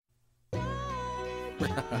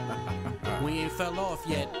We ain't fell off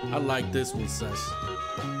yet. I like this one, Sesh.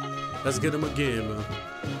 Let's get him again, man.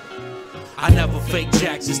 I never fake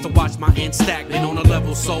jacks just to watch my end stagnant on a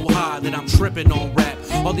level so high that I'm tripping on rap.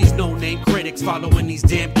 All these no-name critics following these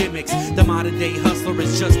damn gimmicks. The modern-day hustler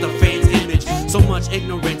is just a fan's image. So much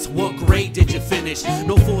ignorance, what grade did you finish?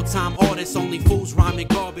 No full-time artists, only fools rhyming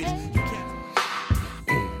garbage. You can't...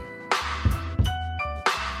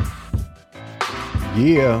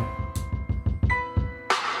 Yeah.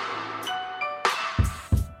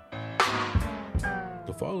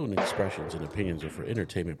 The following expressions and opinions are for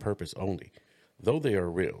entertainment purpose only, though they are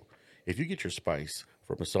real. If you get your spice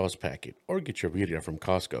from a sauce packet or get your birria from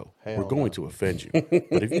Costco, we're going to offend you.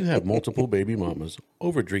 But if you have multiple baby mamas,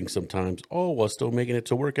 overdrink sometimes, all while still making it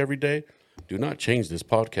to work every day, do not change this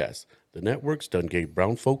podcast. The networks done gave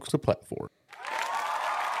brown folks a platform.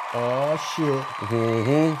 Oh, shit.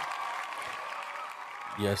 Mm-hmm.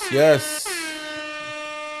 Yes.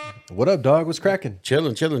 What up, dog? What's cracking?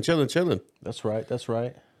 Chilling. That's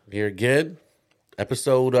right. Here again,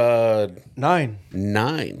 episode 9.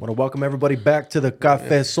 9. Want to welcome everybody back to the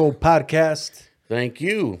Café Soul podcast. Thank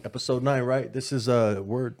you. Episode 9, right? This is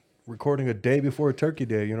we're recording a day before Turkey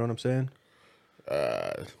Day. You know what I'm saying?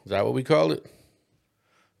 Is that what we call it?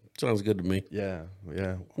 Sounds good to me. Yeah.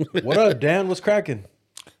 What up, Dan? What's cracking?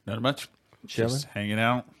 Not much. Chilling? Just hanging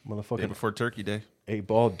out. Motherfucker. Day before Turkey Day.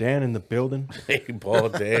 8-ball Dan in the building. Hey, ball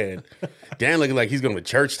Dan. Dan looking like he's going to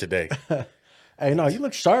church today. Hey, no, you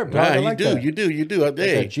look sharp, dog. Nah, I like that. you do. Hey. Hey,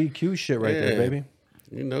 That GQ shit right there, baby.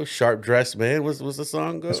 You know, sharp dress, man. What's the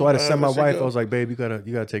song go? That's why I had to send my what's it wife. go? I was like, babe, you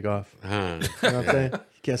gotta take off. Huh. You know what I'm saying? You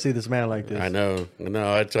can't see this man like this. I know.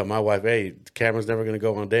 I tell my wife, hey, the camera's never going to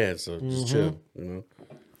go on Dan, so just chill, you know.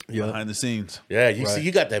 Yeah. Behind the scenes. Yeah, you Right. see,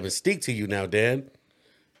 you got that mystique to you now, Dan.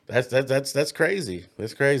 That's crazy.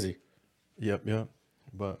 That's crazy. Yep.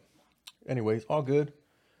 But anyways, all good.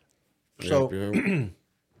 So Yeah.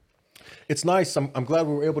 it's nice. I'm glad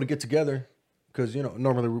we were able to get together because, you know,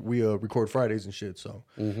 normally we record Fridays and shit. So,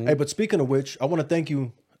 hey, but speaking of which, I want to thank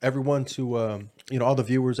you, everyone, to, you know, all the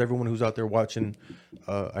viewers, everyone who's out there watching.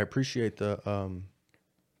 I appreciate the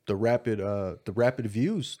rapid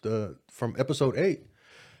views from episode 8.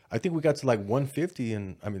 I think we got to like 150,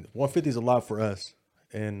 and I mean, 150 is a lot for us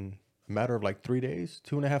in a matter of like 3 days,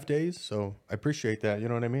 2.5 days. So I appreciate that. You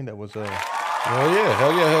know what I mean? That was Hell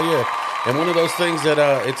yeah. And one of those things that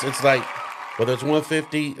it's like, whether it's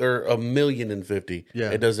 150 or 1,050,050,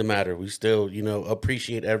 Yeah. it doesn't matter. We still, you know,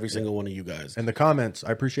 appreciate every single one of you guys. and the comments.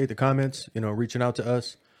 I appreciate the comments. You know, reaching out to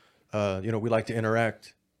us. You know, we like to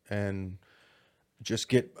interact and just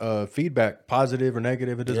get feedback, positive or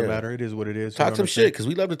negative. It doesn't matter. It is what it is. Talk some shit, because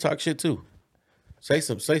we love to talk shit too. Say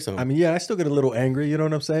something. I mean, yeah, I still get a little angry. You know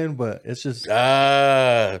what I'm saying? But it's just, you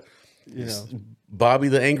know, Bobby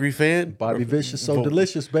the angry fan. Bobby Vicious, so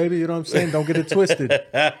delicious, baby. You know what I'm saying? Don't get it twisted.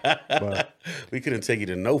 But We couldn't take you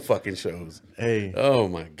to no fucking shows. hey, Oh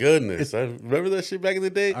my goodness! I remember that shit back in the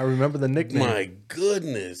day. I remember the nickname. My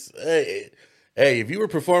goodness! Hey, if you were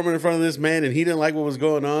performing in front of this man and he didn't like what was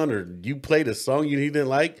going on, or you played a song he didn't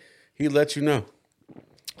like, he'd let you know.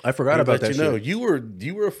 I forgot about that shit. You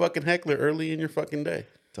were a fucking heckler early in your fucking day.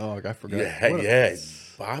 Dog, I forgot. Yeah.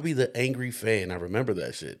 Bobby the angry fan. I remember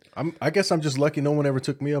that shit. I guess I'm just lucky no one ever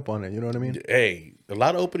took me up on it. You know what I mean? Hey, a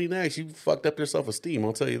lot of opening acts, you fucked up your self-esteem.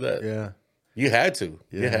 I'll tell you that. Yeah. You had to.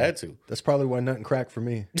 You Yeah. had to. That's probably why nothing cracked for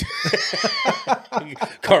me.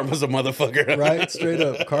 Karma's a motherfucker. Right? Straight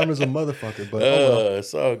up. Karma's a motherfucker. But oh well.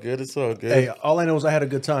 It's all good. It's all good. Hey, all I know is I had a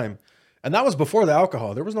good time. And that was before the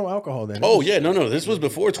alcohol. There was no alcohol then. Oh, yeah. No. This was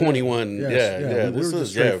before 21. Yes, Yeah. We This were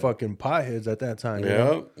is just straight fucking potheads at that time. You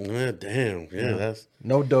know? Yeah. Damn. Yeah. That's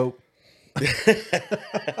No dope.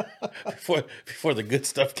 before the good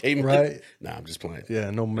stuff came Right. in. Nah, I'm just playing. Yeah,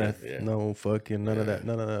 no meth. Yeah. No fucking none of that.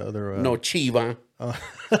 None of the other. No chiva.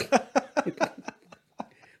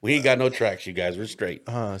 We ain't got no tracks, you guys. We're straight.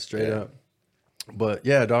 Straight up. But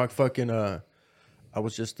yeah, dog, fucking I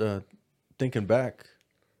was just thinking back.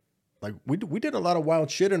 Like we did a lot of wild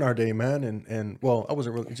shit in our day, man, and well, I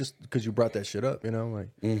wasn't really, just because you brought that shit up, you know, like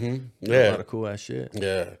a Yeah. lot of cool ass shit.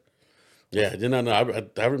 Yeah. No.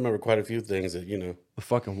 I remember quite a few things that, you know. The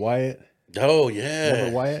fucking Wyatt, Oh, yeah.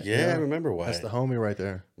 remember Wyatt? Yeah, I remember Wyatt. That's the homie right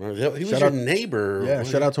there. He was Shout your out- neighbor. Yeah,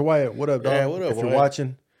 shout out to Wyatt. What up, dog? Yeah, what up, if you're Wyatt?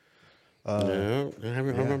 watching, Yeah, I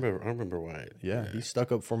remember Wyatt. yeah, he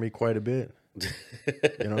stuck up for me quite a bit.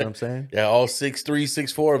 You know what I'm saying? Yeah, all 6'3",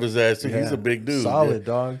 6'4" of his ass. So he's Yeah. a big dude. Solid,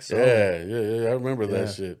 dog. Solid. Yeah. I remember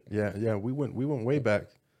that shit. Yeah. We went way back.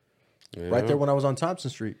 Yeah. Right there when I was on Thompson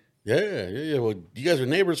Street. Yeah. Well, you guys were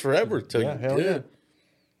neighbors forever. Yeah, hell yeah.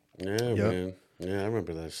 Yeah, man. Yeah, I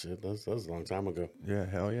remember that shit. That was a long time ago. Yeah,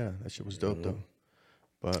 hell yeah. That shit was dope though.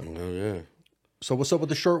 But Oh yeah. so what's up with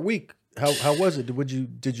the short week? How was it?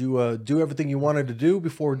 Did you do everything you wanted to do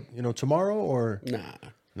before tomorrow or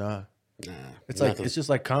Nah. It's nothing. like it's just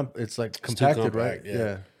like it's like It's too compacted, right? compact,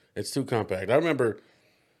 yeah. It's too compact. I remember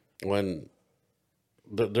when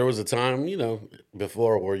there was a time,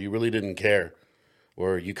 before where you really didn't care,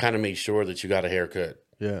 where you kind of made sure that you got a haircut,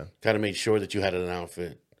 Yeah. kind of made sure that you had an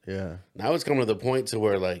outfit. Yeah. Now it's coming to the point to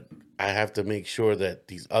where like I have to make sure that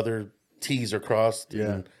these other T's are crossed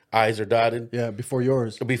and I's are dotted. Yeah. Before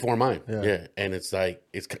yours. Before mine. Yeah. Yeah. And it's like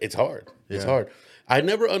it's hard. It's Yeah. hard. I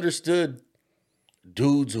never understood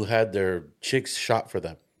dudes who had their chicks shot for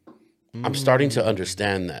them. I'm starting to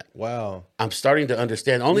understand that. Wow. I'm starting to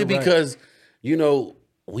understand only You're right. because,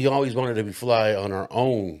 we always wanted to be fly on our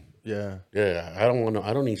own. Yeah. Yeah. I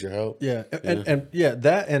don't need your help. Yeah. And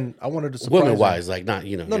that and I wanted to surprise Women you. wise, like not,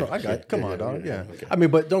 No, I got it. Come on, dog. Yeah. Okay. I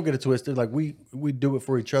mean, but don't get it twisted. Like we do it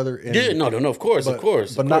for each other. And, Yeah, no, of course, but, of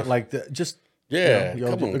course. But of not course. like that. Just Yeah, yo,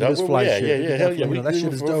 come on, look at this dog. fly Yeah, shit. yeah, hell yeah. That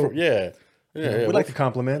shit is dope. Yeah. We like the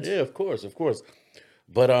compliments. Yeah, of course.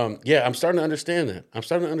 But I'm starting to understand that. I'm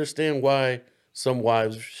starting to understand why some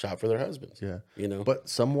wives shop for their husbands. Yeah. But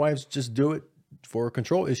some wives just do it for a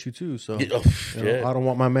control issue too. So Yeah. I don't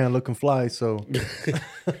want my man looking fly. So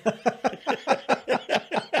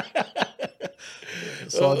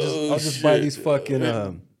I'll just buy these fucking.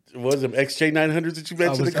 What was them XJ900s that you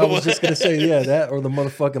mentioned? I was just gonna say that or the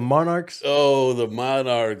motherfucking Monarchs. Oh, the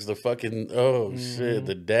Monarchs, the fucking shit,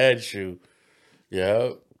 the dad shoe. Yeah,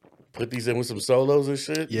 put these in with some solos and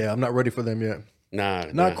shit. Yeah, I'm not ready for them yet.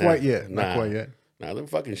 Not quite yet. Not quite yet. Nah, them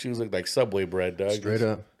fucking shoes look like Subway bread, dog. Straight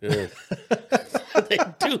up. Yeah. They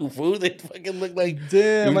do, fool. They fucking look like.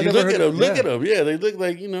 Damn, I you never look heard at of- them. Look yeah. at them. Yeah, they look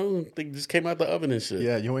like they just came out the oven and shit.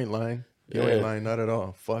 Yeah, you ain't lying. You ain't lying, not at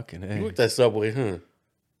all. Fucking You hey. worked at Subway, huh?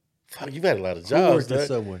 Fuck, you've had a lot of Who jobs, worked at dog.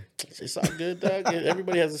 Subway? It's all good, dog.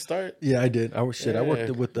 Everybody has a start. Yeah, I did. I worked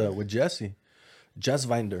Yeah. with Jesse, Jess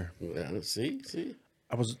Vinder. Yeah, see.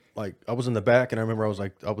 I was in the back, and I remember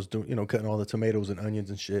I was doing cutting all the tomatoes and onions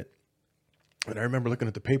and shit. And I remember looking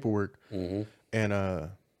at the paperwork, and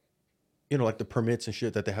like the permits and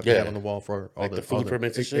shit that they have to have on the wall for all Like the food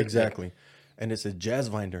permits and shit? Exactly. And it said Jazz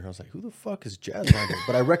Vinder. I was like, who the fuck is Jazz Vinder?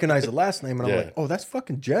 But I recognized the last name, and I'm Yeah. like, oh, that's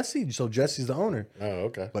fucking Jesse. So Jesse's the owner. Oh,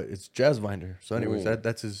 okay. But it's Jazz Vinder. So, anyways,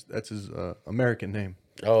 that's his American name.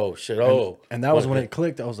 Oh shit. Oh, And that was when it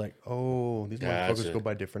clicked. I was like, oh, these Gotcha. motherfuckers go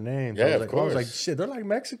by different names. Yeah, I was of like, course. shit, they're like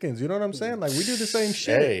Mexicans. You know what I'm saying? Like we do the same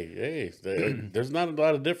shit. Hey, there's not a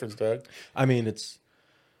lot of difference, dog. I mean, it's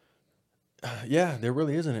there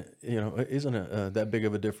really isn't it. It isn't that big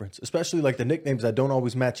of a difference, especially like the nicknames that don't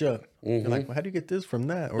always match up. You're like, well, how do you get this from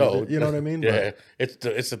that? Or No, you know what I mean? Yeah, But,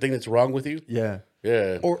 it's the thing that's wrong with you. yeah.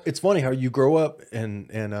 Yeah. Or it's funny how you grow up and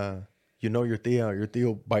you know your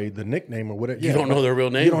Theo by the nickname or whatever. You don't know their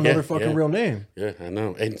real name. You don't know Yeah, their fucking yeah. real name. Yeah, I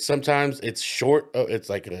know. And sometimes it's short. It's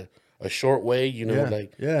like a short way.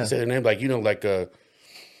 Like Yeah. say their name, like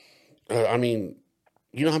I mean,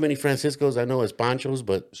 you know how many Franciscos I know as Panchos,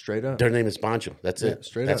 but Straight up. their name is Pancho. That's it.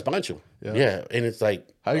 straight That's up. Pancho. Yeah. Yeah, and it's like,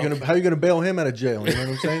 How you gonna bail him out of jail? You know what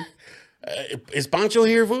I'm saying? is Pancho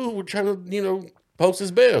here, fool? We're trying to post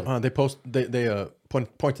his bail. They point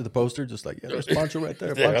to the poster, just like, there's Pancho right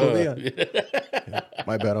there. Yeah, Pancho Villa. Yeah.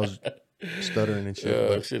 My bad, I was stuttering and shit.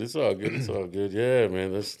 Oh but shit! It's all good. It's all good. Yeah,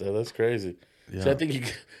 man. That's crazy. Yeah. So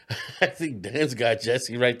I think Dan's got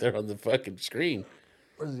Jesse right there on the fucking screen.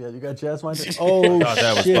 where's he at? You got Jazz Minder? Oh, God,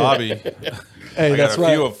 that was shit. Bobby. Hey, I that's got a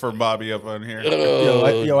right. few for Bobby up on here.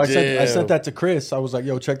 I sent damn. that to Chris. I was like,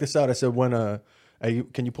 yo, check this out. I said, hey,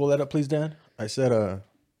 can you pull that up, please, Dan? I said,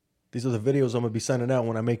 these are the videos I'm gonna be sending out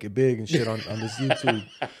when I make it big and shit on this YouTube.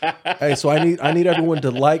 Hey, so I need everyone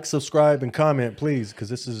to like, subscribe, and comment, please, because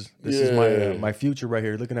this is my future right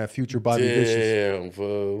here. Looking at future Bobby Vicious. Damn,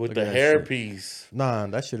 fool, with the at that shit. hairpiece. Nah,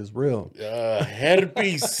 that shit is real.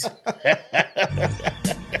 Hairpiece.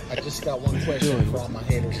 I just got one question for all my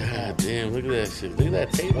haters. God damn, look at that shit. Look at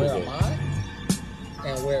that table. Where though. am I?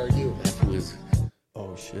 And where are you? That was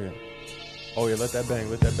Oh shit. Oh yeah, let that bang,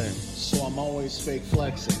 let that bang. So I'm always fake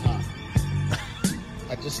flexing, huh?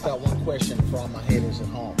 I just got one question for all my haters at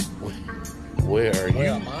home. where are you?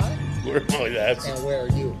 Where am I? Where, oh, that's And where are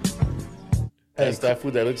you? that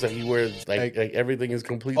food that looks like he wears like everything is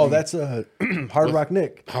completely. Oh, that's Hard Rock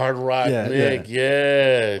Nick. Hard Rock Yeah, Nick.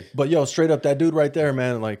 Yeah. But yo, straight up, that dude right there,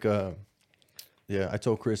 man. Like, yeah, I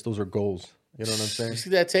told Chris those are goals. You know what I'm saying? You see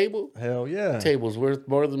that table? Hell yeah. Table's worth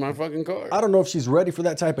more than my fucking car. I don't know if she's ready for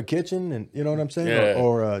that type of kitchen, and you know what I'm saying, Yeah.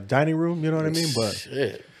 or dining room. You know what I mean? But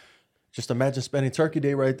Shit. just imagine spending Turkey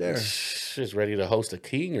Day right there. She's ready to host a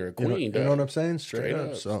king or a You know, queen. you know what I'm saying? Straight Straight up.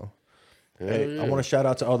 up. So Hey, I want to shout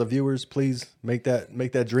out to all the viewers. Please make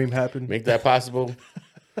that dream happen. Make that possible.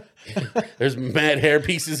 There's mad hair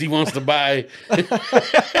pieces he wants to buy.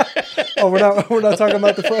 Oh, we're not talking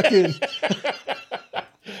about the fucking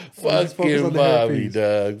fucking Bobby,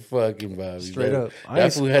 dog. Fucking Bobby. Straight dog. up. I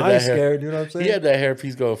ain't scared, you know what I'm saying? He had that hair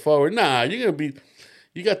piece going forward. Nah, you're gonna be.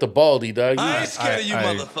 You got the baldy, dog. I ain't scared of you, I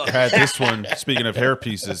motherfucker. had this one, speaking of hair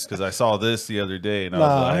pieces, because I saw this the other day, and I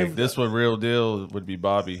was like, this one real deal would be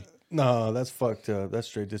Bobby. No, that's fucked up. That's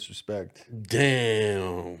straight disrespect.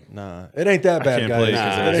 Damn. Nah, it ain't that bad, Can't guys. play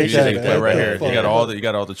Nah, because he you ain't play right here. Fuck. You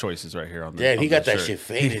got all the choices right here on the. Damn, he got that shirt. shit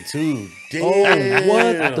faded too. Damn. Oh,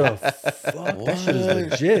 what the fuck? That shit is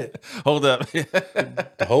legit. Hold up.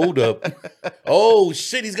 Hold up. Oh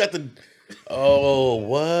shit, he's got the. Oh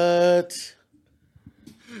what?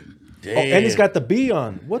 Damn. Oh, and he's got the B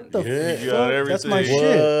on. What the Yeah. fuck? You got That's my everything.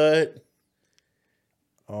 shit. What?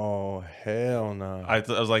 Oh, hell no. I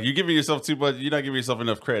was like, you're giving yourself too much. You're not giving yourself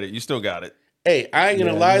enough credit. You still got it. Hey, I ain't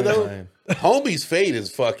gonna lie you're though. lying. Homie's fade is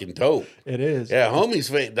fucking dope. It is. Yeah, homie's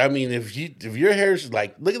fade. I mean, if your hair's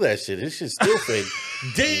like, look at that shit. This shit's still fade.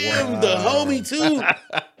 Damn, the homie too.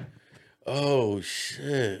 Oh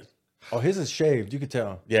shit. Oh, his is shaved. You could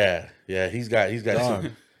tell. Yeah. He's got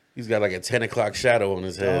like a 10 o'clock shadow on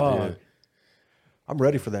his head. Dog. Yeah. I'm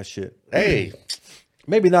ready for that shit. Hey,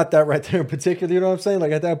 Maybe not that right there in particular. You know what I'm saying?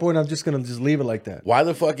 Like at that point, I'm just gonna leave it like that. why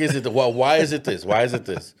the fuck is it? Why is it this? Why is it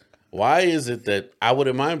this? Why is it that I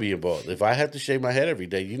wouldn't mind being bald if I had to shave my head every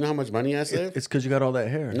day? You know how much money I save? It's because you got all that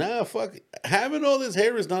hair. Nah, fuck. Having all this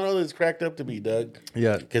hair is not all it's cracked up to be, Doug.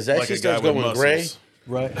 Yeah. Because that Like shit a guy starts with going muscles. gray.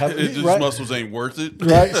 Right. His right. muscles ain't worth it.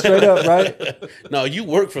 Right. Straight up. Right. No, you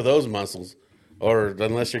work for those muscles, or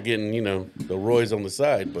unless you're getting, the roids on the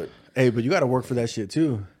side. But Hey, but you got to work for that shit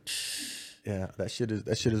too. Yeah, that shit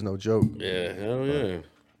is no joke. yeah, hell yeah,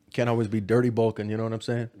 Can't always be dirty bulking. You know what I'm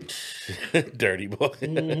saying? dirty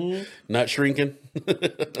boy, not shrinking.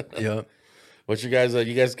 Yeah. What you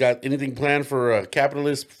guys got anything planned for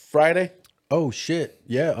Capitalist Friday? Oh shit.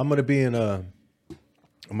 Yeah, I'm going to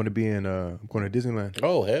I'm going to Disneyland.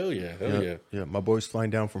 Oh hell yeah, hell yeah. Yeah, my boy's flying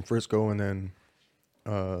down from Frisco, and then,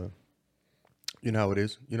 you know how it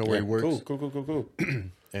is. You know where he works, Cool.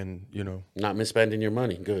 and Not misspending your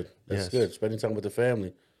money. Good. That's Yes. good. Spending time with the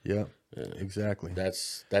family. yeah, exactly.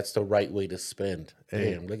 That's the right way to spend.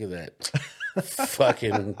 Hey. Damn, look at that.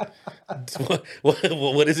 Fucking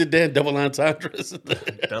what is it, Dan? Double entendres?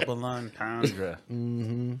 Double entendre.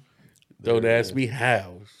 Don't ask me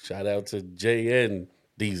how. Shout out to JN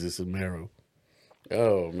Jesus and Mero.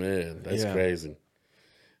 Oh man, that's Yeah. crazy.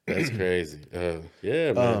 That's crazy.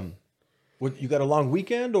 Yeah, man. What, you got a long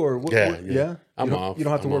weekend or what? Yeah, what- yeah. I'm you don't, off. You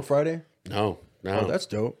don't have to I'm work off. Friday. No. Oh, that's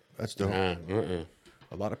dope. That's dope. Nah,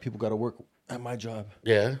 A lot of people got to work at my job.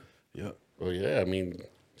 Yeah. Yeah, Well, yeah. I mean,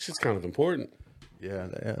 it's just kind of important. yeah,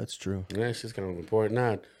 that's true. Yeah, it's just kind of important.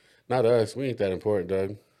 Not us. We ain't that important,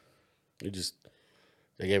 Doug.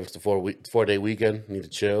 They gave us the 4-day weekend. Need to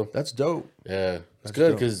chill. That's dope. Yeah, it's good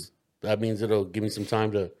dope. because that means it'll give me some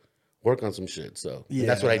time to work on some shit. So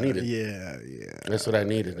that's what I needed. Yeah, That's what I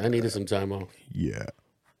needed. I needed some time off. yeah.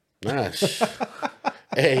 Gosh.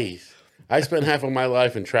 Hey, I spent half of my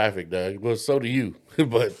life in traffic, Doug. Well, so do you.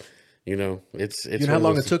 But it's. You know how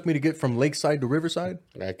long it took me to get from Lakeside to Riverside?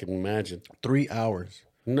 I can imagine. 3 hours.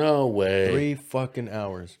 No way. 3 fucking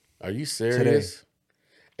hours. Are you serious?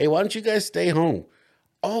 Hey, why don't you guys stay home?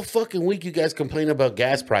 All fucking week you guys complain about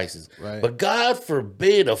gas prices. Right. But God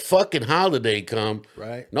forbid a fucking holiday come.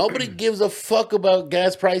 Right. Nobody gives a fuck about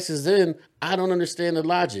gas prices then. I don't understand the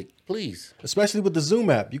logic. Please. Especially with the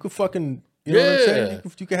Zoom app. You could fucking, you know what I'm saying?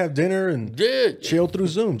 You could have dinner and Yeah. chill through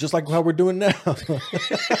Zoom, just like how we're doing now.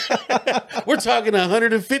 We're talking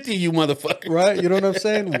 150 of you motherfuckers. Right? You know what I'm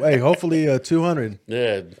saying? Hey, hopefully 200.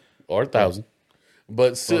 Yeah. Or 1,000.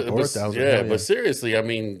 But, Or 1,000, yeah, hell yeah. but seriously, I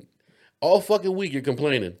mean, all fucking week you're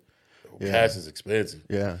complaining. Gas is expensive.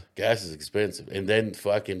 Yeah. Gas is expensive. And then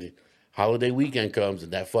fucking holiday weekend comes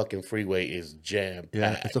and that fucking freeway is jammed.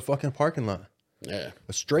 Yeah. It's a fucking parking lot. Yeah.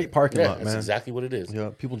 A straight parking Yeah, lot, that's man. exactly what it is.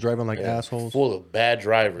 Yeah. People driving like assholes. Full of bad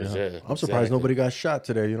drivers. Yeah. I'm surprised nobody got shot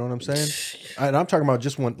today. You know what I'm saying? And I'm talking about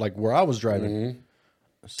just one, like where I was driving.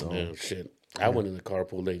 So, Yeah, shit. I went in the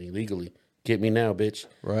carpool lane illegally. Get me now, bitch.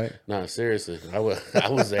 right? Nah, seriously. I was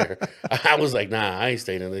there. I was like, nah, I ain't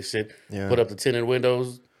staying in this shit. Yeah. Put up the tinted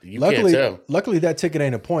windows. You can't tell. Luckily, that ticket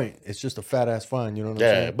ain't a point. It's just a fat ass fine. You know what I'm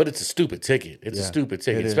Yeah, saying? but it's a stupid ticket. It's a Yeah, stupid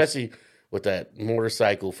ticket, it is. especially with that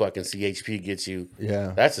motorcycle fucking CHP gets you.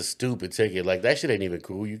 Yeah. That's a stupid ticket. Like, that shit ain't even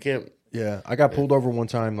cool. You can't. Yeah, I got pulled over one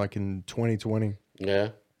time, like in 2020, Yeah.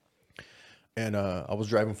 and I was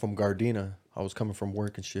driving from Gardena I was coming from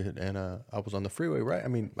work and shit, and I was on the freeway, right? I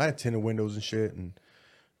mean, I had tinted windows and shit, and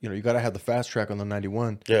you know, you gotta have the fast track on the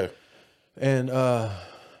 91. Yeah. And or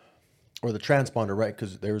the transponder, right?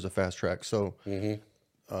 Because there was a fast track. So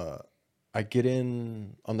I get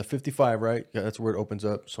in on the 55, right? Yeah, that's where it opens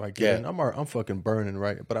up. So I get in. I'm fucking burning,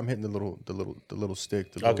 right? But I'm hitting the little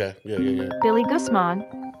stick. Okay. Yeah. Billy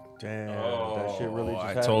Guzman. Damn, that shit really just I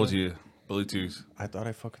happened. told you, Bluetooth. I thought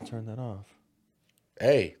I fucking turned that off.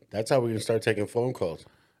 Hey, that's how we're gonna start taking phone calls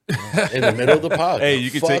in the middle of the pod. Hey,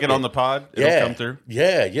 you can take it on the pod. It'll come through.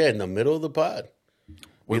 Yeah, in the middle of the pod.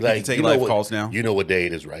 We can take live calls now. You know what day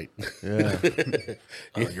it is, right? Yeah.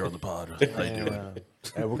 You're on the pod. How you doing?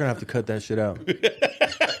 Hey, we're gonna have to cut that shit out. You know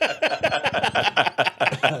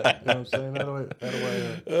what I'm saying? How do I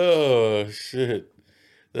Oh shit,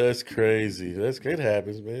 that's crazy. It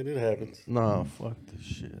happens, man. It happens. No, fuck this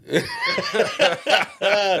shit.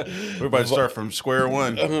 We're about to start from square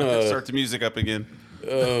one. Start the music up again.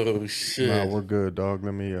 Oh shit. Nah, we're good, dog.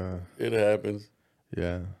 Let me. It happens.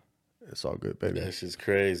 Yeah, it's all good, baby. That's just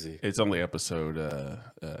crazy. It's only episode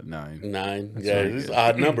 9. 9. Yeah, it's an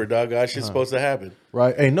odd number, dog. That shit's supposed to happen.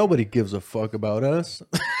 Right? Hey, nobody gives a fuck about us.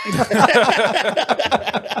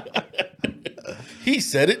 He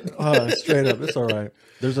said it. Straight up, it's all right.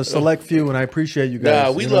 There's a select few, and I appreciate you guys.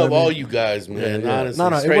 Nah, we love all you guys, man. Honestly,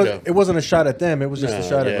 No, straight up. it wasn't a shot at them. It was just a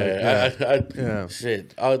shot at Yeah.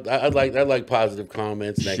 Shit, I like positive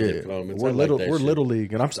comments, negative comments. We're I like that shit. little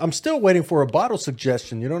league, and I'm still waiting for a bottle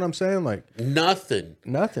suggestion. You know what I'm saying? Like Nothing.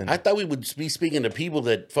 nothing. I thought we would be speaking to people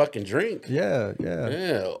that fucking drink. Yeah.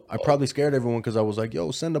 I probably scared everyone because I was like,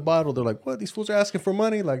 "Yo, send a bottle." They're like, "What? These fools are asking for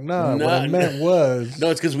money?" Like, nah. What I meant was,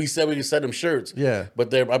 No, it's because we said we could send them shirts. Yeah.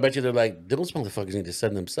 But I bet you they're like, those motherfuckers need to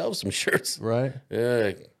send themselves some shirts. right?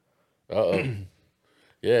 Yeah.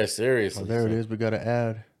 Yeah, seriously. Oh, there it is. We got an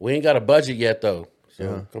ad. We ain't got a budget yet, though. So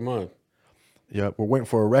Yeah. come on. Yeah, we're waiting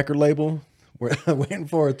for a record label. We're waiting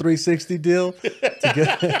for a 360 deal to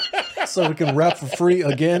get so we can rap for free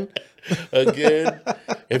again.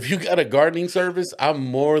 If you got a gardening service, I'm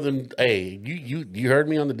more than you heard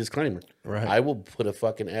me on the disclaimer. Right. I will put a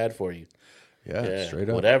fucking ad for you. Yeah, straight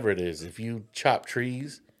up. Whatever it is. If you chop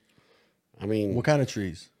trees, I mean, What kind of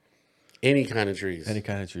trees? any kind of trees. Any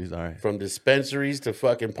kind of trees. All right. From dispensaries to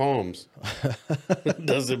fucking palms.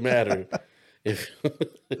 Doesn't matter. If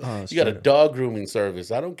you got a dog grooming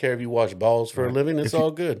service, I don't care if you wash balls for a living. It's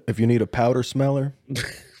all good. If you need a powder smeller,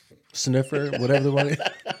 sniffer, whatever the one is.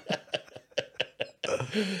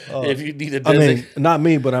 If you need a I mean, not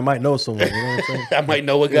me, but I might know someone. You know what I'm saying? I might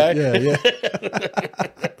know a guy. Yeah.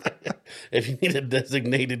 If you need a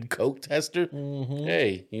designated Coke tester,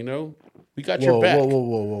 hey, we got your Whoa, back.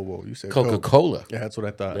 whoa. You said Coca-Cola. Yeah, that's what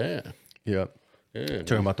I thought. Yeah. Yep.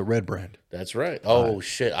 Talking about the red brand. That's right. Oh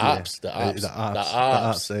shit, ops, the ops, The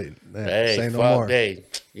ops. Say Hey, no fuck, more. hey,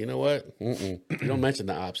 you know what? You don't mention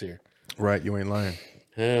the ops here. Right, you ain't lying.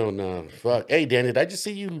 Hell no, fuck. Hey, Danny, did I just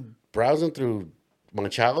see you browsing through my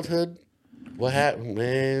childhood? What happened,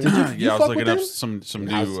 man? Yeah, I fuck was looking with up them? some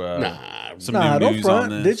new some Nah, new don't news on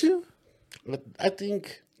front. this. Did you? I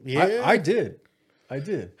think, yeah. I did.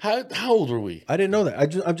 How old were we? I didn't know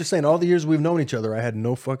that. I'm just saying, all the years we've known each other, I had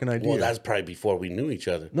no fucking idea. Well, that's probably before we knew each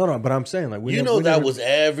other. No, but I'm saying, like, we You never, know we that never, was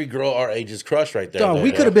every girl our age's crush right there. Dog, though,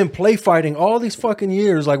 we could have been play fighting all these fucking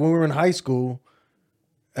years, like when we were in high school,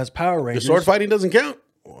 as Power The Rangers. sword fighting doesn't count.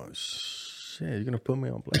 Oh, shit, you're gonna put me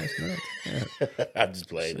on blast now? Yeah. I'm just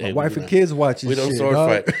playing. My wife and kids watch this We don't shit, sword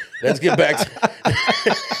dog. fight. Let's get back to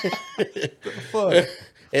Fuck.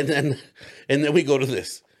 and then we go to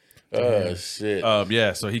this. Oh shit!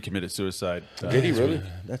 Yeah, so he committed suicide. Did he really?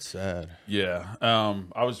 That's sad. Yeah.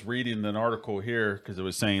 I was reading an article here because it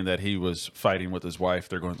was saying that he was fighting with his wife.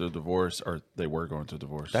 They're going through a divorce, or they were going through a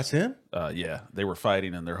divorce. That's him? Yeah, they were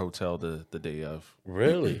fighting in their hotel the day of.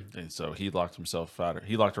 Really? And so he locked himself out.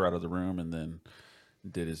 He locked her out of the room and then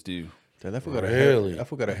did his due. Damn, that fool got Really? that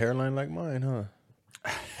fool got a hairline like mine, huh?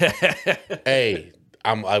 Hey,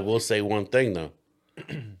 I will say one thing though.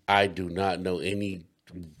 I do not know any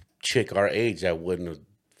chick our age that wouldn't have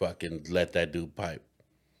fucking let that dude pipe.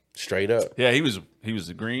 Straight up. Yeah, he was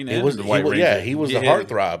the green and It was the white ranger. Yeah, he was the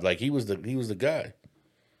heartthrob. Like he was the guy.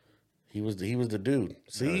 He was the dude.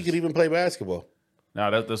 See, he could even play basketball. No,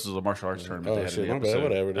 this was a martial arts tournament. Oh, They had shit, in the my bad, episode.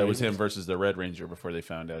 whatever, That was dude. him versus the Red Ranger before they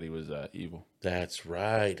found out he was evil. That's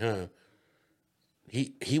right, huh?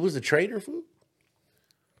 He was a traitor, fool?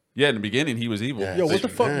 Yeah, in the beginning he was evil. Yeah. Yo, what Like, the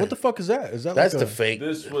fuck? man. What the fuck is that? Is that That's like the fake.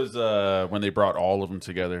 This was when they brought all of them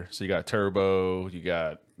together. So you got Turbo, you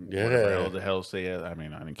got whatever the hell they had. I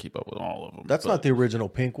mean, I didn't keep up with all of them. That's not the original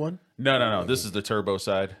pink one. No. This is the Turbo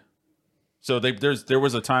side. So there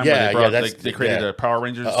was a time Yeah, where yeah, they created a Power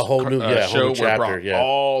Rangers a whole new show where it chapter, brought yeah.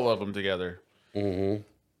 all of them together. Mm-hmm.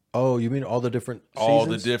 Oh, you mean all the different seasons? All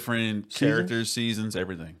the different characters, seasons,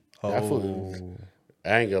 everything. That Oh, fool,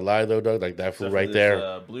 I ain't gonna lie though, Doug. Like that fool Except right for there.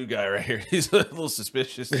 this, blue guy right here. He's a little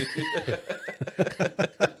suspicious.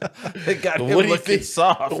 They got him What do you looking think?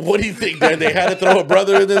 soft. What do you think, man? They had to throw a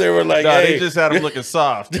brother in there. They were like, No, hey, they just had him looking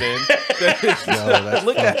soft, man. that's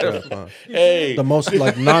Look at fucked him. up, huh? hey, The most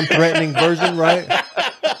like non-threatening version, right?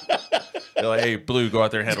 They're like, hey, Blue, go out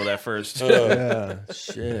there and handle that first. Yeah.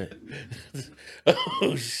 Shit.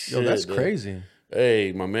 oh shit, Yo, that's dude. crazy.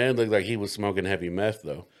 Hey, my man looked like he was smoking heavy meth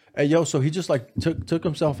though. Hey, yo, so he just like took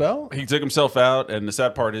himself out? He took himself out, and the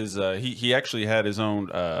sad part is he actually had his own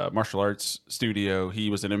martial arts studio. He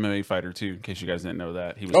was an MMA fighter too, in case you guys didn't know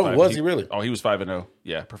that. He was. Oh, was he really? Oh, he was 5-0.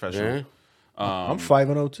 Yeah, professional. Yeah. I'm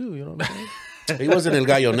 5-0 too. You know what I'm saying? He wasn't El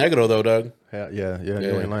Gallo Negro though, Doug. Yeah. You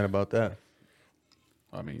ain't lying about that.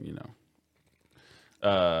 I mean, you know.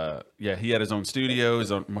 Yeah, he had his own studio,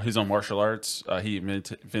 his own martial arts. He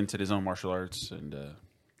invented his own martial arts, and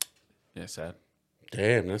yeah, sad.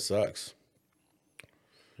 Damn, that sucks.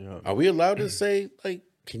 Yeah. Are we allowed to say like?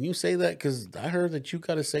 Can you say that? Because I heard that you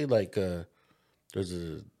got to say like, there's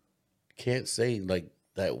a can't say like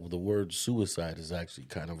that. The word suicide is actually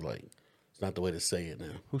kind of like it's not the way to say it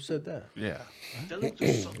now. Who said that? Yeah. Tell him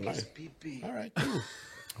to suck his pee-pee. All right, cool.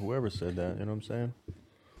 Whoever said that. You know what I'm saying?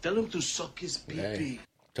 Tell him to suck his pee-pee. Hey,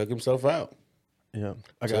 took himself out. Yeah.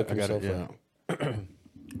 I Took got himself it. Yeah. out.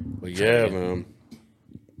 But yeah, man.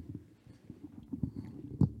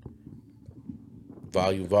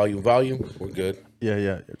 Volume. We're good.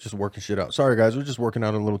 Yeah. Just working shit out. Sorry, guys. We're just working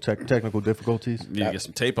out a little technical difficulties. Need to get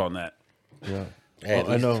some tape on that. Yeah. Hey, at I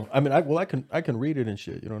least know. I mean, I can read it and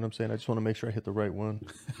shit. You know what I'm saying? I just want to make sure I hit the right one.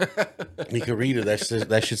 You can read it.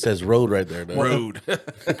 That shit says road right there. Though. Road.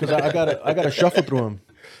 Because I gotta shuffle through them.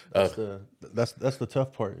 That's the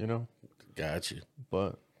tough part, you know. Got you.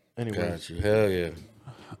 But anyway, Got you. Hell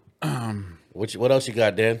yeah. What else you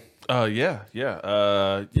got, Dan? Yeah.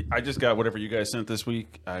 I just got whatever you guys sent this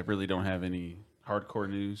week. I really don't have any hardcore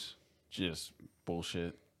news. Just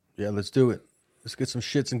bullshit. yeah, let's do it. Let's get some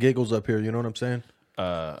shits and giggles up here. You know what I'm saying?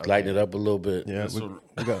 Lighten it up a little bit. Yeah,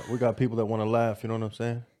 we got people that want to laugh. You know what I'm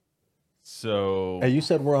saying? So Hey, you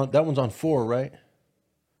said that one's on 4, right?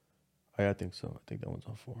 I think so. I think that one's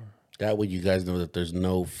on 4 That way you guys know that there's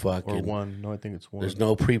no or fucking 1. No, I think it's 1. there's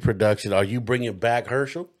no pre-production. Are you bringing back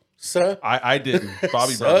Herschel, sir? I didn't.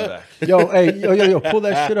 Bobby brought it back. Yo, hey, yo, pull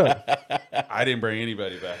that shit up. I didn't bring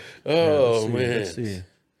anybody back. Oh Let's man. see.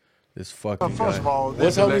 This fucking First of guy. all,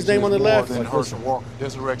 What's homie's name on the left? Than Herschel Walker.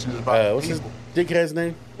 This election is about the What's his people. dickhead's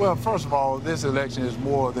name? Well, first of all, this election is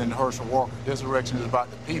more than Herschel Walker. This election is about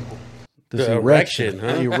the people. This The erection, erection,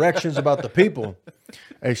 huh? The erection's about the people.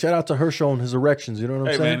 Hey, shout out to Herschel and his erections. You know what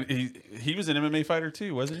I'm Hey saying? man, he was an MMA fighter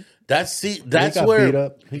too, wasn't he? That's He got where beat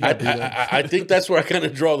up. He got beat up. I think that's where I kind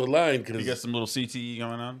of draw the line He got because some little CTE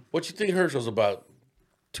going on. what you think Herschel's about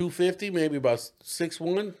 250, maybe about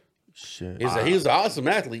 6'1"? Shit. He's an awesome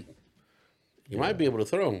athlete. You might be able to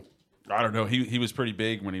throw him. I don't know. He was pretty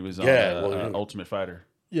big when he was on Yeah, well, Ultimate Fighter.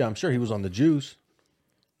 Yeah, I'm sure he was on the juice.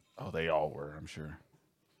 Oh, they all were. I'm sure.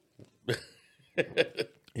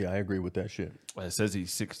 Yeah, I agree with that shit. It says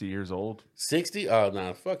he's 60 years old. 60? Oh,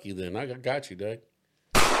 nah, fuck you then. I got you, Doug.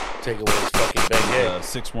 Take away his fucking big head.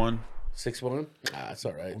 6'1". 6'1"? Ah, that's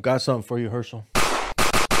all right. Got something for you, Herschel.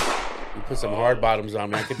 You put some hard bottoms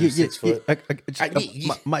on me. I could do 6 foot.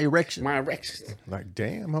 My erection. My erection. Like,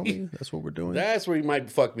 damn, homie, that's what we're doing. That's where you might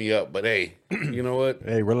fuck me up. But hey, you know what?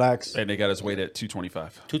 Hey, relax. And they got his weight at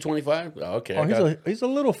 225. 225? Oh, okay. Oh, he's a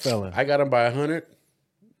little fella. I got him by 100,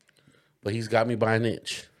 but he's got me by an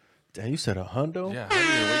inch. Damn, you said a hundo? Yeah, how do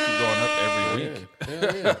your weight keep going up every week?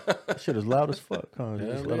 Hell yeah. That shit is loud as fuck. Huh?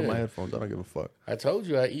 Just Hell loud on my yeah. headphones. I don't give a fuck. I told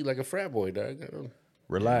you I eat like a frat boy, dog.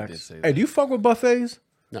 Relax. did say Hey, that. do you fuck with buffets?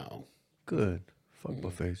 No. Good. Fuck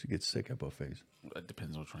buffets. You get sick at buffets. It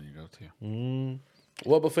depends which one you go to.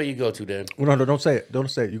 What buffet you go to, Dan? Well, no, don't say it. Don't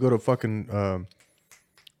say it. You go to fucking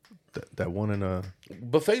that one in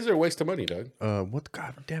Buffets are a waste of money, dog. what?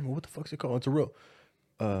 God damn it! What the fuck's it called? It's a real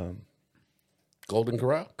Golden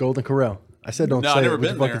Corral? Golden Corral. I said don't No, say I've never it. but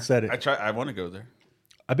you been fucking there. said it. I want to go there.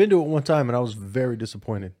 I've been to it one time and I was very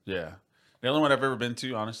disappointed. Yeah. The only one I've ever been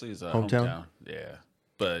to, honestly, is Hometown? hometown. Yeah.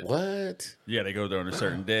 But What? yeah, they go there on a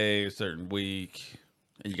certain day, a certain week.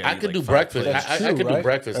 And you gotta I eat could like do 5 breakfast. plates. That's I true, could do right?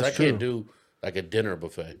 breakfast. That's I can't true. do like a dinner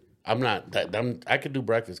buffet. I could do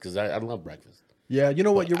breakfast because I love breakfast. Yeah, you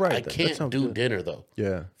know what? You're right. I That can't sounds do good. dinner though.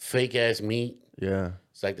 Yeah, Fake ass meat. yeah.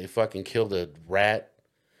 It's like they fucking killed a rat,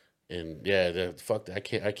 and yeah, fuck that. I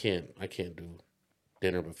can't do.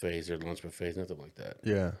 dinner buffets or lunch buffets, nothing like that.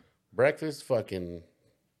 Yeah. Breakfast, fucking,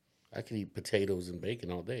 I could eat potatoes and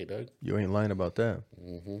bacon all day, dog. You ain't lying about that.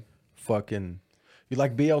 Mm-hmm. Fucking, you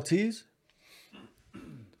like BLTs?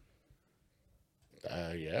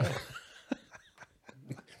 Yeah.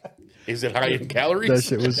 Is it high in calories? That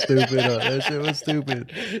shit was stupid. That shit was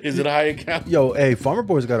stupid. Is it high in calories? Yo, hey, Farmer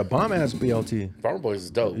Boy's got a bomb ass BLT. Farmer Boys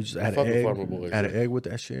is dope. You just I add fuck an with egg, Farmer Boys. add an egg with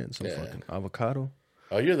that shit and some Yeah. fucking avocado.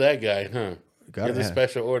 Oh, you're that guy, huh? Gotta You're the have.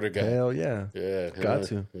 special order guy. Hell yeah. Yeah. Got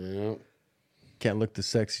to. Yeah. Can't look the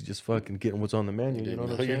sexy, just fucking getting what's on the menu. You know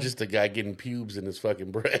what I'm You're saying? just a guy getting pubes in his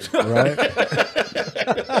fucking bread. Right?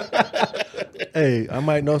 Hey, I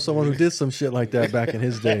might know someone who did some shit like that back in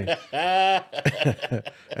his day.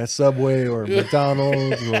 At Subway or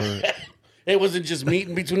McDonald's or... It wasn't just meat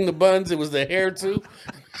in between the buns, it was the hair too.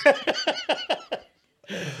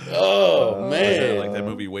 Oh, man. Like that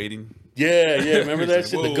movie Waiting. Yeah, remember that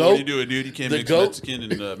shit? Whoa, The what goat? are you doing, dude? You can't The mix goat? Mexican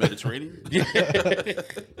and Mediterranean?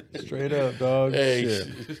 Straight up, dog. Hey, Shit.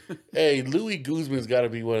 hey, Louis Guzman's got to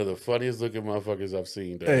be one of the funniest looking motherfuckers I've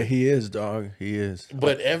seen. Dog. Hey, he is, dog. He is.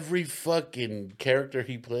 But every fucking character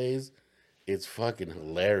he plays, it's fucking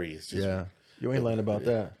hilarious. Just, Yeah. You ain't lying about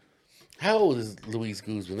that. How old is Luis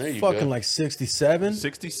Guzman? There you Fucking go. like 67.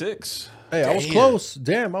 66. Hey, I was Damn. close.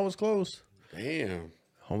 Damn, I was close. Damn.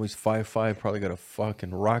 Homie's 5'5", probably got a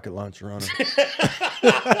fucking rocket launcher on him.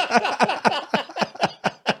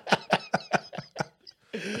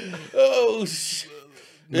 Oh, shit.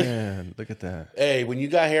 Man, look at that. Hey, when you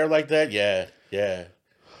got hair like that, yeah.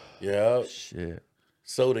 Shit.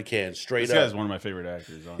 Soda can, straight This guy's up. one of my favorite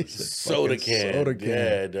actors, honestly. Soda can. soda can.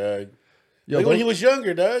 Yeah, dog. Yo, Look when he those- was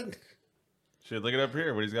younger, dog. Shit, look it up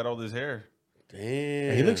here, but he's got all this hair.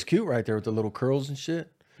 Damn. He looks cute right there with the little curls and shit.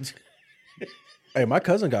 Hey, my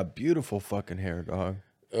cousin got beautiful fucking hair, dog.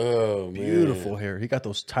 Oh, man. Beautiful hair. He got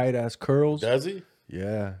those tight ass curls. Does he?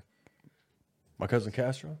 Yeah. My cousin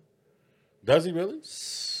Castro. Does he really?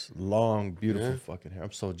 Long, beautiful fucking hair.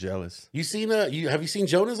 I'm so jealous. You seen have you seen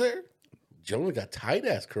Jonah's hair? Jonah got tight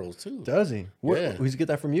ass curls too. Does he? Where, Yeah. Did he get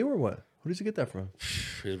that from you or what? Who did you get that from?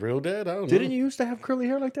 His real dad? I don't know. Didn't you used to have curly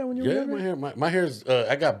hair like that when you were Yeah, younger? my hair's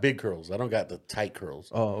I got big curls. I don't got the tight curls.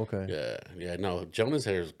 Oh, okay. Yeah. No, Jonah's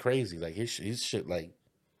hair is crazy. Like his shit, like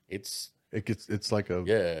it's It's like a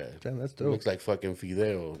yeah. Damn, that's It dope. looks like fucking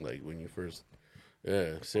Fidel. Like when you first,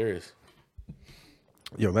 yeah, serious.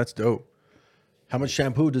 Yo, that's dope. How much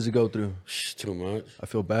shampoo does it go through? Too much. I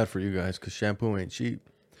feel bad for you guys because shampoo ain't cheap.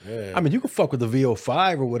 Yeah. I mean, you can fuck with the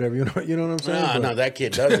VO5 or whatever. You know what I'm saying? Nah, But no, that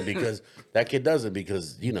kid doesn't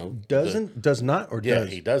because you know does not or Yeah, does?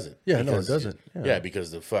 he doesn't. Yeah, no, it Because- doesn't. Yeah.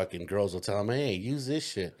 because the fucking girls will tell him, "Hey, use this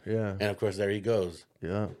shit." Yeah. and of course there he goes.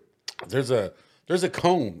 Yeah. There's a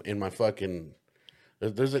comb in my fucking.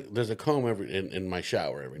 There's a comb in my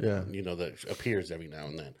shower every now Yeah. and, you know, that appears every now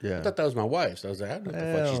and then. Yeah. I thought that was my wife's. I was like, I don't know what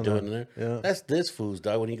the fuck she's Hell doing no. in there. Yeah. That's this fool's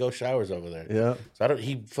dog when he goes showers over there. Yeah. So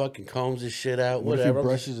he fucking combs his shit out. What if Whatever. he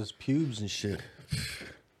brushes his pubes and shit?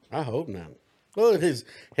 I hope not. Well, his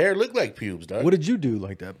hair looked like pubes, dog. What did you do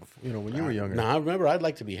like that before, when you were younger? No, I remember I'd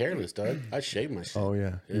like to be hairless, dog. I'd shave my shit. Oh,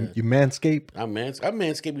 yeah. You manscape? I'm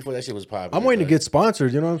manscaped before that shit was popular. I'm waiting to dog. get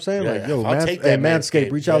sponsored. You know what I'm saying? Yeah, Like, yo, I'll take that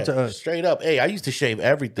Manscaped, reach out to us. Straight up. Hey, I used to shave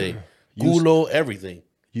everything. Gulo, everything.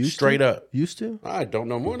 Straight to? up. Used to? I don't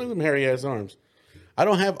know more than them hairy ass arms. I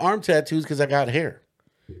don't have arm tattoos because I got hair.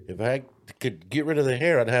 If I could get rid of the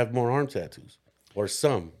hair, I'd have more arm tattoos. Or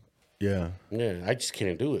some. Yeah. Yeah, I just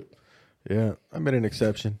can't do it. Yeah. I made an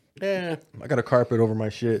exception. Yeah. I got a carpet over my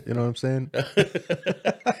shit. You know what I'm saying?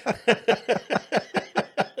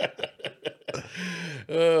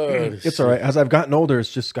 It's all right. As I've gotten older,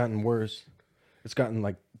 it's just gotten worse. It's gotten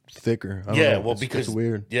like thicker. I don't Yeah, know. well, It's because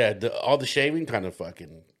weird. Yeah, all the shaving kind of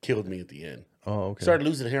fucking killed me at the end. Oh, okay. Started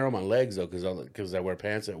losing hair on my legs though, because I wear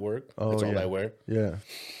pants at work. That's all yeah. I wear. Yeah.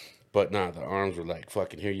 But nah, the arms were like,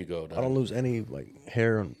 fucking, here you go. Dog. I don't lose any like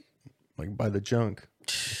hair on, like by the junk. It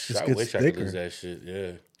just I gets wish I thicker. could lose that shit.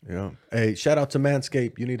 Yeah. Yeah. Hey, shout out to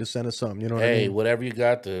Manscaped. You need to send us something. You know what I Hey, mean? whatever you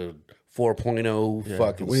got, the 4.0,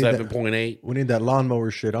 fucking We need that- 7.8. We need that lawnmower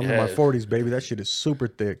shit. I'm in my Yeah. 40s, baby. That shit is super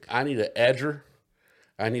thick. I need an edger.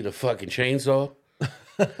 I need a fucking chainsaw.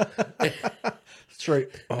 Straight.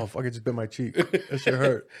 Oh, fuck! It just bit my cheek. That shit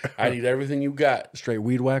hurt. I need everything you got. Straight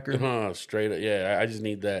weed whacker. Straight up. Yeah, I just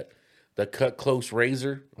need that. The cut close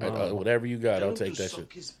razor. Whatever you got, I'll take that shit.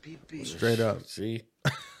 Suck his pee-pee. Straight up. See?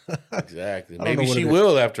 Exactly. don't know Maybe what she it is.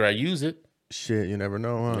 will after I use it. Shit, you never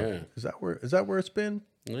know, huh? Yeah. Is that where it's been?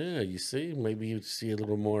 Yeah, you see? Maybe you'd see a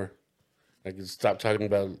little more. I could stop talking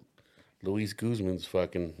about Luis Guzman's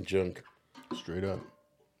fucking junk. Straight up.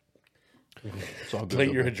 It's all good. Play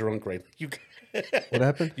though, you're bro. a drunk right. You What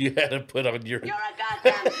happened? you had to put on your. You're a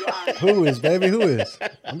goddamn drunk. Who is, baby? Who is?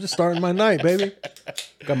 I'm just starting my night, baby.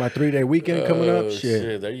 Got my 3-day weekend coming up. Oh,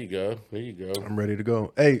 Shit. There you go. There you go. I'm ready to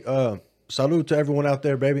go. Hey, salute to everyone out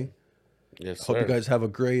there, baby. Yes, Hope sir. you guys have a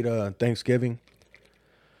great Thanksgiving.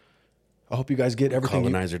 I hope you guys get everything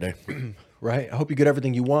Colonizer Day. right. I hope you get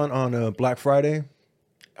everything you want on Black Friday.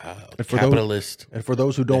 And for Capitalist. And for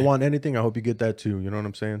those who don't want anything, I hope you get that too. You know what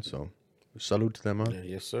I'm saying? So, salute to them, huh? Yeah,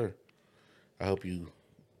 yes, sir. I hope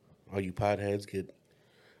all you potheads, get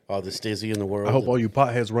all the stizzy in the world. I hope all you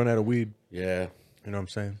potheads run out of weed. Yeah. You know what I'm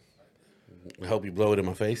saying? I hope you blow it in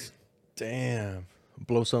my face. Damn.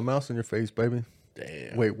 Blow something else in your face, baby.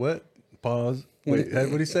 Damn. Wait, what? Pause. Wait,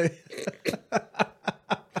 what'd he say?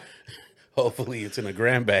 Hopefully it's in a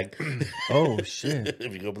gram bag. Oh, shit.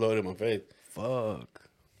 If you go blow it in my face Fuck.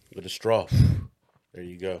 with a straw. There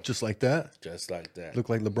you go. Just like that? Just like that. Look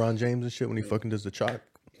like LeBron James and shit when he fucking does the chalk.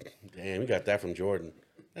 Damn, we got that from Jordan.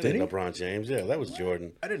 That Did ain't he? LeBron James. Yeah, that was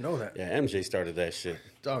Jordan. I didn't know that. Yeah, MJ started that shit.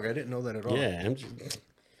 Dog, I didn't know that at all. Yeah,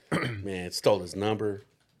 MJ. Man, stole his number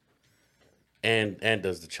and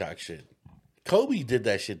does the chalk shit. Kobe did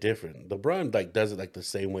that shit different. LeBron like does it like the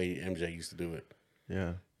same way MJ used to do it.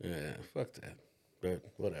 Yeah. Yeah, fuck that. But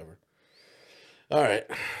whatever. All right.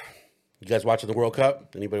 You guys watching the World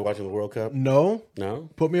Cup? Anybody watching the World Cup? No? No?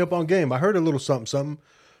 Put me up on game. I heard a little something.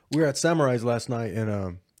 We were at Samurai's last night,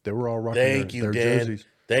 and they were all rocking Thank you, their Dan. jerseys.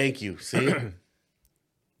 Thank you. See?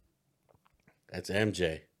 That's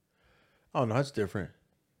MJ. Oh, no, that's different.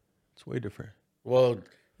 It's way different. Well,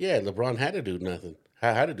 yeah, LeBron had to do nothing.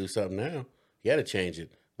 Had to do something now. He had to change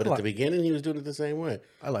it. But at the beginning, he was doing it the same way.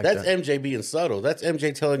 I like That's that. MJ being subtle. That's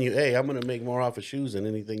MJ telling you, hey, I'm going to make more off of shoes than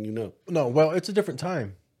anything you know. No, well, it's a different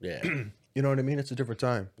time. Yeah. You know what I mean? It's a different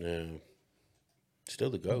time. Yeah. Still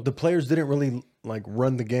the GOAT. The players didn't really like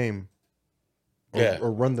run the game or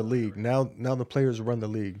run the league. Now the players run the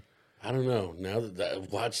league. I don't know. Now that I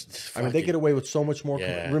watched. I mean, they get away with so much more.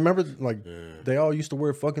 Yeah. Remember, like, they all used to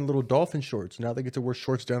wear fucking little dolphin shorts. Now they get to wear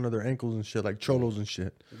shorts down to their ankles and shit, like cholos and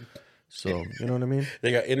shit. So, you know what I mean?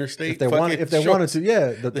 They got interstate. If they wanted to,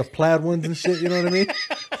 yeah, the plaid ones and shit, you know what I mean?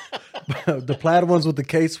 The plaid ones with the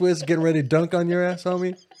K-Swiss getting ready to dunk on your ass,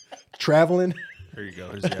 homie. Traveling. There you go.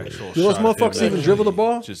 There's the actual. Do those shot of him motherfuckers even actually dribble the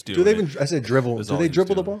ball? Just Do doing they it. even? I said dribble. That's Do all they he's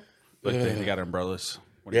dribble the doing. ball? Like they got umbrellas.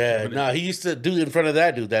 Yeah, no, he used to do it in front of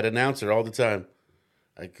that dude, that announcer, all the time.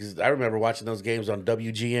 Like, 'cause I remember watching those games on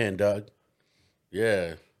WGN, dog.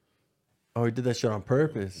 Yeah. Oh, he did that shit on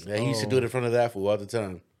purpose. Yeah, he used to do it in front of that fool all the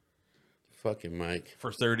time. Fucking Mike.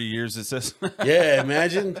 For 30 years, it says. Yeah,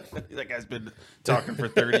 imagine. That guy's been talking for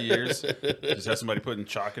 30 years. Just have somebody putting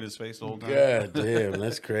chalk in his face the whole time. God damn,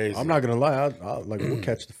 that's crazy. I'm not gonna lie. I'll like we'll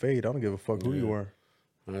catch the fade. I don't give a fuck who you are.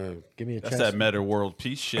 Give me a That's chance. that meta world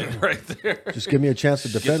peace shit right there. Just give me a chance to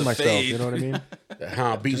defend the myself. fade. You know what I mean?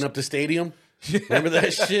 Huh, beating up the stadium? Remember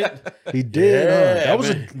that shit? He did. Yeah, That was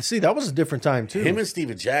man. that was a different time too. Him and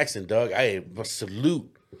Steven Jackson, dog. I salute.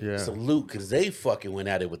 Yeah. Salute, because they fucking went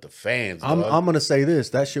at it with the fans, I'm dog. gonna say this.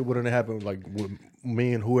 That shit wouldn't have happened like with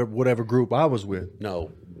me and whatever group I was with.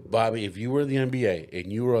 No, Bobby, if you were in the NBA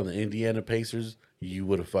and you were on the Indiana Pacers, you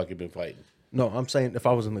would have fucking been fighting. No, I'm saying if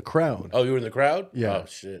I was in the crowd. Oh, you were in the crowd? Yeah. Oh,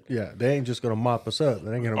 shit. Yeah, they ain't just gonna mop us up.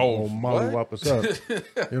 They ain't gonna Oh, mollywop us up.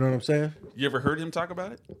 You know what I'm saying? You ever heard him talk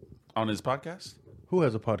about it on his podcast? Who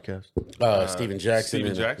has a podcast? Steven Jackson. Steven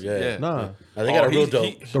and- Jackson? Yeah. Yeah. Nah. Now, they got a real he- dope.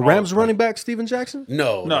 he- The Rams running back, Steven Jackson?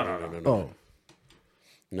 No. No.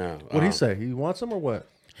 No. What'd he say? He wants him or what?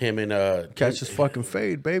 Him and Catch his fucking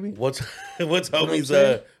fade, baby. what's homie's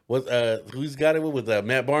saying? who's got it with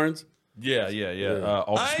Matt Barnes? Yeah.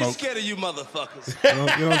 All the I ain't smoke. scared of you motherfuckers. You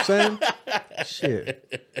know what I'm saying?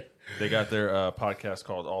 Shit. They got their podcast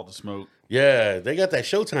called All the Smoke. Yeah, they got that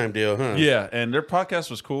Showtime deal, huh? Yeah, and their podcast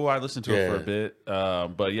was cool. I listened to it for a Yeah.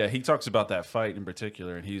 bit. But yeah, he talks about that fight in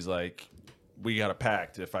particular, and he's like, we got a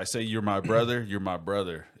pact. If I say you're my brother, you're my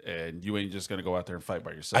brother, and you ain't just going to go out there and fight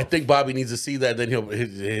by yourself. I think Bobby needs to see that, then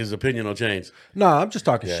his opinion will change. No, I'm just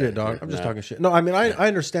talking shit, dog. I'm just nah. talking shit. No, I mean I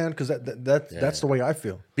understand because that's the way I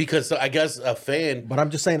feel. Because I guess a fan. But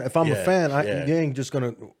I'm just saying, if I'm a Yeah, fan, yeah. you ain't just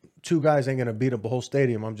gonna. Two guys ain't gonna beat up a whole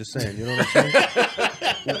stadium. I'm just saying, you know what I'm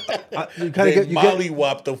saying? You kind They of get,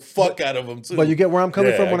 mollywop the fuck out of him too. but you get where I'm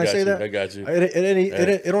coming Yeah, from when I got say you, that. I got you.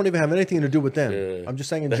 It don't even have anything to do with them. Yeah. I'm just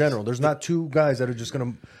saying in general. There's not two guys that are just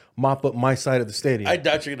gonna mop up my side of the stadium. I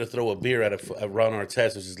doubt you're gonna throw a beer at Ron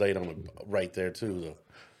Artest, which is laid on right there too. Though.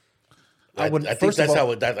 I think first of that's all-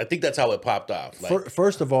 how it. I think that's how it popped off. Like,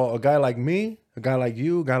 First of all, a guy like me, a guy like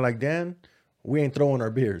you, a guy like Dan, we ain't throwing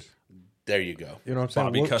our beers. There you go. You know what I'm saying?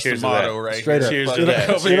 Bobby We're- custom cheers to motto that. right Straight here. up. Cheers to Fucking that.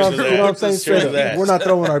 over You know, Cheers what to I'm- you know what I'm that. saying? Cheers Straight to up. that. We're not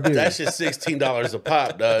throwing our beer. That's just $16 a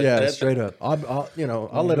pop, dog. Yeah, That's- straight up.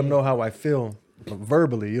 I'll let them know how I feel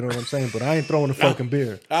verbally. You know what I'm saying? But I ain't throwing a fucking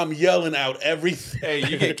beer. I'm yelling out everything. Hey,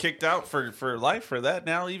 you get kicked out for life for that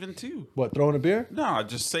now, even too. What, throwing a beer? No,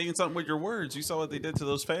 just saying something with your words. You saw what they did to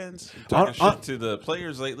those fans. Talking shit to the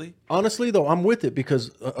players lately. Honestly, though, I'm with it because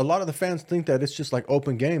a lot of the fans think that it's just like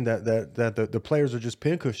open game, that the players are just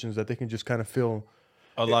pincushions that they can just kind of feel.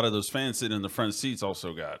 A lot of those fans sitting in the front seats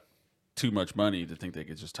also got too much money to think they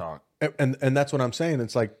could just talk. And that's what I'm saying.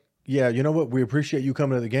 It's like, yeah, you know what? We appreciate you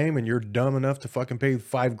coming to the game, and you're dumb enough to fucking pay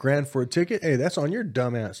 $5,000 for a ticket. Hey, that's on your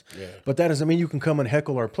dumb ass. Yeah. But that doesn't mean you can come and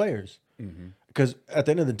heckle our players. Because at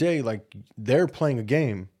the end of the day, like, they're playing a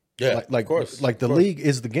game. Yeah, like of course. Like the league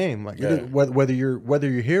is the game. Like Yeah. whether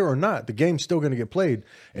you're here or not, the game's still going to get played.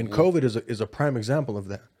 And COVID is a prime example of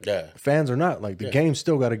that. Yeah. Fans or not, like the game's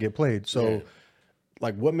still got to get played. So.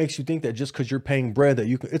 Like, what makes you think that just because you're paying bread that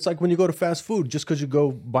you can? It's like when you go to fast food, just because you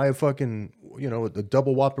go buy a fucking, the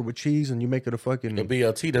double Whopper with cheese and you make it a fucking The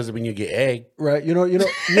BLT doesn't mean you get egg. right. You know what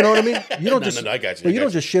I mean. You don't No, I got you. But I you got don't you.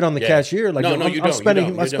 just shit on the Yeah. cashier. Like, No, I'm you don't. spending,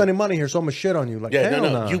 You don't. I'm spending money here, so I'm gonna shit on you. Like, Yeah, hell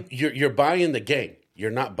no. nah. You're buying the game. You're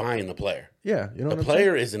not buying the player. Yeah, you know The what I'm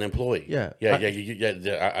player saying? is an employee. Yeah. yeah. I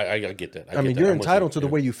get that. I mean, you're entitled to the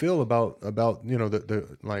way you feel about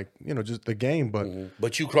just the game, but.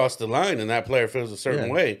 But you cross the line, and that player feels a certain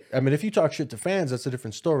Yeah. way. I mean, if you talk shit to fans, that's a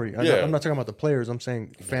different story. I'm not talking about the players. I'm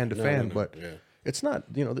saying fan to fan, but it's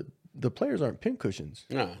not. The players aren't pincushions.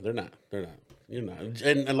 No, they're not. They're not. You're not.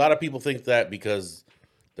 And a lot of people think that because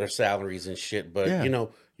their salaries and shit. But Yeah.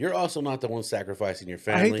 you're also not the one sacrificing your I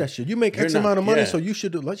family. hate that shit. You make You're X not- amount of money, yeah. so you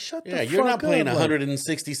should shut the fuck up. Yeah, you're not playing like-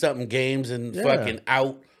 160 something games and Yeah. fucking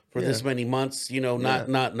out for this many months.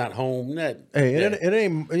 Not home. Hey, it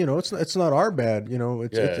ain't. It's not our bad. Yeah.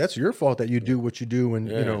 That's your fault that you do what you do,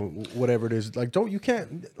 and whatever it is. Like,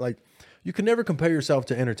 you can never compare yourself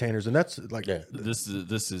to entertainers, and that's like,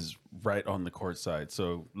 This is right on the court side.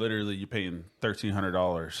 So literally, you're paying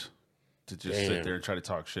 $1,300 to just sit there and try to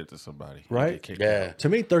talk shit to somebody, and Right? get kicked Yeah. out. to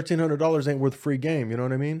me, $1,300 ain't worth free game. You know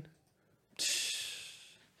what I mean?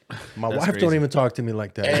 My wife don't crazy. even talk to me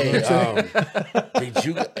like that. You know what I'm saying? Did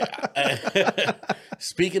you?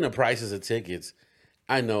 Speaking of prices of tickets,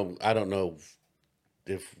 I don't know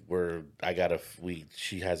if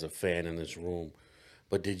she has a fan in this room,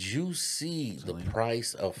 but did you see the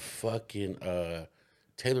price of fucking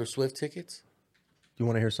Taylor Swift tickets? You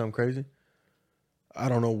want to hear something crazy? I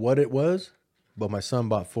don't know what it was, but my son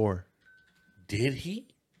bought 4. Did he?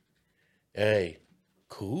 Hey,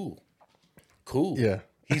 cool. Yeah.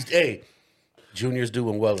 Junior's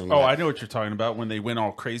doing well in life. Oh, I know what you're talking about when they went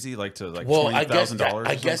all crazy, like to like Well, I guess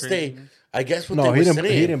 $20,000. I guess what No, they were he saying.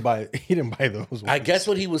 didn't buy those. I guess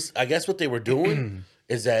what they were doing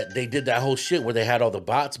is that they did that whole shit where they had all the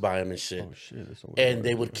bots buy them and shit. Oh shit! That's what And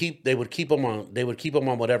they would keep them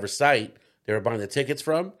on whatever site they were buying the tickets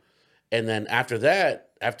from, and then after they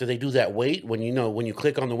do that wait, when you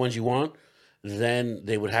click on the ones you want, then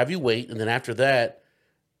they would have you wait, and then after that,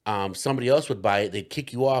 somebody else would buy it. They'd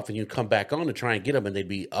kick you off, and you'd come back on to try and get them, and they'd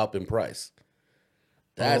be up in price.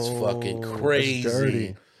 That's fucking that's crazy.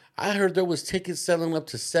 dirty. I heard there was tickets selling up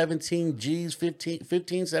to 17 G's,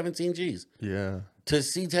 15, 17 G's Yeah. to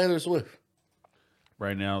see Taylor Swift.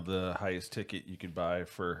 Right now, the highest ticket you could buy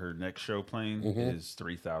for her next show playing is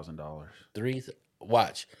 $3,000.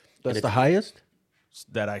 Watch. That's the highest.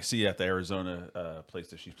 That I see at the Arizona place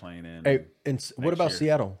that she's playing in. Hey, and what about year.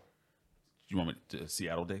 Seattle? You want me to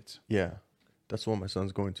Seattle dates? Yeah, that's the one my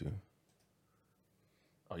son's going to.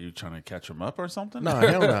 Are you trying to catch him up or something? No,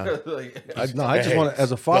 hell no. I just want to,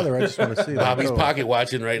 as a father, I just want to see. Bobby's pocket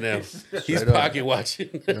watching right now. He's pocket watching.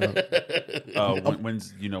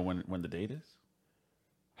 When's when the date is?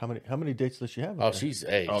 How many dates does she have? Oh, up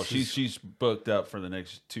there? She's booked up for the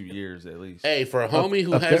next 2 years at least. Hey, for a homie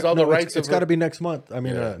who Up has there? all the No, rights It's of got her, to be next month. I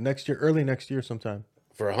mean, Yeah. next year, early next year sometime.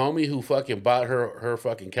 for a homie who fucking bought her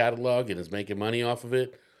fucking catalog and is making money off of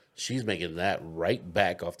it, she's making that right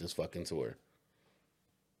back off this fucking tour.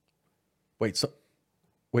 Wait,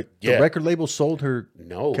 Yeah. the record label sold her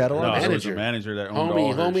No, catalog? No, her there was a manager. manager that owned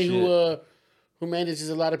all her Homie shit. who manages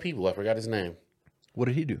a lot of people. I forgot his name. What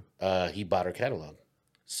did he do? He bought her catalog,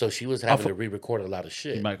 so she was having Off to re-record a lot of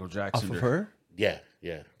shit. Michael Jackson. Off of her? Yeah,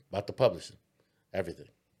 about the publishing, everything.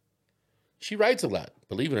 She writes a lot,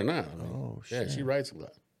 believe it or not. I mean, yeah, she writes a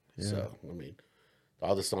lot. So I mean,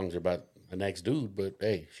 all the songs are about an ex-dude, but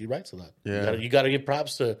hey, she writes a lot. Yeah. You gotta give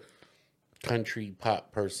props to country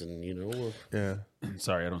pop person, you know. Yeah.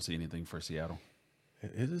 Sorry, I don't see anything for Seattle.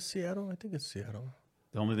 Is it Seattle? I think it's Seattle.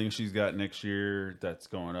 The only thing she's got next year that's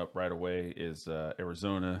going up right away is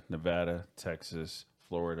Arizona, Nevada, Texas,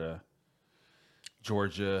 Florida,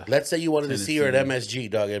 Georgia. Let's say you wanted to see her at Tennessee.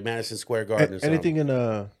 MSG, dog, at Madison Square Garden. Or Anything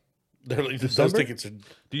something. in Those December? tickets are.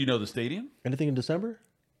 Do you know the stadium? anything in December?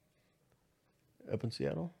 Up in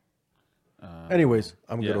Seattle. Anyways,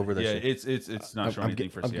 I'm good over that Yeah, shit. it's not showing anything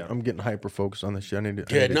for Seattle. I'm getting hyper focused on this shit. I need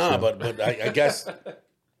to. Yeah, I need to nah, chill. but I guess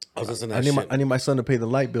I was listening to I that need shit. I need my son to pay the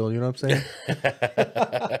light bill. You know what I'm saying?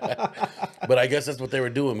 But I guess that's what they were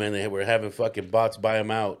doing, man. They were having fucking bots buy them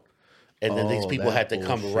out, and then these people that had to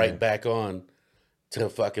come bullshit. right back on to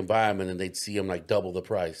fucking buy them, and then they'd see them like double the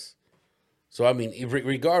price. So I mean,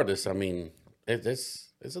 regardless, I mean,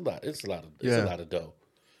 it's a lot. It's a lot of dough.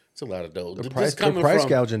 It's a lot of dough. They're This price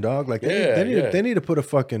gouging, dog. Like they need to put a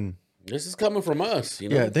fucking This is coming from us, you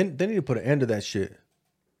know. yeah. They need to put an end to that shit.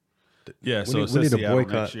 Yeah, so need- it we says need to Seattle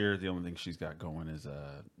boycott. next year. The only thing she's got going is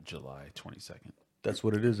July 22nd. That's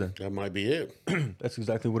what it is. Then That might be it. that's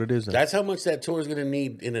exactly what it is. Then. That's how much that tour is going to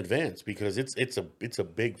need in advance because it's a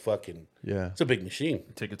big fucking Yeah. It's a big machine.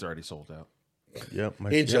 Tickets already sold out. Yep.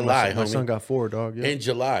 In July, my homie. son got 4, dog. Yeah. In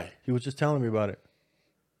July, He was just telling me about it.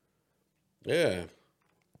 yeah.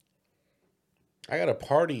 I got a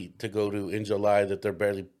party to go to in July that they're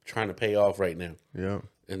barely trying to pay off right now, Yeah.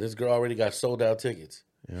 and this girl already got sold out tickets.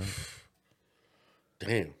 Yeah.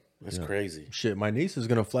 Damn, that's crazy. Shit, my niece is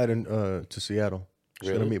gonna fly to Seattle. She's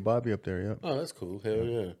Really? gonna meet Bobby up there. Yeah. Oh, that's cool. Hell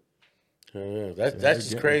yeah, hell yeah. That's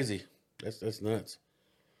just crazy. That's nuts.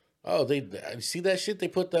 Oh, they see that shit? They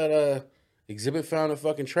put that exhibit found a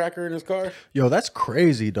fucking tracker in his car. Yo, that's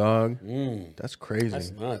crazy, dog. That's crazy.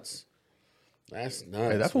 That's nuts. That's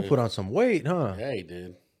nuts. Hey, that fool man. put on some weight, huh? Yeah, he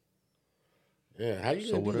did. Yeah, how you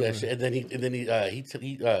So gonna do whatever. that shit? And then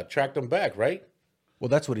he tracked him back, right? Well,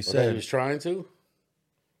 that's what he Or that he said. was trying to.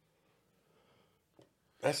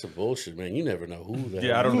 That's some bullshit, man. You never know who that.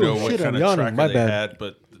 Yeah, I don't Ooh, know what shit, kind I'm of yawning. tracker My they bad. had,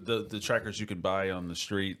 but the trackers you can buy on the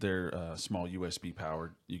street, they're small USB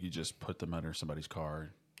powered. You could just put them under somebody's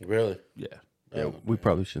car. Really? Yeah, Yeah, we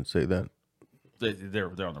probably shouldn't say that. they're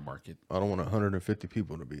on the market. I don't want 150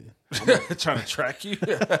 people to be. Trying to track you.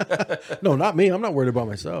 No, not me. I'm not worried about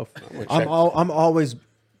myself. I'm always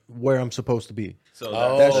where I'm supposed to be. So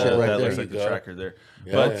that shit right that there. looks like There you the go. tracker there.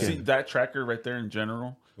 Yeah. But Okay. see, that tracker right there in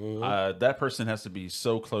general, that person has to be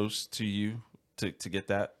so close to you to get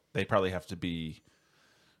that. They probably have to be.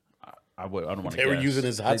 I don't want to. They were using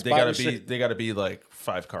his hotspot They gotta and be. shit? They got to be like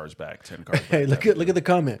 5 cars back, 10 cars back. Hey, look at the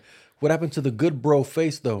comment. What happened to the good bro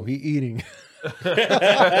face though? He eating.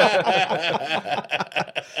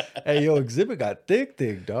 Hey, yo, Exhibit got thick,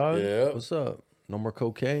 dog. Yeah. What's up? No more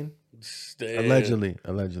cocaine? Damn. Allegedly. I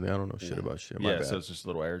don't know shit about shit. My Yeah, bad. so it's just a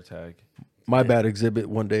little air tag. My bad, Exhibit.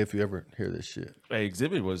 One day, if you ever hear this shit, Hey,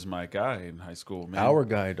 Exhibit was my guy in high school. Man. our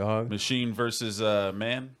guy, dog. Machine versus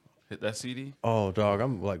Man. Hit that CD. Oh, dog.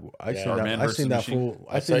 I'm like, I seen Or that. Man I versus seen that Machine. fool.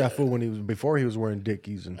 I seen that fool when he was before he was wearing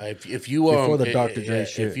Dickies and If you Before the Dr. Dre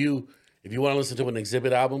shit. if you want to listen to an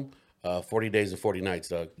Exhibit album, 40 Days and 40 Nights,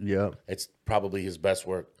 Doug. yeah, It's probably his best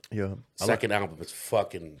work. yeah. Second album, it's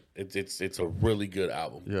fucking. It's a really good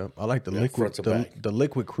album. Yeah, I like the Yeah, liquid, front to back. the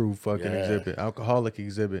liquid crew fucking Yeah. Exhibit, alcoholic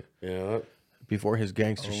Exhibit Yeah. before his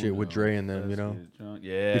gangster shit with Dre and them, you know.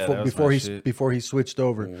 Yeah. Before he switched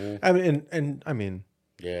over. I mean, and I mean,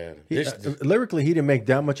 Yeah. he, lyrically he didn't make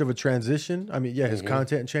that much of a transition. I mean, yeah, his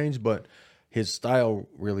content changed, but his style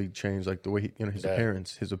really changed, like the way he, his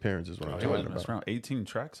appearance. His appearance is what I'm talking That's about. around 18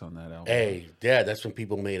 tracks on that album. Hey, yeah, that's when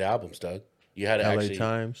people made albums, Doug. You had to LA actually,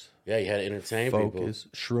 Times, yeah, you had to entertain people. Focus,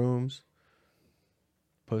 Shrooms,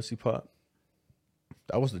 Pussy Pop.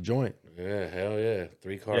 That was the joint. Yeah, hell yeah,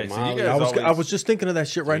 3-car Yeah, so you Molly. guys I was just thinking of that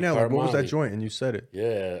shit right now. Like, what was that Molly. joint? And you said it.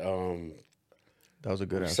 Yeah, That was a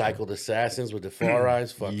good answer. Recycled Assassins with the Far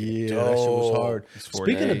Eyes. Fucking Yeah, dope. that shit was hard. for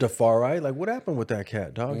Speaking of days. Defari, like what happened with that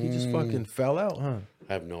cat, dog? He just fucking fell out, huh?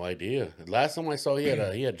 I have no idea. Last time I saw, he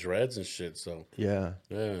had dreads and shit. So Yeah.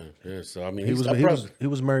 yeah. So I mean, He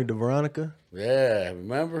was married to Veronica. Yeah,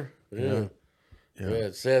 remember? Yeah.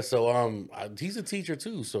 It says so. He's a teacher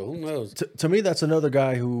too, so who knows? To me, that's another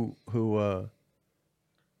guy who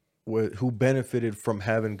benefited from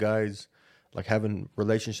having guys, like having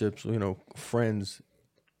relationships, friends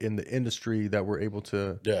in the industry that were able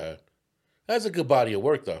to. Yeah, that's a good body of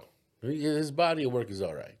work, though. His body of work is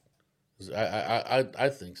all right. I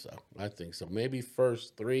think so. I think so. Maybe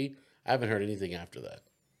first 3. I haven't heard anything after that.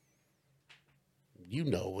 You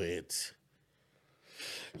know it.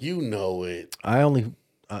 You know it. I only,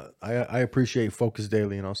 I appreciate Focus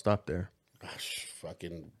Daily, and I'll stop there. Gosh,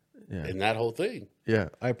 fucking, Yeah. and that whole thing. Yeah,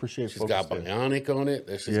 I appreciate She's Focus got Daily. Bionic on it.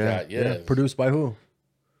 That she's Yeah, got, yeah. Produced by who?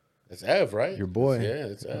 It's Ev, right? Your boy.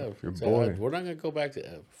 It's Ev. Your It's boy. Ev. We're not gonna go back to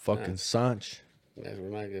Ev. Fucking Sanch. We're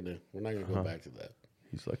not gonna go back to that.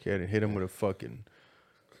 He's lucky I didn't hit him with a fucking.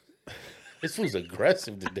 This fool's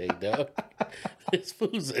aggressive today, dog. This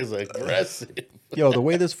fool's is aggressive. Yo, the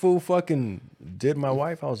way this fool fucking did my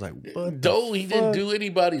wife, I was like, what? No, he didn't do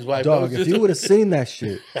anybody's wife. Dog, if you would have seen that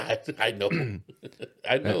shit. I know.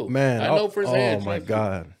 I know. Man, I know firsthand. Oh my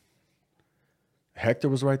God. Hector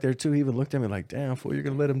was right there too. He even looked at me like, damn, fool, you're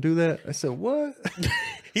going to let him do that? I said, what?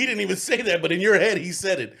 He didn't even say that, but in your head, he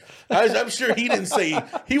said it. I'm sure he didn't say,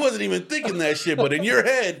 he wasn't even thinking that shit, but in your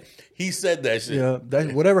head, he said that shit. Yeah,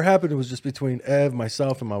 whatever happened, it was just between Ev,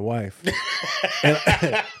 myself, and my wife.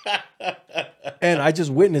 and I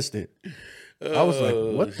just witnessed it. I was like,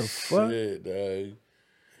 what the fuck? Shit, dog.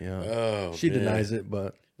 Yeah. Oh, she man. denies it,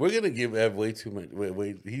 but we're gonna give Ev way too much.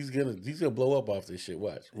 Wait, he's gonna blow up off this shit.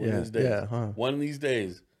 Watch. One of these days. Yeah, huh? One of these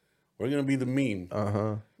days, we're gonna be the meme.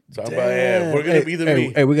 Talk Damn. about Ev. We're gonna be the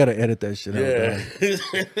meme. Hey, we gotta edit that shit out. Yeah.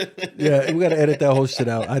 Yeah, we gotta edit that whole shit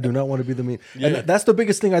out. I do not want to be the meme. Yeah. And that's the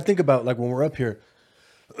biggest thing I think about, like when we're up here.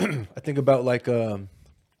 I think about like I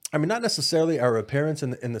mean, not necessarily our appearance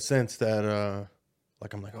in the sense that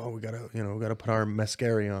like I'm like, oh, we gotta put our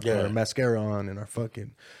mascara on and our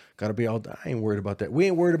fucking gotta be all. I ain't worried about that. We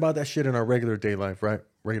ain't worried about that shit in our regular day life, right?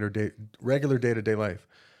 Regular day to day life.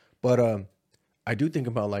 But I do think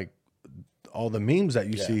about like all the memes that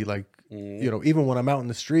you see, like you know, even when I'm out in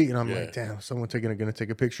the street and I'm like, damn, someone gonna take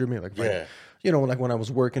a picture of me, like, you know, like when I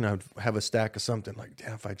was working, I'd have a stack of something, like,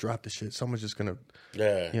 damn, if I drop the shit, someone's just gonna,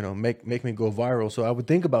 you know, make me go viral. So I would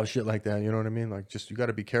think about shit like that, you know what I mean? Like, just you got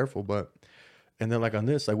to be careful, but. And then like on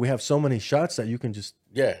this, like we have so many shots that you can just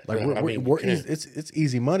like it's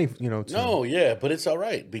easy money, you know. But it's all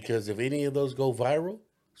right because if any of those go viral,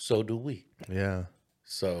 so do we. Yeah.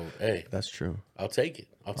 So hey, that's true. I'll take it.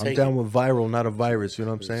 I'm down with viral, not a virus. You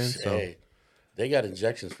know what I'm saying? So hey, they got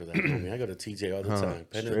injections for that. Homie. I go to TJ all the time.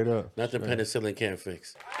 Straight up, nothing penicillin can't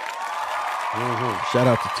fix. Shout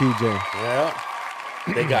out to TJ. Yeah,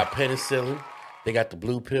 they got penicillin. They got the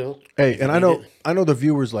blue pill. Hey, and I know the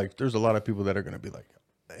viewers, like, there's a lot of people that are gonna be like,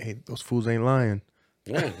 "Hey, those fools ain't lying."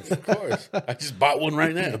 Yeah, of course. I just bought one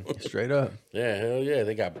right now. Straight up. Yeah, hell yeah.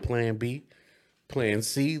 They got Plan B, Plan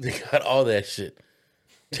C. They got all that shit.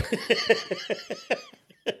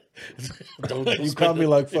 You caught me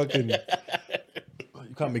like fucking.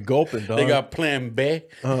 You caught me gulping, dog. They got Plan B.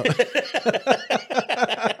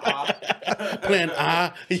 Plan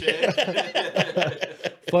A.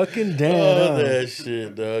 Fucking damn. Oh, that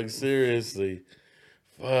shit, dog. Seriously.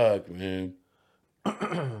 Fuck, man.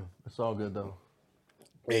 It's all good, though.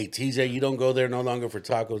 Hey, TJ, you don't go there no longer for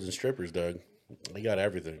tacos and strippers, dog. They got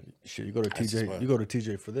everything. Shit, you go to TJ. You go to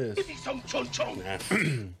TJ for this.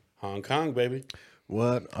 Hong Kong, baby.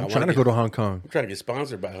 What? I'm trying to go to Hong Kong. I'm trying to get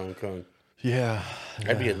sponsored by Hong Kong. Yeah.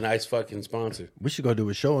 That'd be a nice fucking sponsor. We should go do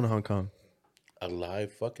a show in Hong Kong. A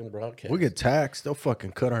live fucking broadcast. We get taxed. They'll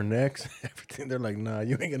fucking cut our necks. Everything. They're like, nah,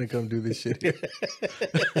 you ain't gonna come do this shit here.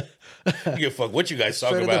 You give a fuck what you guys talk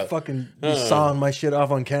Straight about. Fucking sawing my shit off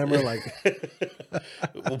on camera. Like,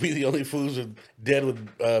 we'll be the only fools dead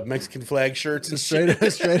with Mexican flag shirts and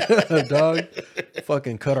shit. Straight up, dog.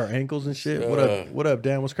 Fucking cut our ankles and shit. What up,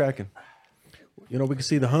 Dan? What's cracking? You know, we can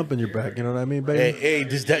see the hump in your back. You know what I mean, baby? Hey,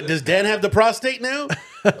 does Dan have the prostate now?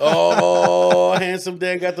 Oh, handsome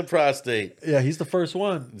Dan got the prostate. Yeah, he's the first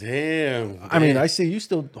one. Damn. I mean, I see you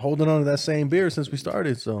still holding on to that same beer since we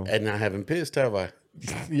started. So, and not having pissed, have I?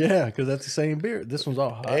 Yeah, because that's the same beer. This one's all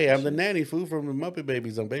hot. Hey, I'm the nanny fool from the Muppet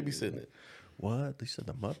Babies. I'm babysitting it. What? They said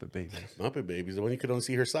the Muppet Babies. Muppet Babies, the one you could only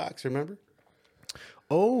see her socks. Remember?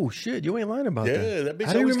 Oh shit, you ain't lying about that. Yeah, that bitch.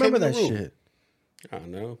 How do you always remember came in that the room. shit? I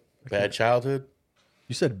don't know. Bad childhood.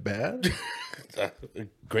 You said bad?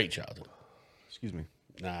 Great childhood. Excuse me.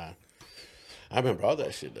 Nah, I remember all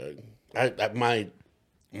that shit, dog.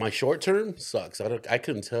 My short term sucks. I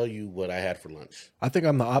couldn't tell you what I had for lunch. I think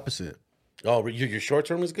I'm the opposite. Oh, your short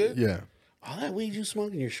term is good? Yeah. All that weed you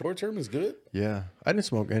smoke in your short term is good? Yeah. I didn't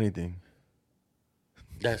smoke anything.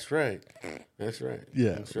 That's right. That's right.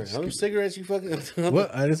 Yeah. That's right. How many cigarettes you fucking...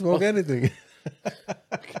 What? I didn't smoke anything.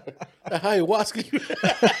 Ayahuasca.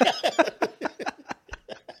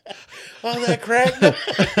 All that crack.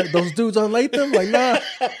 Those dudes on Latham? Like, nah.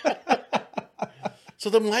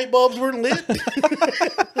 So them light bulbs weren't lit?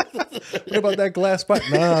 What about that glass pipe?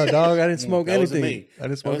 Nah, dog, I didn't smoke That wasn't anything. me. I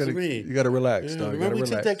didn't smoke That wasn't anything. me. You got to relax, Yeah, dog. remember we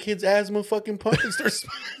took that kid's asthma fucking pump and started...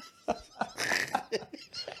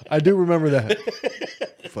 I do remember that.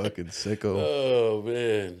 Fucking sicko. Oh,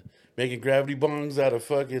 man. Making gravity bongs out of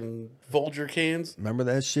fucking Folger cans. Remember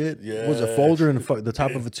that shit? Yeah. Was it Folger in the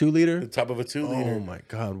top of a 2 liter? The top of a 2 liter. Oh my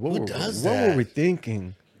god! What Who were does what that? were we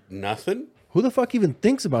thinking? Nothing. Who the fuck even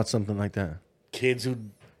thinks about something like that? Kids who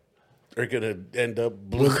are gonna end up.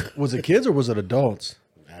 Was it kids or was it adults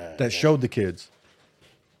that showed the kids?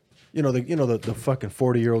 You know the fucking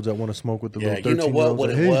 40-year-olds that want to smoke with the little 13-year-olds. You know what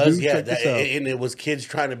like, it hey, was? dude, Yeah, check this out. and it was kids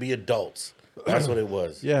trying to be adults. That's what it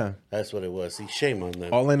was. Yeah. That's what it was. See, shame on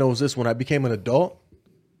them. All I know is this: when I became an adult,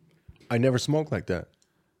 I never smoked like that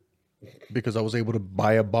because I was able to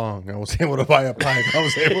buy a bong. I was able to buy a pipe. I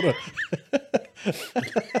was able to.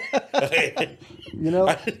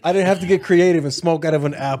 I didn't have to get creative and smoke out of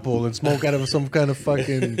an apple and smoke out of some kind of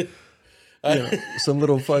fucking, some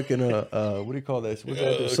little fucking what do you call that?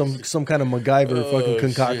 What's that? Some kind of MacGyver fucking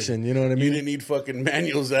concoction. Shit. You know what I mean? You didn't need fucking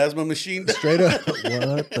Manuel's asthma machine. Straight up.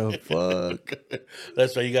 What the fuck?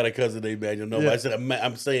 That's why you got a cousin named Manuel. No, I said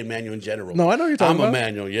I'm saying Manuel in general. No, I know you're talking about. I'm a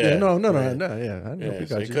Manuel. Yeah. No. Yeah, I know. Yeah, We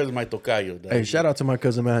got you. because my tocayo. Dog. Hey, shout out to my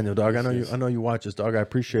cousin Manuel, dog. I know you watch us, dog. I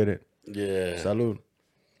appreciate it. Yeah. Salud.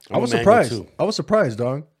 I'm I was a Manuel, surprised. too. I was surprised,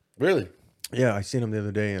 dog. Really? Yeah, I seen him the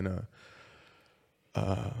other day and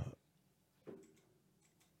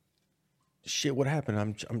shit, what happened?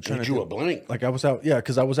 I'm trying to Drew do- a blank. Like I was out,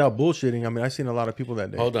 because I was out bullshitting. I mean, I seen a lot of people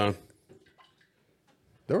that day. Hold on.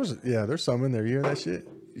 There's some in there. You hear that shit?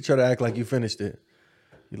 You try to act like you finished it.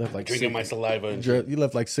 You left like Drinking my saliva and shit. you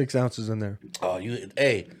left like 6 ounces in there. Oh,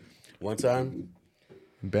 hey, one time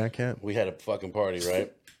In band camp. we had a fucking party,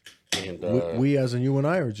 right? And We as in you and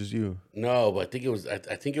I, or just you? no, but I think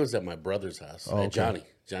it was at my brother's house. Oh, At okay.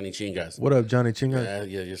 Johnny Chingas. What up, Johnny Chinga?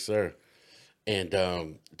 Yeah, yes, sir. And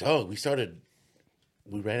dog, we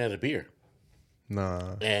ran out of beer,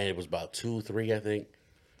 Nah. and it was about 2, 3, I think.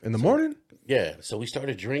 In the morning? Yeah, so we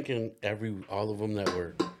started drinking all of them that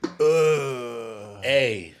were.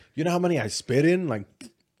 Hey, You know how many I spit in? Like,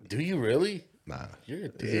 do you really? nah. You're a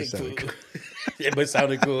It dick. just sounded fool. It but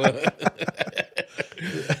sounded cool.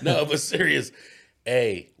 No, but serious.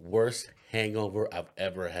 Hey, worst hangover I've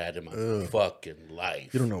ever had in my fucking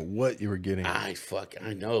life. You don't know what you were getting. I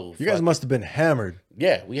know. You guys must have been hammered.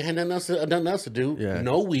 Yeah, we had nothing else to do. Yeah.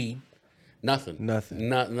 No weed, nothing. Nothing.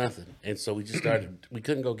 Nothing. And so we just started. We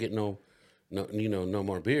couldn't go get no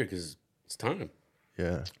more beer because it's time.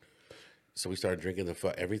 Yeah. So we started drinking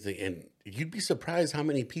everything, and you'd be surprised how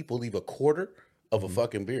many people leave a quarter of a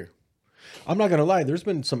fucking beer. I'm not gonna lie. There's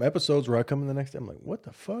been some episodes where I come in the next day. I'm like, what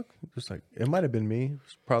the fuck? Just like it might have been me.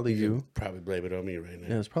 It's probably you. Probably blame it on me right now.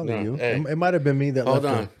 Yeah, it's probably No, you. hey, It might have been me that hold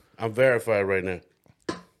left on. I'm verified right now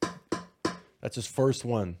That's his first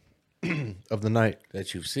one of the night.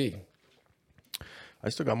 that you've seen. I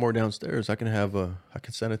still got more downstairs. I can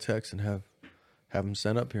send a text and have him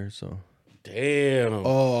sent up here. So Damn.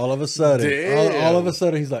 all of a sudden, Damn. all of a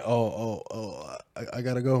sudden, he's like, I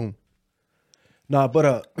gotta go. Nah,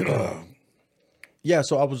 but yeah.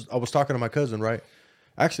 So I was talking to my cousin, right?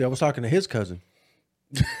 Actually, I was talking to his cousin,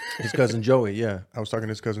 his cousin Joey. Yeah, I was talking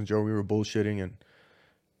to his cousin Joey. We were bullshitting,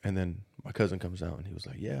 and then my cousin comes out and he was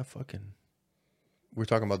like, yeah, fucking. We're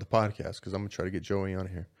talking about the podcast because I'm gonna try to get Joey on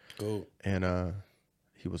here. Cool. And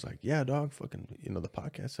he was like, yeah, dog, fucking, the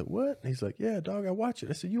podcast. I said, what? And he's like, yeah, dog, I watch it.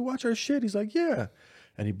 I said, you watch our shit? He's like, yeah.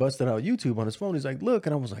 And he busted out YouTube on his phone. He's like, look.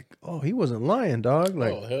 And I was like, oh, he wasn't lying, dog.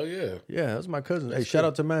 Like, Oh, hell yeah. yeah, that's my cousin. Hey, shout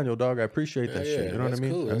out to Manuel, dog. I appreciate that Yeah, shit. You know what I that's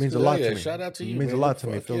mean? cool. That That's means cool. a lot Yeah, to me. shout out to you, It means man. a lot to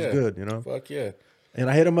me. It Fuck feels yeah. good, you know? Fuck yeah. And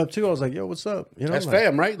I hit him up too. I was like, yo, what's up? You know, That's I'm like,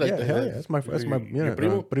 fam, right? Like yeah, the- hell yeah. That's my your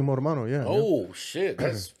primo? primo hermano, yeah. Oh, shit.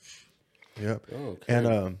 That's. Yeah.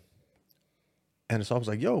 Okay. And so I was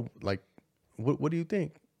like, yo, like, what do you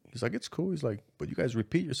think? He's like, it's cool. He's like, but you guys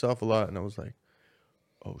repeat yourself a lot. And I was like,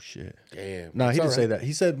 oh shit. Damn. No, he didn't say that.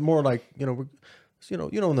 He said more like, we're, in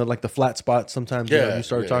the flat spot. Sometimes you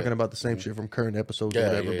start talking about the same shit from current episodes or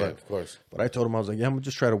whatever. But of course. But I told him, I was like, yeah, I'm gonna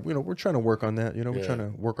just try to, we're trying to work on that. We're trying to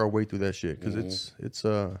work our way through that shit because it's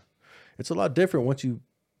a lot different once you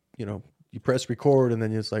press record and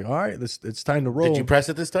then it's like, all right, it's time to roll. Did you press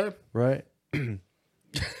it this time? Right?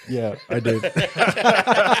 Yeah, I did.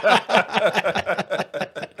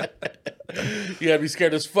 You gotta be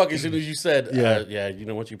scared as fuck as soon as you said, Yeah.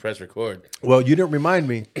 once you press record. Well, you didn't remind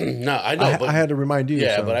me. No, I know. but I had to remind you.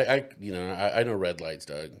 Yeah, so. but I know red lights,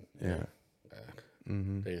 dog. Yeah.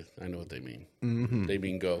 I know what they mean. Mm-hmm. They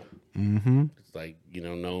mean go. Mm-hmm. It's like,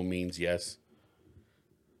 no means yes.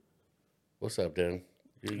 What's up, Dan?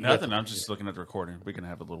 Nothing. I'm just looking at the recording. We can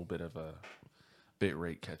have a little bit of a bit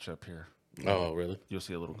rate catch up here. Oh, really? You'll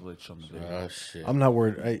see a little glitch on the video. Oh, shit. I'm not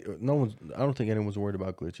worried. I don't think anyone's worried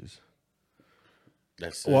about glitches.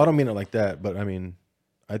 That's Well, I don't mean it like that, but I mean,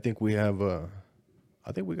 I think we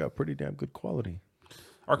got pretty damn good quality.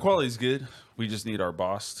 Our quality's good. We just need our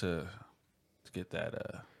boss to get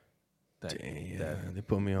that That They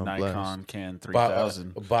put me on Nikon blast. Can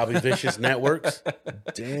 3000. Bobby Vicious Networks.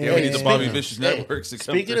 Damn. Yeah, we need the Bobby Speaking- Vicious networks. to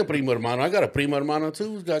come Speaking through. of primo hermano, I got a primo hermano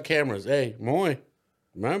too who's got cameras. Hey, Moy,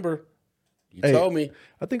 remember? You Hey, told me.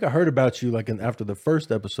 I think I heard about you like after the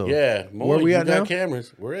first episode. Yeah, Moy, Where we you at got now?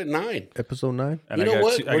 cameras. We're at 9. Episode 9. And You I know got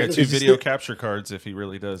what? Two, I got Is two he video still- capture cards if he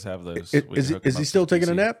really does have those. Is, We can hook him is up he to still the taking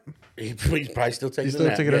a PC. nap? He's probably still taking He's a still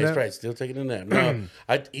nap. taking a Yeah, nap? He's right, still taking a nap. No,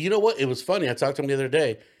 you know what? It was funny. I talked to him the other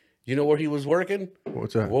day. You know where he was working?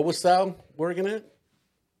 What's that? What was Sal working at?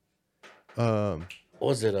 What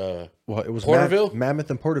was it? Well, it was Porterville?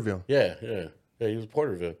 Mammoth and Porterville. Yeah. He was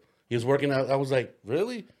Porterville. He was working out. I was like,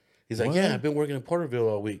 really? He's like, yeah, I've been working in Porterville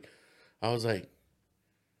all week. I was like,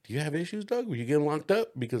 do you have issues, Doug? Were you getting locked up?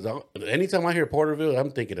 Because anytime I hear Porterville,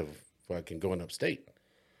 I'm thinking of fucking going upstate.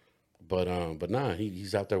 But nah,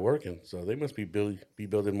 he's out there working. So they must be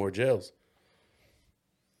building more jails.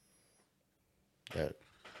 That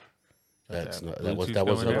was Bluetooth no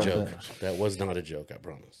going down? joke. That was not a joke. I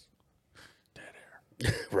promise.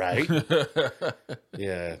 Right?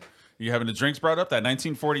 Yeah. You having the drinks brought up? That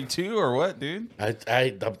 1942 or what, dude? You're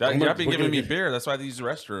You're not been giving me beer. That's why they use the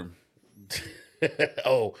restroom.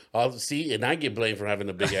 I'll see, and I get blamed for having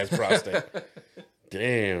a big ass prostate.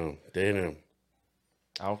 Damn.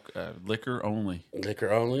 Liquor only.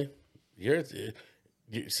 Liquor only.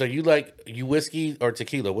 So you like whiskey or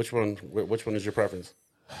tequila? Which one is your preference?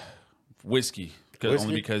 Whiskey. Whiskey?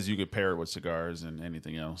 Only because you could pair it with cigars and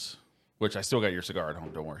anything else. Which I still got your cigar at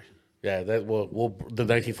home. Don't worry. Yeah, the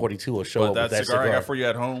 1942 will show But up that with that cigar I got for you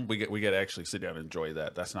at home, we get to actually sit down and enjoy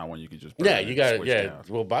that. That's not one you can just burn you got it. switch Yeah, down.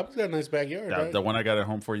 well, Bob's got a nice backyard. Right? The one I got at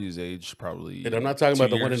home for you is aged probably. And I'm not talking 2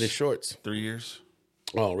 about the one in years, the shorts. 3 years.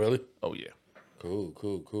 Oh, really? Oh yeah.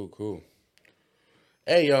 Cool.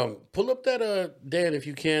 Hey, pull up that Dan if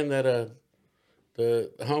you can. That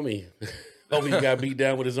the homie got beat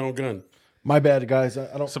down with his own gun. My bad, guys.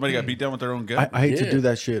 I don't. Somebody got beat down with their own gun. I hate to Yeah. do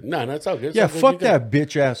that shit. No, that's all good. It's Yeah, all good. fuck You got- that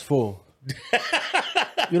bitch ass fool.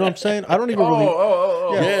 You know what I'm saying? I don't even really.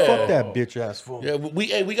 Yeah. Fuck that bitch ass fool. Yeah,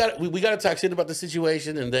 we got to talk shit about the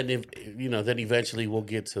situation, and then then eventually we'll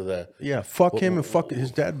get to the. Yeah, fuck him and fuck his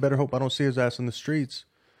dad. Better hope I don't see his ass in the streets.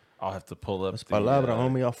 I'll have to pull up. Palabra,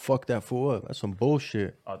 homie. I'll fuck that fool up. That's some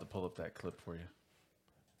bullshit. I'll have to pull up that clip for you.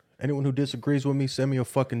 Anyone who disagrees with me, send me a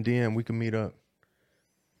fucking DM. We can meet up.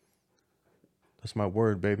 That's my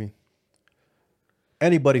word, baby.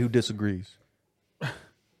 Anybody who disagrees.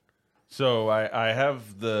 So I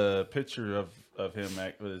have the picture of him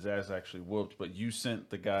with his ass actually whooped, but you sent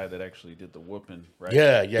the guy that actually did the whooping, right?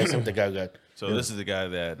 Yeah, something I got. So this is the guy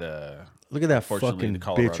that. Look at that Fortunately, fucking the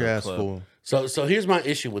Colorado bitch ass club. fool. So here's my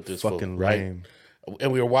issue with this Fucking fool, right? lame.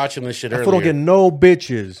 And we were watching this shit That earlier. fool don't get no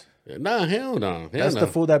bitches. Nah, hell no. That's the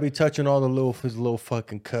fool that be touching all his little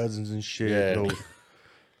fucking cousins and shit. Yeah. Little-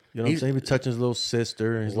 you know what I'm saying? He be touching his little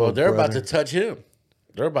sister and his Well, little they're brother. about to touch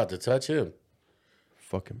him.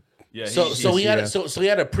 Fucking. Yeah. So he had yeah. so he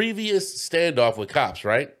had a previous standoff with cops,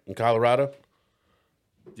 right, in Colorado.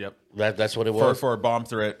 Yep. That's what it was For a bomb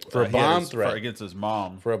threat. For a he had bomb threat. against his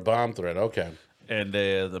mom, for a bomb threat. Okay. and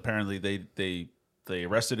apparently they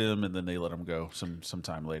arrested him and then they let him go some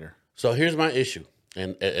time later. So here's my issue,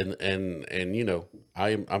 and I'm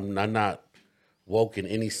not woke in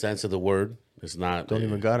any sense of the word. It's not. Don't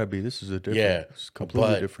even gotta be. This is a different. Yeah, It's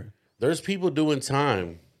completely but different. There's people doing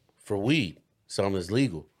time for weed. Some is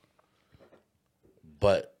legal,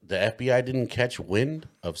 but the FBI didn't catch wind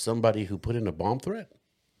of somebody who put in a bomb threat.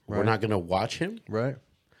 We're Right. not going to watch him. Right?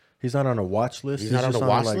 He's not on a watch list. He's not on just the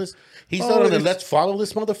watch like, list. He's "Oh, not on the it's- let's follow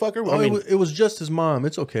this motherfucker. Oh, I mean, it was just his mom.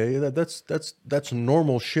 It's okay. That's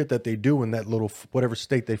normal shit that they do in that little whatever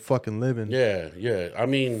state they fucking live in. yeah. I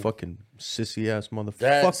mean, Fucking sissy ass motherfucker.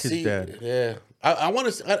 that, Fuck see, his dad. Yeah, I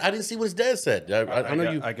want to. I didn't see what his dad said. I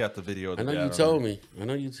know you. I got the video. Of I the know dad you on told there. me. I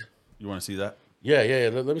know you. You want to see that? Yeah.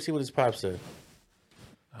 Let me see what his pop said.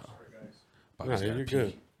 No, Bobby's gotta you're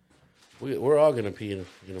pee. good. We're all gonna pee in a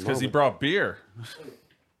Because moment. he brought beer.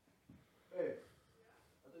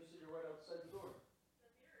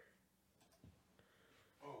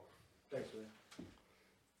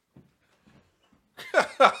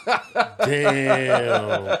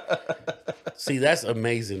 Damn. See, that's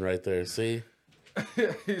amazing right there. See?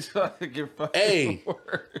 He's trying to get fucking Hey,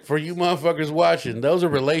 work. for you motherfuckers watching, those are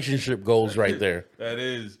relationship goals right there. That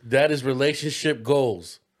is. That is relationship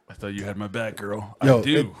goals. I thought you had my back, girl. Yo, I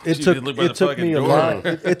do. It She took did live by the it took fucking me a door. lot.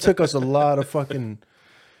 It took us a lot of fucking.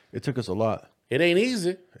 It took us a lot. It ain't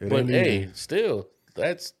easy, but ain't hey, easy. still,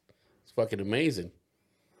 it's fucking amazing.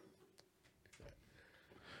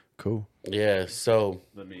 Cool. Yeah, so,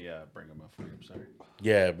 Let me bring him up for you. I'm sorry.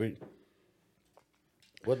 yeah.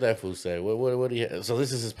 What that fool say? What do you have? So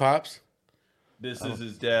this is his pops? This is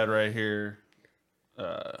his dad right here.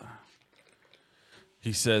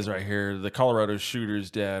 He says right here, the Colorado shooter's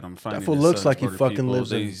dad. I'm finding That fool his looks son's like he murdered fucking people.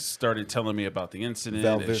 lives in They started telling me about the incident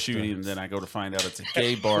Val and Vista. shooting, and then I go to find out it's a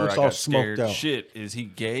gay bar. Looks I all got smoked scared. out. Shit, is he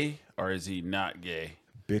gay or is he not gay?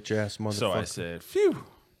 Bitch ass motherfucker. So I said, phew.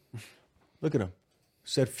 Look at him.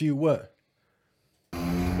 Said few what?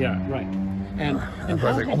 Yeah, right. And I was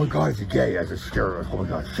like, oh my God, is he gay? I just scared. Oh my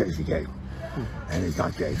God, shit, is he gay? And he's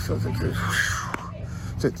not gay. So it's like this.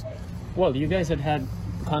 So it's, well, you guys had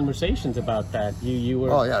conversations about that. You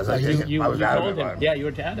were. Oh, yeah, I was like, you I was told adamant him. about it. Yeah, you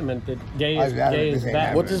were adamant that gay I is was adamant gay is this ain't bad.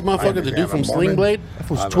 happening. What does motherfucker I to do am a from Mormon. Sling Blade? That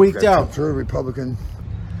fool's I'm tweaked a out. conservative Republican,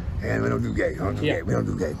 and we don't do gay. We don't do Yeah. gay. We don't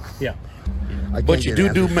do gay. Yeah. I But can't you get do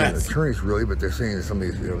an do answer from meth. the attorneys really, but they're saying that some of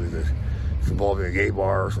these, it's involving a gay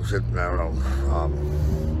bar or some shit. I don't know.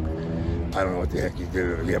 I don't know what the heck he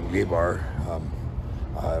did. If you have a gay bar,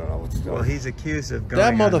 I don't know what's going on. Well, he's accused of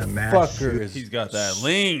That going on the mass motherfucker shoot. is. He's got that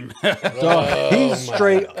lean. Dog, he's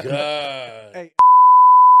straight. God.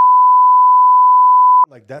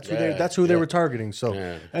 Like that's who they were targeting. So,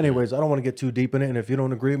 Yeah. anyways, I don't want to get too deep in it. And if you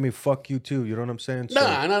don't agree with me, fuck you too. You know what I'm saying? So,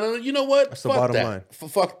 Nah, no. You know what? That's the Fuck bottom that. line.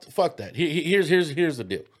 Fuck that. Here's the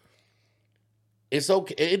deal. It's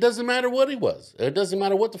okay. It doesn't matter what he was. It doesn't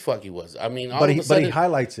matter what the fuck he was. I mean, all but of he a sudden,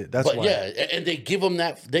 highlights it. That's but why. yeah, and they give him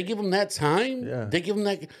that. They give him that time. Yeah. They give him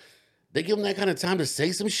that kind of time to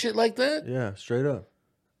say some shit like that. Yeah, straight up.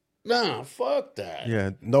 Nah, fuck that. Yeah,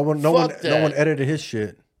 no one Fuck that. edited his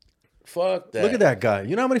shit. Fuck that. Look at that guy.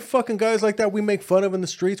 You know how many fucking guys like that we make fun of in the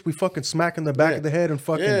streets? We fucking smack in the back of the head and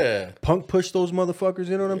fucking punk push those motherfuckers.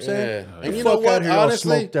 You know what I'm saying? Yeah. The And you fuck know what? out here all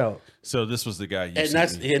Honestly, smoked out. So this was the guy you and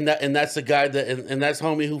sent me. that's the guy and that's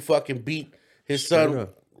homie who fucking beat his son.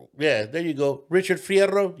 up. Yeah, there you go, Richard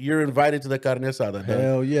Fierro. You're invited to the carne asada. dog.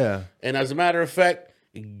 Hell yeah. And as a matter of fact,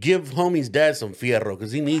 give homie's dad some Fierro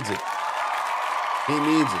because he needs it. He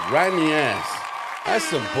needs it right in the ass. That's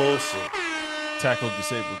some bullshit. Tackled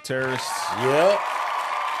disabled terrorists Yep.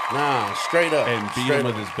 Nah, straight up. and beat Straight him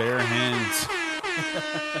up. with his bare hands.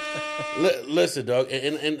 Listen, dog,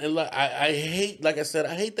 and I hate, like I said,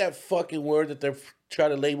 I hate that fucking word that they're trying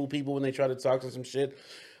to label people when they try to talk to some shit.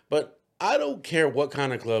 But I don't care what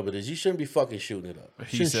kind of club it is. You shouldn't be fucking shooting it up.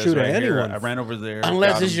 He Shouldn't says shoot at right here, anyone. I ran over there.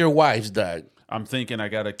 Unless got it's him. your wife's dog. I'm thinking I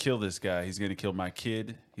got to kill this guy. He's going to kill my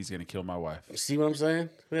kid. He's going to kill my wife. See what I'm saying?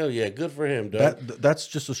 Hell yeah, good for him, dog. That's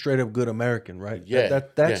just a straight up good American, right? Yeah,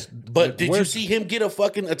 That's. yeah. But did you where's- see him get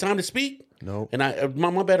a time to speak? No. And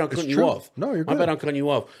my bad on cutting you true. off. No, you're My good. bad on cutting you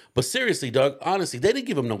off. But seriously, Doug, honestly, they didn't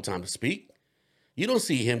give him no time to speak. You don't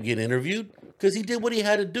see him get interviewed because he did what he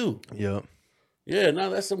had to do. Yeah. Yeah, no,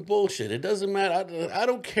 that's some bullshit. It doesn't matter. I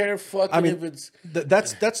don't care fucking I mean, if it's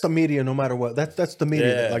that's the media, no matter what. That's the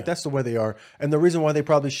media. Yeah. Like that's the way they are, and the reason why they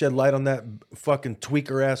probably shed light on that fucking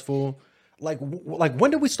tweaker ass fool. Like when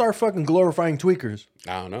did we start fucking glorifying tweakers?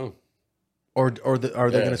 I don't know. Or are they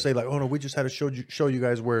Yeah. gonna say like, oh no, we just had to show you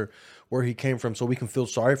guys where he came from, so we can feel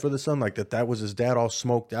sorry for the son, like that was his dad all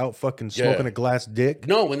smoked out, fucking smoking Yeah. a glass dick.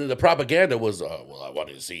 No, when the propaganda was, well, I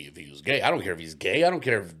wanted to see if he was gay. I don't care if he's gay. I don't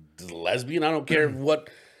care if he's lesbian. I don't care what.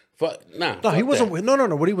 No, fuck he wasn't. that.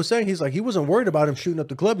 No. What he was saying, he's like, he wasn't worried about him shooting up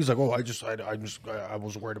the club. He's like, oh, I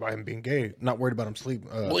was worried about him being gay, not worried about him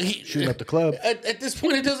shooting up the club. At this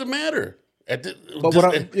point, it doesn't matter.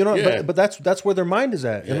 But that's where their mind is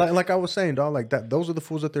at. Yeah. And like I was saying, dog, like that, those are the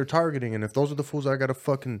fools that they're targeting. And if those are the fools I gotta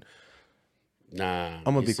fucking, Nah, I'm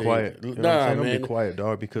gonna you be see, quiet. You know what I'm Nah, saying? I'm gonna man, be quiet,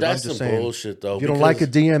 dog, because that's I'm just some saying, bullshit, though. if you don't like it,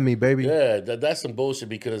 DM me, baby. Yeah, that's some bullshit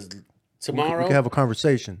because tomorrow we can have a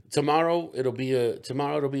conversation. Tomorrow it'll be a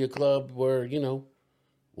club where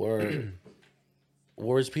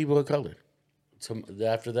where it's people of color.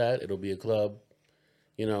 After that, it'll be a club,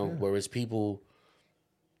 where it's people.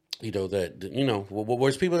 Where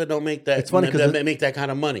it's people that don't make that. It's funny that make that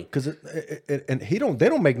kind of money. Because they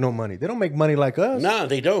don't make no money. They don't make money like us. Nah,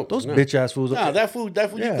 they don't. Those No. bitch ass fools. Nah, that fool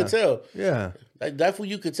you could tell. Yeah. That fool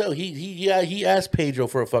you could tell. He asked Pedro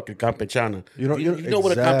for a fucking campechana. You know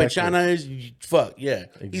what a exactly. campechana is? Fuck yeah.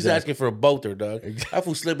 He's Exactly. asking for a boater, dog. That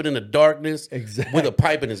fool slipping in the darkness Exactly. with a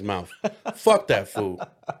pipe in his mouth. Fuck that fool.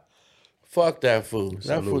 Fuck that fool. That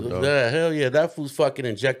Salute, fool. dog. Yeah, hell yeah. That fool's fucking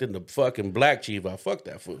injecting the fucking black chief out. Fuck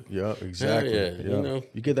that fool. Yeah, exactly. Hell yeah. Yeah.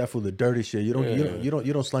 You get that for the dirty shit. You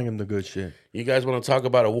don't slang him the good shit. You guys want to talk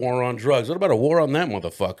about a war on drugs? What about a war on that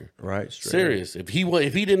motherfucker? Right. Straight Serious. If he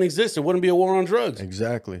didn't exist, there wouldn't be a war on drugs.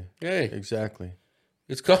 Exactly. Hey. Exactly.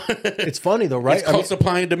 It's called. It's funny though, right? It's called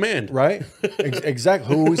supply and demand. Right.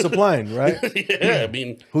 Exactly. Who are we supplying? Right. Yeah, I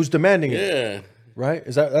mean, Who's demanding it? yeah. Right.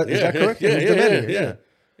 Is that Yeah, correct? yeah, Who's yeah, demanding yeah, it? yeah.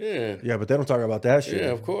 Yeah. Yeah, but they don't talk about that shit. Yeah,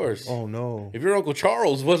 of course. Oh, no. If your Uncle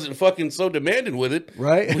Charles wasn't fucking so demanding with it,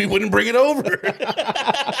 Right? we wouldn't bring it over.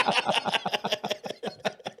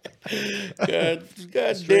 God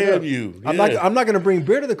damn you. I'm Yeah. not going to bring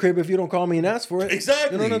beer to the crib if you don't call me and ask for it.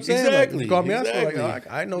 Exactly. You know what I'm saying? Exactly. Like, you call me and ask for it. Exactly.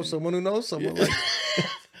 Like, I know someone who knows someone. Like,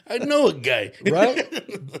 I know a guy. right?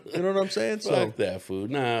 You know what I'm saying? Fuck that food.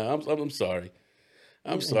 Nah, I'm sorry.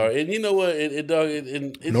 I'm sorry. And you know what? It's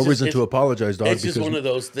no reason to apologize, dog. It's just one of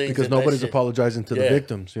those things. Because nobody's apologizing to the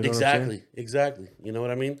victims. You know exactly. what I'm saying? Exactly. You know what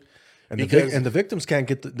I mean? And the victims can't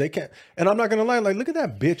get they can't. And I'm not gonna lie. Like, look at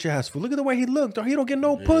that bitch ass fool. Look at the way he looked. Dog. He don't get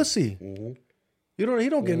no pussy. Mm-hmm. He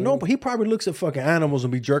don't get no. He probably looks at fucking animals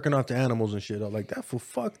and be jerking off to animals and shit. Dog. Like that fool.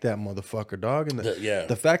 Fuck that motherfucker, dog. And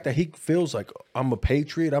the fact that he feels like I'm a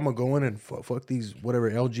patriot. I'm gonna go in and fuck these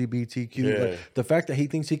whatever LGBTQ. Yeah. Like, the fact that he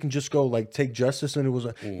thinks he can just go like take justice and it was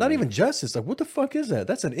not even justice. Like what the fuck is that?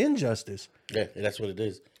 That's an injustice. Yeah, that's what it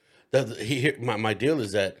is. My deal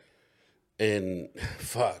is that, and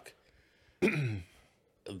fuck,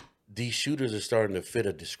 these shooters are starting to fit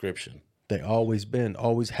a description. They always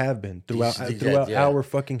have been throughout Yeah. our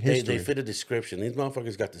fucking history. They fit a description. These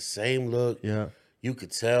motherfuckers got the same look. Yeah. You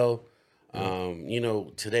could tell.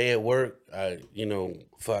 Today at work,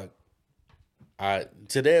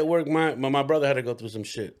 today at work, my brother had to go through some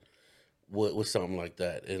shit with something like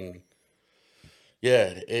that. And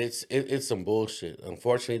yeah, it's some bullshit.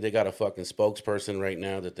 Unfortunately, they got a fucking spokesperson right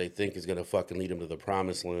now that they think is gonna fucking lead them to the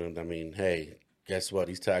promised land. I mean, hey, guess what?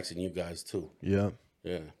 He's taxing you guys too. Yeah.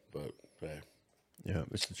 Yeah, but hey. Yeah,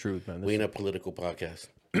 it's the truth, man. We ain't a political podcast.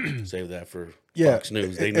 Save that for Yeah. Fox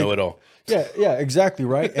News. They know it all. Yeah, exactly,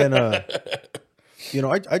 right. And I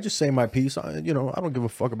just say my piece. I don't give a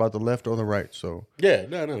fuck about the left or the right. So Yeah,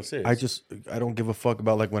 no, serious. I don't give a fuck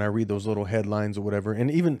about like when I read those little headlines or whatever.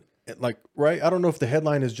 And even like, right, I don't know if the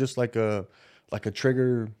headline is just like a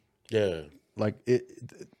trigger, Yeah. like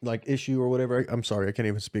issue or whatever. I'm sorry, I can't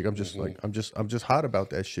even speak. I'm just like I'm just hot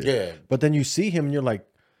about that shit. Yeah. But then you see him and you're like,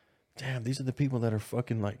 damn, these are the people that are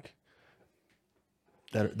fucking like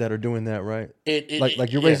that are doing that, right?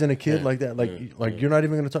 Like you're raising a kid like that, like you're not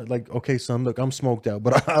even gonna talk. Like, okay, son, look, I'm smoked out,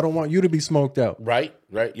 but I don't want you to be smoked out. Right,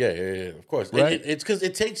 yeah, of course. Right? It's because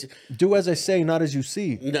it takes. Do as I say, not as you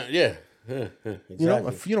see. No, yeah,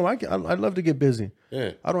 exactly. I'd love to get busy.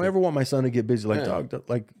 Yeah. I don't ever want my son to get busy. Like, dog,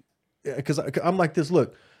 like, because I'm like this.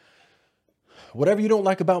 Look, whatever you don't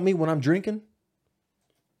like about me when I'm drinking,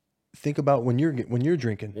 think about when you're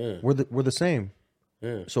drinking. Yeah. We're the same.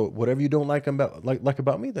 Yeah. So whatever you don't like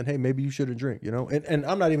about me, then hey, maybe you shouldn't drink. And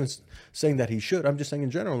I'm not even saying that he should. I'm just saying in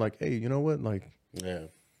general, like, hey, you know what, like, yeah.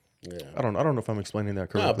 I don't know if I'm explaining that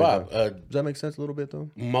correctly. Bob. Does that make sense a little bit though?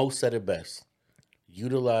 Mo said it best.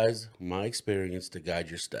 Utilize my experience to guide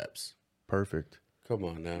your steps. Perfect. Come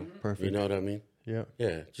on now. Perfect. You know what I mean? Yeah.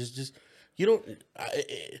 Yeah. Just you don't.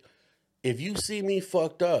 If you see me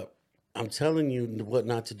fucked up, I'm telling you what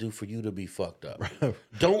not to do for you to be fucked up.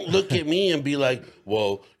 Don't look at me and be like,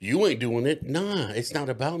 well, you ain't doing it. Nah, it's not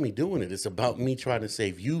about me doing it. It's about me trying to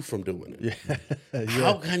save you from doing it. Yeah.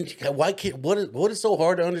 How can why can't what is so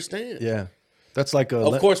hard to understand? Yeah. That's like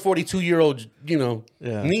of course 42-year-old,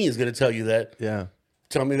 me is gonna tell you that. Yeah.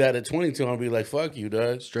 Tell me that at 22, I'll be like, fuck you,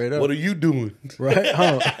 dog. Straight up. What are you doing? Right?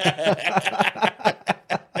 Huh?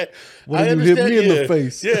 What do you hit me in the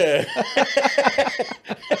face? Yeah.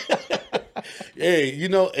 Hey,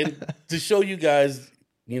 and to show you guys,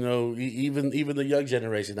 even the young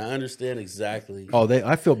generation, I understand exactly. Oh,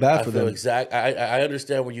 I feel bad for them. I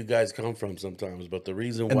understand where you guys come from sometimes, but the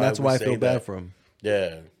reason why, and that's why I feel bad for them.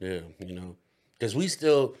 Yeah, because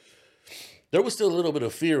there was still a little bit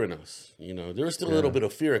of fear in us. There was still a little bit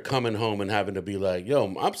of fear of coming home and having to be like,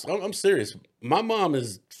 yo, I'm serious. My mom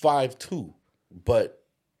is 5'2", but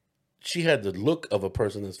she had the look of a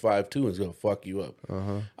person that's 5'2" and is going to fuck you up.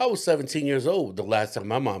 Uh-huh. I was 17 years old the last time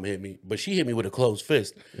my mom hit me, but she hit me with a closed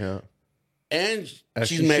fist. Yeah. And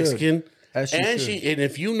she's Mexican. And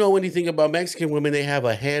if you know anything about Mexican women, they have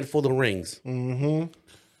a handful of rings. Mm-hmm.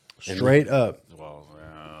 Straight up. Well,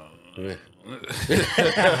 Yeah.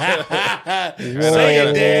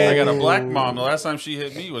 I got a black mom. The last time she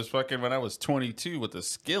hit me was fucking when I was 22 with a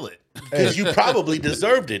skillet. Because you probably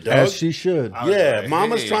deserved it, dog. As she should. Yeah, like,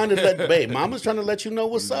 mama's hey. trying to let you know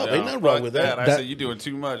what's up. Ain't nothing wrong with that. I said, you doing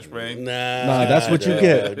too much, man. Nah, that's what you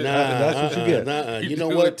get. That's what you get. You know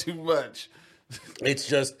doing what? Too much. It's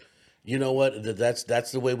just, you know what?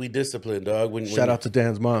 That's the way we discipline, dog. Shout out to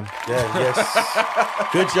Dan's mom. Yeah, yes.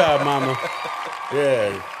 Good job, mama.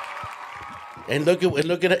 Yeah. And look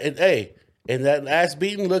at it. And hey, and that ass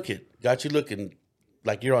beating, got you looking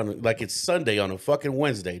like you're on, like it's Sunday on a fucking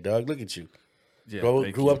Wednesday, dog. Look at you. Yeah,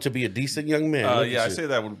 grew up to be a decent young man. Yeah, I say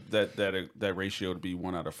that ratio to be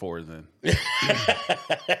 1 out of 4 then.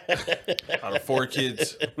 Out of 4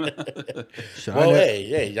 kids. Well,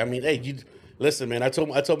 hey, I mean, hey, you listen, man. I told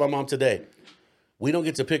my mom today, we don't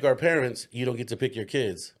get to pick our parents. You don't get to pick your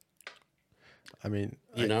kids. I mean,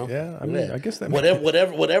 you know, I guess that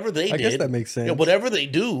whatever they did. I guess that makes sense. Yeah, whatever they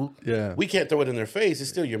do, we can't throw it in their face. It's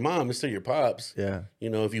still your mom. It's still your pops. Yeah, you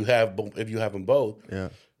know, if you have them both,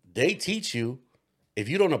 they teach you. If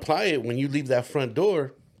you don't apply it when you leave that front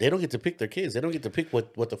door, they don't get to pick their kids. They don't get to pick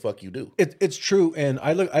what the fuck you do. It's true, and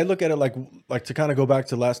I look at it like to kind of go back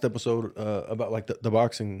to last episode about like the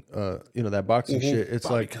boxing, that boxing shit. It's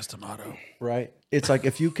Bobby like Customato, right? It's like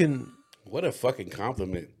if you can. What a fucking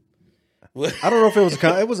compliment. I don't know if it was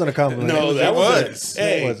it wasn't a compliment. No, that was.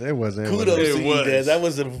 Hey, it wasn't. Kudos to you, man. That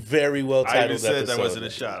was a very well titled I said episode. that wasn't a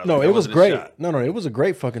shot. No, it was great. No, it was a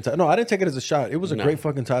great fucking title. No, I didn't take it as a shot. It was a great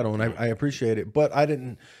fucking title, and I appreciate it. But I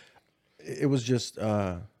didn't. It was just.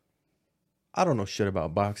 I don't know shit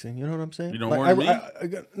about boxing. You know what I'm saying? You know more than me?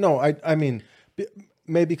 I mean,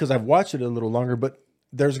 maybe because I've watched it a little longer, but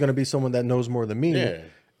there's going to be someone that knows more than me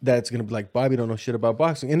that's going to be like, Bobby don't know shit about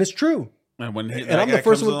boxing. And it's true. And when I'm the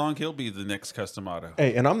first one along, he'll be the next Customato.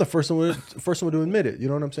 Hey, and I'm the first one to admit it. You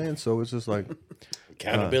know what I'm saying? So it's just like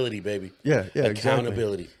accountability, baby. Yeah,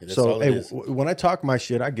 accountability. Exactly. That's so all it is. When I talk my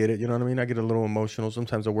shit, I get it. You know what I mean? I get a little emotional.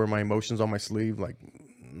 Sometimes I wear my emotions on my sleeve, like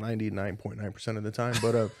 99.9% of the time.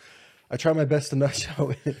 But I try my best to not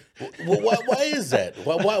show it. Why is that?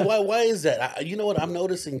 Why is that? You know what I'm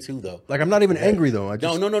noticing too, though. Like I'm not even angry though. I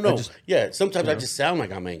just, No. Sometimes I just sound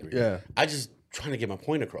like I'm angry. Yeah. I just trying to get my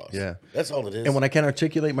point across. Yeah, that's all it is. And when I can't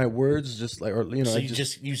articulate my words, just like, or so you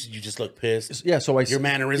just look pissed. Yeah, so your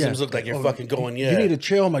mannerisms look like you're fucking going. Yeah, you need to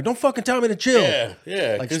chill. I'm like, don't fucking tell me to chill.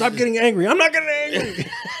 Yeah. Like, stop getting angry. I'm not getting angry.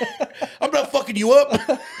 I'm not fucking you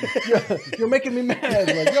up. You're making me mad.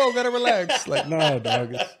 Like, yo, gotta relax. Like, no,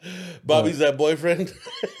 dog. Bobby's that boyfriend.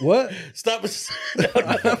 What? Stop. What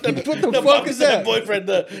the fuck Bobby's is that? Boyfriend.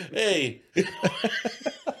 Hey,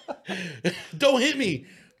 don't hit me.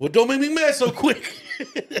 Well, don't make me mad so quick.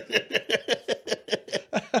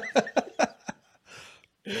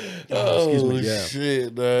 Excuse me. Yeah.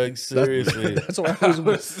 Shit, dog. Seriously. That's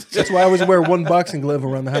why I always wear one boxing glove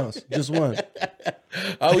around the house. Just one.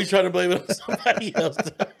 I always try to blame it on somebody else.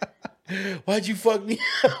 Why'd you fuck me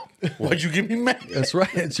up? Why'd you get me mad? That's right.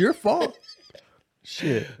 It's your fault.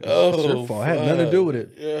 Shit. Oh, it's your fault. I had nothing to do with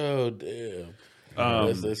it. Oh, damn.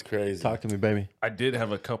 That's crazy. Talk to me, baby. I did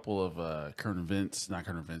have a couple of not current events,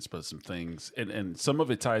 but some things, and some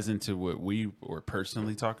of it ties into what we were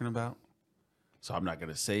personally talking about. So I'm not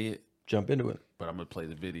gonna say it. Jump into it. But I'm gonna play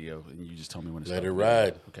the video, and you just tell me when to let stop. it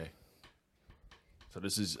ride. Okay. So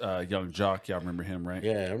this is Young Jock. Y'all remember him, right?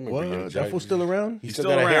 Yeah, I remember. What? That fool's still around? He's still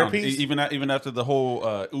got a around, hairpiece? even after the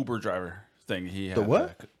whole Uber driver thing. He had the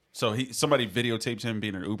what? So somebody videotaped him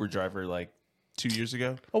being an Uber driver like 2 years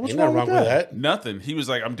ago. Oh, what's Ain't nothing wrong with that? Nothing. He was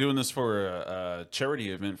like, I'm doing this for a charity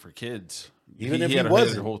event for kids. Even if he had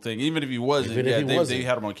wasn't. the whole thing. Even if he wasn't, they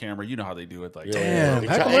had him on camera. You know how they do it. Like, damn,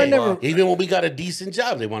 how come I never? Even when we got a decent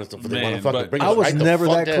job, they want us to. They want to fucking bring us. I was right never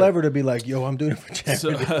the fuck that down. clever to be like, yo, I'm doing it for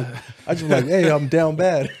charity. I just was like, hey, I'm down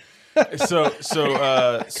bad. So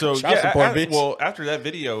yeah. support, bitch. Well, after that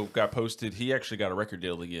video got posted, he actually got a record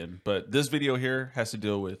deal again. But this video here has to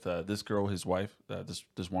deal with this girl, his wife.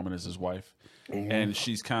 This woman is his wife, and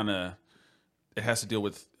she's kind of. It has to deal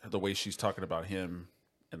with the way she's talking about him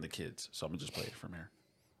and the kids. So I'm gonna just play it from here.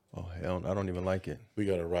 Oh hell, I don't even like it. We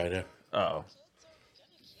got to write it. Oh,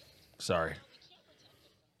 sorry.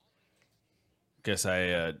 Guess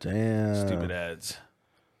I damn stupid ads.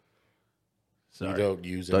 Sorry. You don't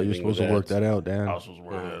use it. Thought you were supposed to work that out, Dan. I was supposed to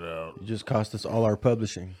work that out. You just cost us all our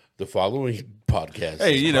publishing. The following podcast.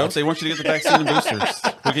 Hey, you know, they want you to get the vaccine and boosters.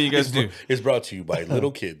 What can you guys do? It's brought to you by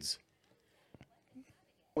little kids.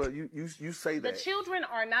 Well, you say that. The children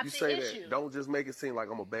are not you the say issue. That. Don't just make it seem like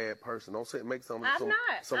I'm a bad person. Don't make some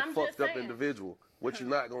I'm fucked up saying. individual. What you're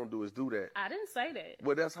not gonna do is do that. I didn't say that.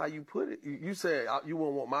 Well, that's how you put it. You said you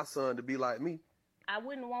wouldn't want my son to be like me. I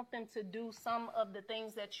wouldn't want them to do some of the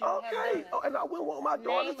things that you have done. Oh, and I wouldn't want my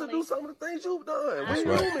daughters to do some of the things you've done. That's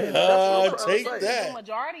right. Take that. The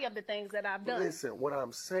majority of the things that I've done. Listen, what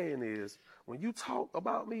I'm saying is, when you talk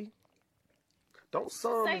about me, don't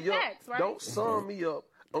sum Say me up. facts, right? Don't sum me up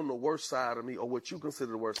on the worst side of me or what you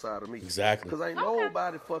consider the worst side of me. Exactly. Because ain't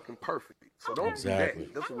nobody fucking perfect. So don't do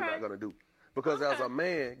that. That's what we're not gonna do. Because as a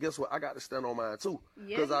man, guess what? I got to stand on mine too.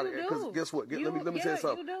 Because guess what? Let me tell you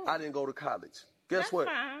something. I didn't go to college. Guess what?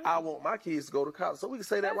 Fine. I want my kids to go to college. So we can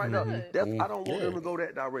say that right now. I don't want them to go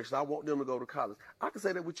that direction. I want them to go to college. I can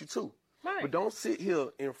say that with you too. Right. But don't sit here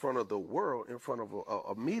in front of the world, in front of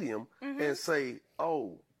a medium, and say,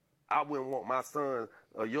 "Oh, I wouldn't want my son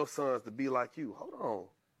or your sons to be like you." Hold on.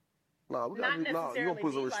 No, we got to you gonna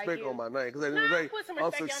put some respect on my name, because at the end of the day,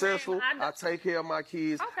 I'm successful. I take care of my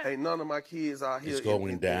kids. Ain't none of my kids out here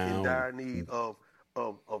in dire need of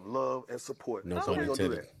love and support. No so pun we're gonna do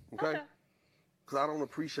intended. that, okay? Because I don't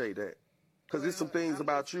appreciate that. Because there's some things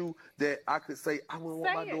about you that I could say I wouldn't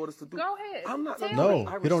want my daughters to do. Go ahead. I'm not.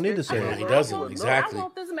 No, you don't need to say it. He doesn't. Exactly. I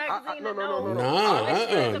want this magazine to know. No.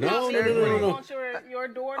 Your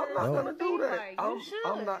daughter. I'm not gonna do that. I'm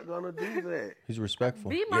not gonna do that. He's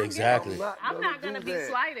respectful. Be my exactly. guest. I'm not gonna be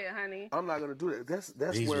slighted, honey. I'm not gonna do that.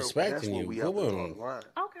 That's He's where respecting you. we have to draw the line.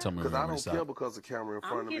 Okay. Because I don't care because the camera in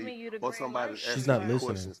front of me or somebody asking She's not me listening.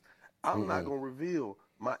 questions. I'm not gonna reveal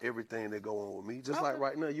my everything that go on with me. Just like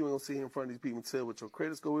right now, you ain't gonna sit here in front of these people and tell what your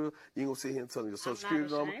credit score is. You ain't gonna sit here and tell them your social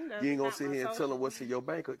security number. You ain't gonna sit here and tell them what's in your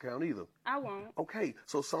bank account either. I won't. Okay,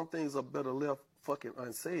 so some things are better left fucking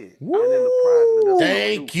unsaid. And in the private,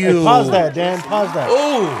 thank you. Hey, pause that, Dan. Pause that.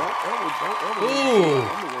 Ooh.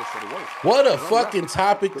 What a fucking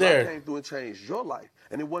topic there. I came through and changed your life,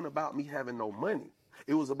 and it wasn't about me having no money.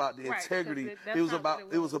 It was about the integrity. It was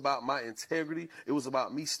about my integrity. It was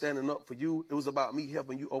about me standing up for you. It was about me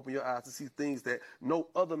helping you open your eyes to see things that no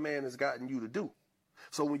other man has gotten you to do.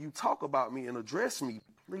 So when you talk about me and address me,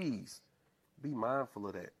 please be mindful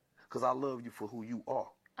of that, because I love you for who you are,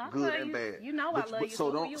 good and bad. You know I love you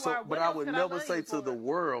for who you are. But I would never say to the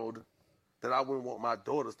world that I wouldn't want my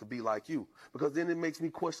daughters to be like you, because then it makes me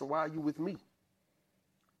question, why are you with me?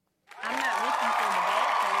 I'm not with you for the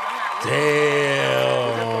bad things. I'm not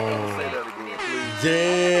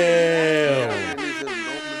Damn.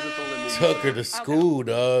 Took her to school,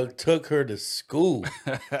 dog. Took her to school.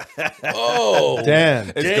 Oh,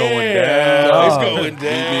 Dan. It's going down. It's going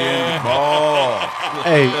down.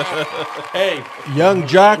 Hey, young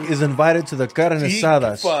Jock is invited to the carne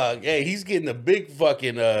asadas. Fuck. Hey, he's getting a big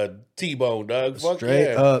fucking T-bone, dog. Fuck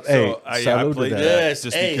Straight yeah. up. Hey, So I salute to played that. that Yes,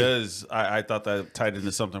 just hey. because I thought that tied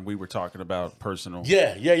into something we were talking about personal.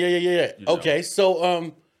 Yeah. know. Okay,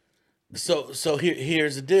 so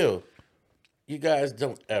here's the deal. You guys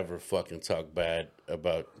don't ever fucking talk bad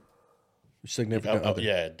about Significant other.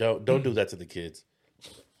 yeah, don't do that to the kids.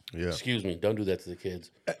 Yeah. Excuse me, don't do that to the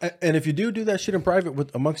kids. And if you do that shit in private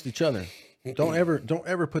with amongst each other, don't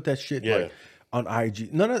ever put that shit like on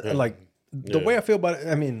IG. None of like the way I feel about it.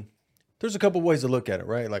 I mean, there's a couple ways to look at it,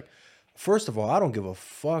 right? Like, first of all, I don't give a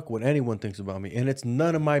fuck what anyone thinks about me, and it's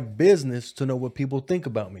none of my business to know what people think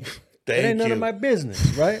about me. It ain't none of my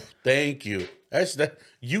business, right? Thank you. That's that.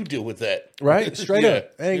 You deal with that, right? Straight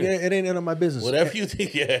up. It ain't none of my business. Whatever you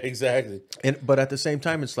think. Yeah, exactly. But at the same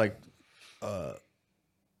time, it's like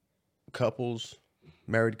couples,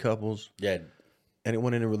 married couples. Yeah.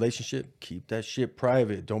 Anyone in a relationship, keep that shit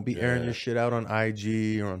private. Don't be airing your shit out on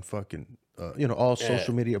IG or on fucking, all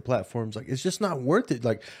social media platforms. Like, it's just not worth it.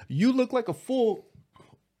 Like, you look like a fool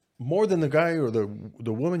more than the guy or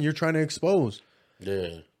the woman you're trying to expose.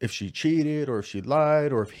 Yeah. If she cheated or if she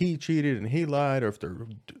lied or if he cheated and he lied or if they're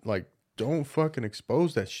like, don't fucking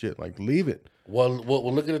expose that shit. Like, leave it. Well,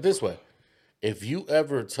 look at it this way. If you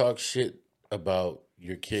ever talk shit about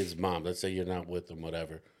your kid's mom, let's say you're not with them,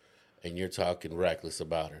 whatever, and you're talking reckless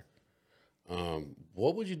about her,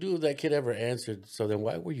 what would you do if that kid ever answered, so then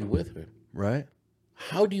why were you with her? Right.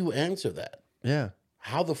 How do you answer that? Yeah.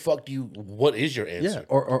 How the fuck do you, what is your answer? Yeah.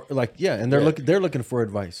 Or like, and they're looking for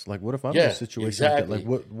advice. Like, what if I'm in a situation like that?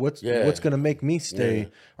 Like, what's going to make me stay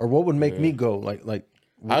or what would make me go? Like,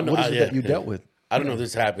 what is it that you dealt with? I don't know if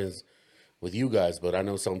this happens with you guys, but I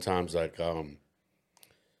know sometimes like one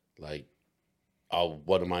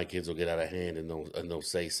of my kids will get out of hand and they'll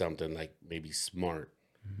say something like maybe smart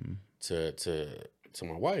to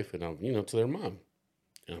my wife and to their mom,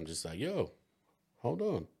 and I'm just like, yo, hold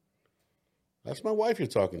on, that's my wife you're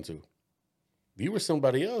talking to. If you were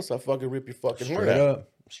somebody else, I fucking rip your fucking heart out.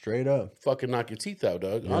 Straight up, fucking knock your teeth out,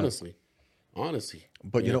 dog. Yeah. Honestly.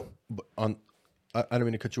 But I don't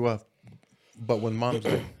mean to cut you off, but when mom's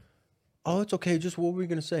like, oh, it's okay, just what were we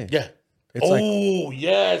gonna say? Yeah. It's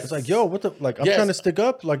yes. It's like, yo, what the, like, I'm trying to stick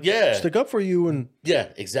up, stick up for you, and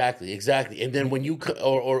exactly. And then when you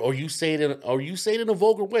or you say it in a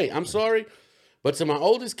vulgar way, I'm sorry, but to my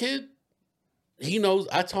oldest kid, he knows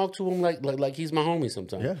I talk to him like he's my homie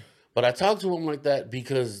sometimes. Yeah. But I talk to him like that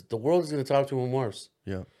because the world is gonna talk to him worse.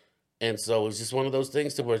 Yeah. And so it's just one of those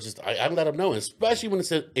things to where it's just I let him know, especially when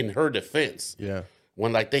it's in her defense. Yeah.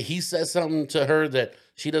 When he says something to her that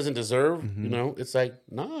she doesn't deserve, it's like,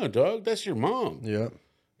 nah, dog, that's your mom. Yeah.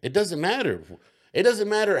 It doesn't matter. It doesn't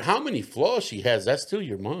matter how many flaws she has. That's still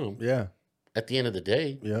your mom. Yeah. at the end of the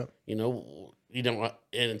day. Yeah.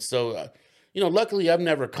 And so, luckily I've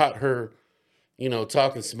never caught her,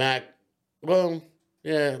 talking smack. Well,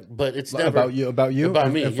 yeah, but it's never about you, about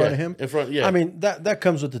me, in front of him. In front, yeah. I mean, that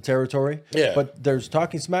comes with the territory. Yeah. But there's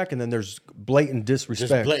talking smack, and then there's blatant disrespect.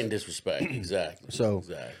 Just blatant disrespect, exactly. So,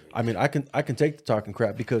 exactly. I mean, I can take the talking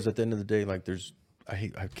crap because at the end of the day, like,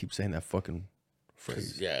 I keep saying that fucking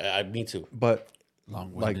phrase. Yeah, me too. But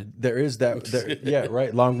long-winded. like, there is that. Yeah,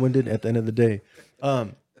 right. Long-winded at the end of the day.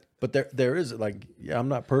 But there is like, yeah, I'm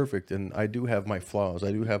not perfect, and I do have my flaws.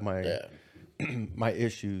 I do have my my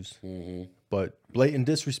issues. Mm-hmm. But blatant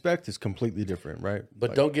disrespect is completely different, right? But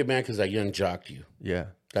like, don't get mad because I young jocked you. Yeah.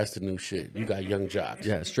 That's the new shit. You got young jocks.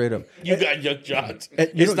 Yeah, straight up. You got young jocks.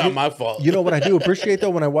 It's not my fault. You know what I do appreciate though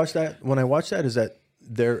when I watch that is that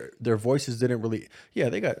their voices didn't really they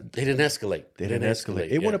didn't escalate. They didn't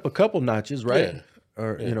escalate. It went up a couple notches, right? Yeah.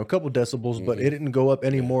 Or a couple decibels, but it didn't go up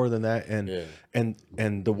any more than that.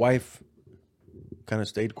 And the wife kind of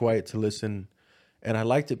stayed quiet to listen. And I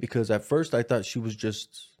liked it because at first I thought she was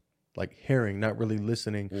just like hearing, not really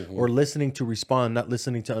listening, or listening to respond, not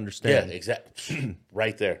listening to understand. Yeah, exactly.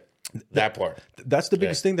 Right there. That part. That's the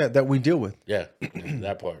biggest thing that we deal with. Yeah,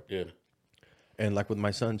 that part, yeah. And like with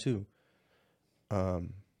my son too,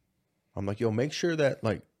 I'm like, yo, make sure that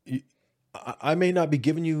like, I may not be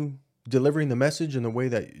delivering the message in the way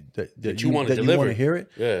that you want to hear it.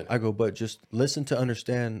 Yeah. I go, but just listen to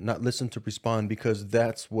understand, not listen to respond, because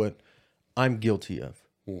that's what I'm guilty of.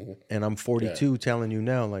 Mm-hmm. And I'm 42 telling you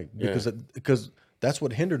now, like, because that's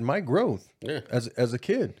what hindered my growth as a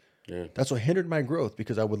kid. Yeah. That's what hindered my growth,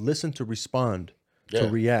 because I would listen to respond, to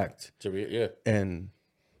react. And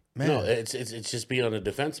man, no, it's just being on a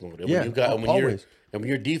defense mode. And always. When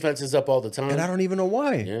your defense is up all the time. And I don't even know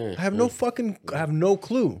why. Yeah. I have no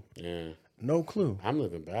clue. Yeah. No clue. I'm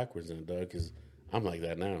living backwards in it, dog, because I'm like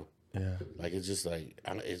that now. Yeah. Like, it's just like,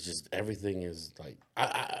 it's just, everything is like,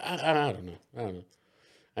 I don't know.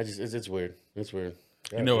 It's weird. It's weird.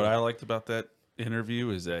 You know what I liked about that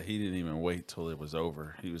interview is that he didn't even wait till it was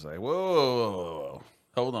over. He was like, whoa,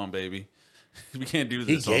 hold on, baby. We can't do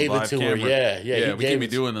this on live camera. Yeah, we can't be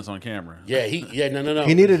doing this on camera. No.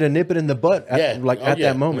 He needed to nip it in the butt at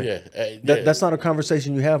that moment. That's not a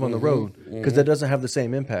conversation you have on the road, because that doesn't have the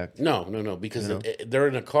same impact. No, because they're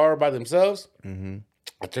in a car by themselves. Mm-hmm.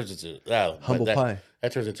 It turns into humble pie.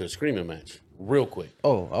 That turns into a screaming match real quick.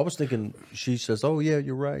 Oh, I was thinking she says, "Oh yeah,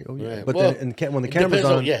 you're right." Oh yeah, but then when the camera's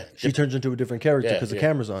on, she turns into a different character because the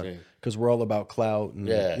camera's on. Because we're all about clout, and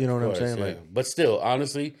you know what I'm saying. Like, but still,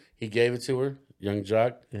 honestly, he gave it to her, young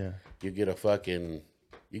jock. Yeah, you get 4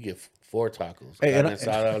 tacos. Hey,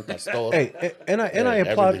 and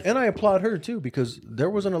I applaud her too, because there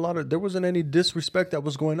wasn't any disrespect that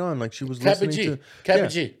was going on. Like, she was listening to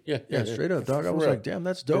G. Yeah, straight up, dog. I was like, damn,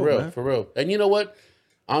 that's dope, for real, man. For real. And you know what?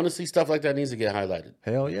 Honestly, stuff like that needs to get highlighted.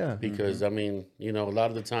 Hell yeah. Because I mean, a lot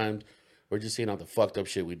of the times we're just seeing all the fucked up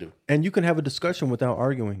shit we do. And you can have a discussion without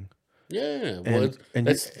arguing. Yeah, well,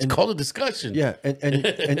 it's called a discussion. Yeah,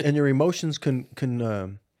 and your emotions can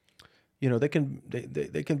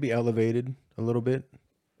they can be elevated a little bit,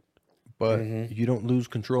 but you don't lose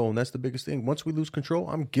control, and that's the biggest thing. Once we lose control,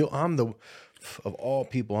 I'm of all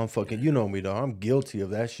people, I'm fucking, you know me, dog. I'm guilty of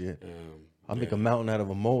that shit. I make a mountain out of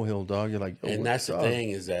a molehill, dog. You're like, and that's the thing,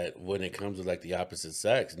 is that when it comes to like the opposite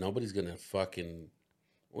sex, nobody's gonna fucking.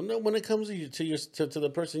 Well, no, when it comes to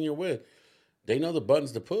the person you're with, they know the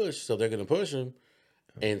buttons to push, so they're gonna push them.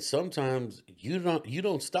 And sometimes you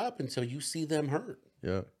don't stop until you see them hurt.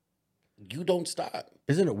 Yeah. You don't stop.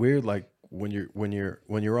 Isn't it weird? Like when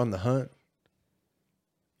you're on the hunt,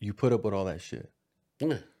 you put up with all that shit,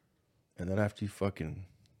 and then after you fucking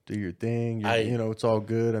do your thing, it's all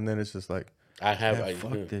good, and then it's just like,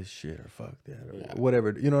 fuck this shit, or fuck that, or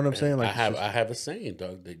whatever. You know what I'm saying? Like, I have a saying,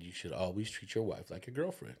 dog, that you should always treat your wife like your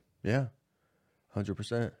girlfriend. Yeah,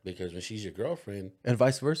 100%. Because when she's your girlfriend, and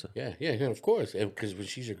vice versa. Yeah, of course. Because when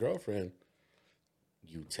she's your girlfriend,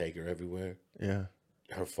 you take her everywhere. Yeah.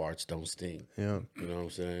 Her farts don't stink. Yeah. You know what I'm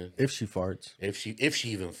saying? If she farts. If she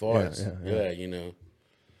even farts. Yeah.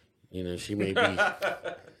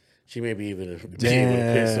 She may be even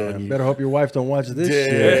piss on you. Better hope your wife don't watch this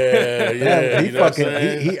shit.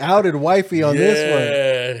 Yeah. He outed wifey on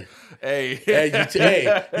this one. Hey, you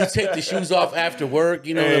take the shoes off after work.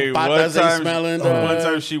 The patas ain't smelling. One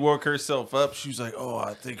time she woke herself up. She was like, "Oh,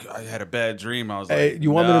 I think I had a bad dream." I was like, you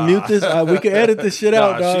want me to mute this? We can edit this shit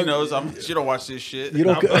out, dog. She knows. She don't watch this shit. You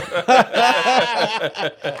don't. We're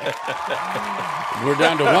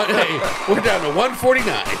down to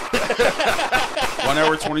 149. 1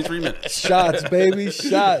 hour 23 minutes. Shots, baby,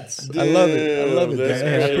 shots. I love it. I love it.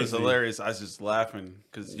 That's It was hilarious. I was just laughing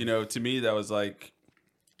because to me that was like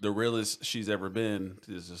the realest she's ever been.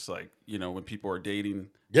 Is just like when people are dating.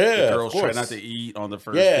 Yeah, the girls of course. try not to eat on the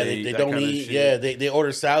first Yeah, date. they that don't kind of eat. shit. Yeah, they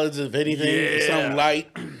order salads if anything, something light.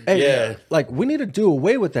 Hey, Yeah, like we need to do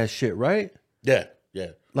away with that shit, right? yeah.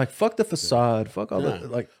 Like fuck the facade, fuck all the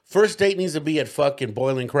like. First date needs to be at fucking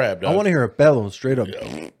Boiling Crab. Dog. I want to hear a bellow straight up,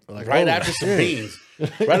 like, right oh, after some shit. beans.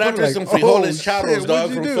 Right after Like, some oh, frijoles shit, charros, what'd dog,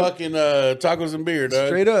 you from do? fucking tacos and beer, dog.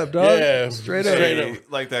 Straight up, dog. Yeah, Straight up. Hey,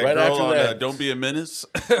 like that Right girl after on that. Don't Be a Menace.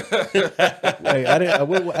 Hey, I didn't. I didn't.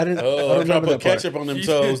 Oh, I I'm trying don't to remember put that part. ketchup on them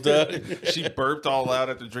toes, dog. She burped all out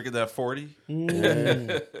after drinking that 40.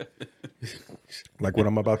 Like what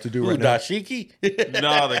I'm about to do Ooh, right now. dashiki?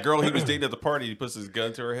 No, the girl he was dating at the party, he puts his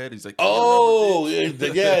gun to her head. He's like, Oh,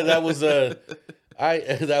 yeah, that was that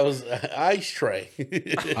was ice tray.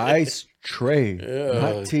 Ice tray,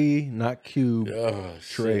 not tea, not cube. Oh,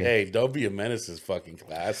 Tray. shit. Hey, Don't Be a Menace is fucking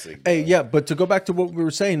classic. Hey, dog. yeah, but to go back to what we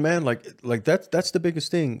were saying, man, like that's the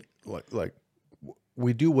biggest thing. Like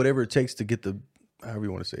we do whatever it takes to get the, however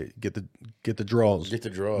you want to say it, get the draws. Get the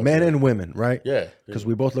draws, men yeah. and women, right? Yeah, because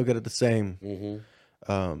we both look at it the same. Mm-hmm.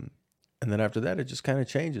 And then after that, it just kind of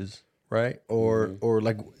changes, right? Or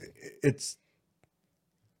like it's.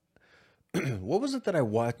 What was it that I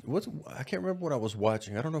watched? I can't remember what I was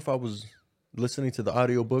watching. I don't know if I was listening to the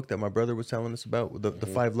audiobook that my brother was telling us about, the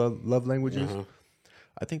 5 love languages.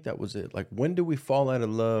 I think that was it. Like, when do we fall out of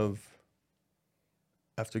love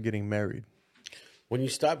after getting married? When you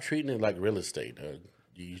stop treating it like real estate,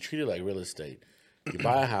 you treat it like real estate. You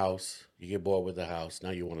buy a house, you get bored with the house,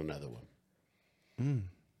 now you want another one.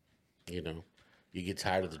 You get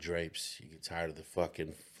tired of the drapes, you get tired of the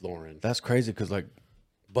fucking flooring. That's crazy because, like,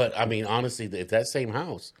 But I mean, honestly, if that same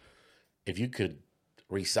house, if you could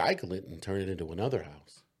recycle it and turn it into another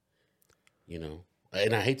house,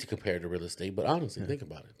 and I hate to compare it to real estate, but honestly, think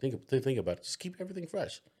about it. Think about it. Just keep everything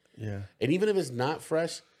fresh. yeah, And even if it's not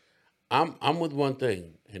fresh, I'm with one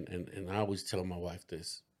thing, and I always tell my wife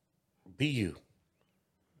this: be you.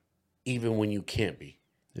 Even when you can't be,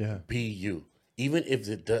 yeah, be you. Even if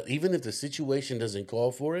the situation doesn't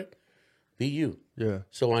call for it, be you. yeah.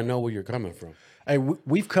 So I know where you're coming from. Hey,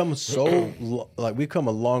 we've come we've come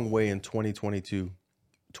a long way in 2022.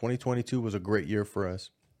 2022 was a great year for us.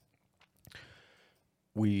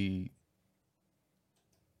 We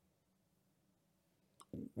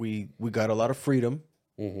got a lot of freedom,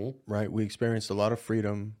 right? We experienced a lot of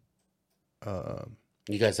freedom.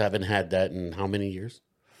 You guys haven't had that in how many years?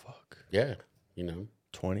 Fuck. Yeah,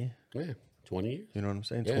 20. Yeah, 20 years. You know what I'm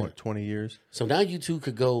saying? Yeah. 20 years. So now you two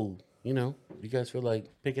could go. You guys feel like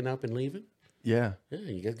picking up and leaving. Yeah. Yeah,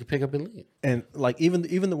 you guys can pick up and leave. And like even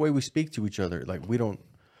the way we speak to each other, like we don't.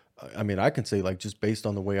 I mean, I can say like just based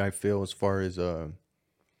on the way I feel as far as like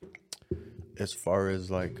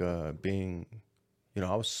being,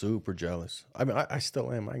 I was super jealous. I mean, I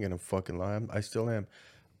still am. I ain't gonna fucking lie. I still am.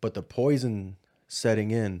 But the poison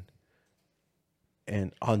setting in,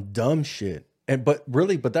 and on dumb shit. But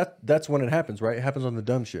that's when it happens, right? It happens on the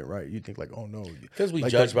dumb shit, right? You think like, oh no, because we like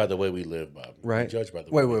judge by the way we live, Bob. right? We judge by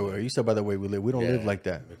the way. Wait. You said by the way we live. We don't live like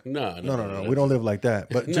that. No. We don't live like that.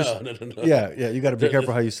 But just no. Yeah. You got to be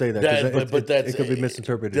careful how you say that. 'Cause it could be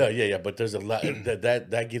misinterpreted. Yeah. But there's a lot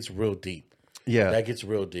that gets real deep. Yeah, that gets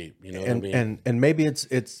real deep. You know what I mean? And maybe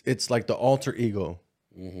it's like the alter ego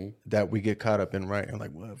that we get caught up in, right? And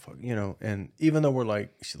like, what fuck, And even though we're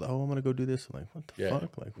like, she's like, oh, I'm gonna go do this. I'm like, what the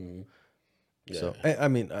fuck, like. Yeah. So I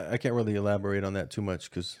mean, I can't really elaborate on that too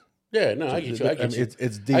much because I get you.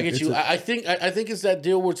 It's deep. I get you. I think it's that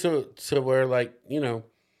deal where to where like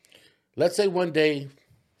let's say one day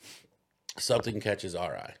something catches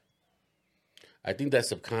our eye. I think that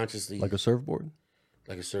subconsciously, like a surfboard,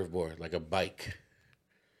 like a bike,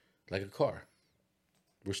 like a car.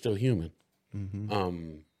 We're still human.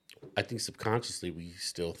 I think subconsciously we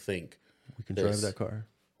still think we can drive that car.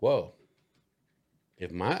 Whoa!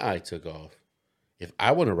 If my eye took off. If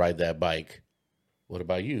I want to ride that bike, what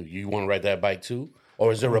about you? You want to ride that bike too?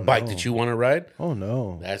 Or is there a bike that you want to ride? Oh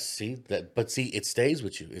no. But it stays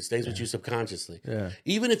with you. It stays with you subconsciously. Yeah.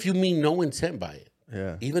 Even if you mean no intent by it.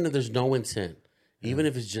 Yeah. Even if there's no intent. Even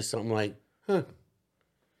if it's just something like, huh.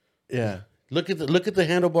 Yeah. Look at the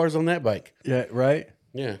handlebars on that bike. Yeah, right?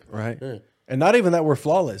 Yeah. Right. Yeah. And not even that we're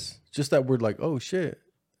flawless. Just that we're like, oh shit.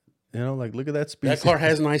 Like look at that speed. That car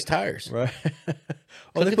has nice tires. Right.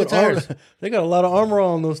 Look at the tires. They got a lot of armor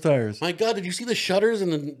on those tires. My God, did you see the shutters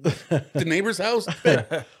in the neighbor's house?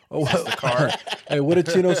 That's the car. Hey, what did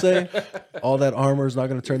Chino say? All that armor is not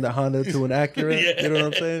going to turn that Honda to an Acura. Yeah. You know what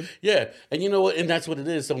I'm saying? Yeah. And you know what? And that's what it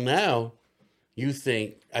is. So now, you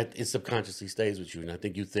think it subconsciously stays with you, and I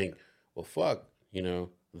think you think, well, fuck,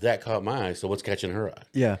 that caught my eye, so what's catching her eye?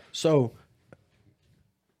 Yeah. So,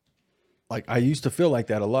 like, I used to feel like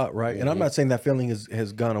that a lot, right? And I'm not saying that feeling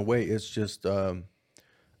has gone away. It's just,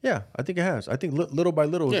 yeah, I think it has. I think little by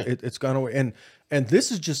little, it's gone away. And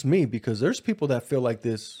this is just me, because there's people that feel like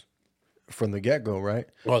this from the get go, right?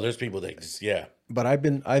 Well, there's people that just, But I've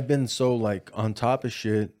been so like on top of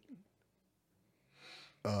shit,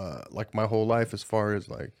 like my whole life, as far as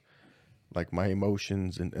like my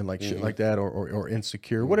emotions and like shit like that, or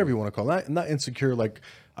insecure, whatever you want to call it. Not insecure, like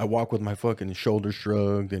I walk with my fucking shoulders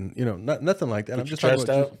shrugged and, nothing like that. I'm just talking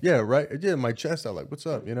about, yeah, right. Yeah, my chest out, like, what's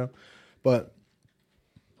up, But,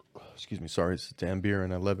 excuse me, sorry, it's a damn beer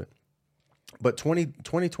and I love it. But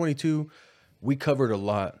 2022, we covered a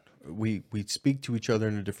lot. We speak to each other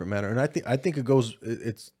in a different manner. And I think it goes,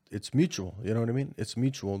 it's mutual. You know what I mean? It's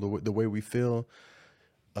mutual. The way we feel,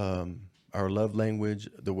 our love language,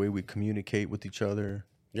 the way we communicate with each other.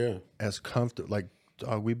 Yeah. As comfortable, like,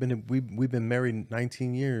 we've been married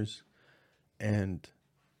 19 years, and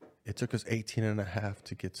it took us 18 and a half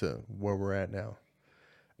to get to where we're at now.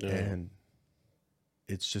 Yeah. And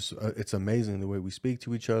it's just, it's amazing the way we speak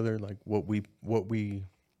to each other. Like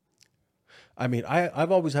I mean,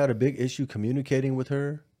 I've always had a big issue communicating with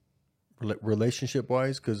her relationship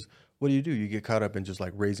wise. 'Cause what do? You get caught up in just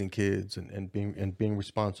like raising kids and being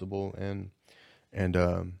responsible and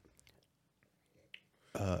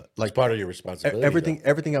like it's part of your responsibility.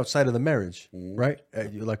 Everything outside of the marriage, right?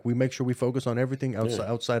 Like we make sure we focus on everything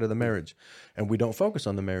outside of the marriage, and we don't focus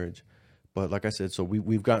on the marriage. But like I said, so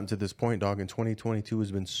we've gotten to this point, dog. And 2022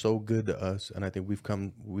 has been so good to us, and I think we've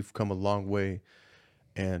come a long way,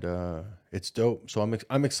 and it's dope. So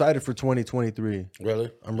I'm excited for 2023.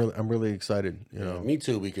 Really? I'm really excited. You know, me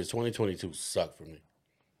too, because 2022 sucked for me.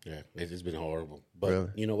 Yeah, it's been horrible. But really?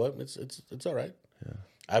 You know what? It's all right. Yeah.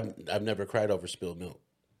 I've never cried over spilled milk.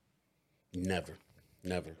 Never.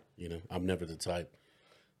 I'm never the type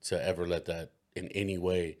to ever let that in any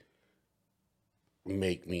way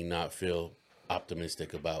make me not feel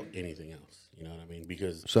optimistic about anything else. You know what I mean?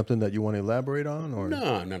 Because something that you want to elaborate on, or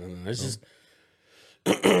no. It's just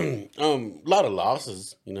a lot of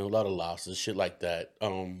losses. A lot of losses, shit like that.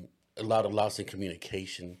 A lot of loss in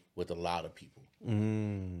communication with a lot of people.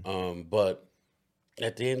 But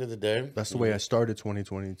at the end of the day, that's the way I started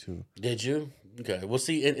 2022. Did you? Okay. Well,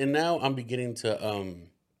 see, and now I'm beginning to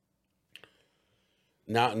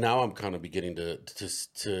now I'm kind of beginning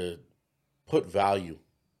to put value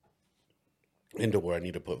into where I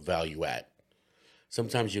need to put value at.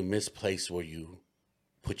 Sometimes you misplace where you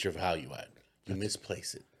put your value at. You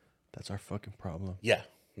misplace it. That's our fucking problem. Yeah.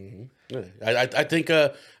 Mm-hmm. I think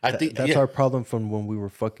that's our problem from when we were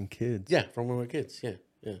fucking kids. Yeah, from when we were kids. Yeah.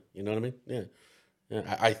 You know what I mean? Yeah.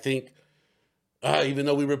 I think even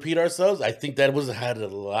though we repeat ourselves, I think that had a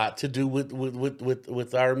lot to do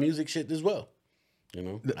with our music shit as well.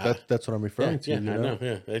 That's what I'm referring to. Yeah, I know.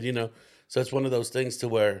 Yeah, and so it's one of those things to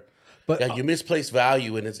where, but you misplace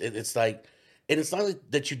value, and it's like, and it's not like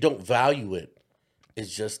that you don't value it.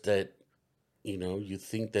 It's just that you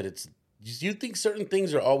think that you think certain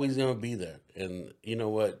things are always going to be there, and you know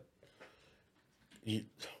what?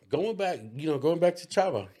 Going back to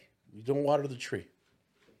Chava, you don't water the tree.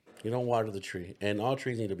 You don't water the tree, and all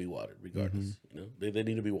trees need to be watered, regardless. Mm-hmm. They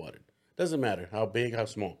need to be watered. Doesn't matter how big, how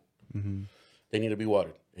small. Mm-hmm. They need to be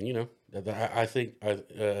watered, and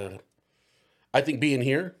I think being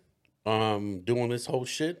here, doing this whole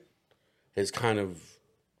shit, has kind of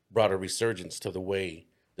brought a resurgence to the way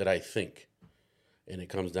that I think, and it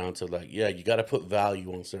comes down to you got to put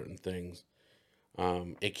value on certain things.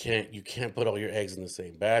 You can't put all your eggs in the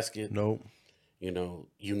same basket. Nope.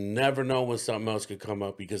 You never know when something else could come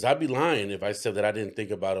up, because I'd be lying if I said that I didn't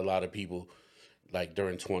think about a lot of people like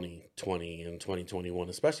during 2020 and 2021,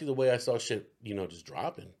 especially the way I saw shit, just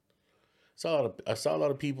dropping. I saw a lot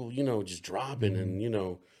of people, just dropping,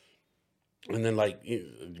 and and then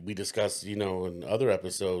we discussed, in other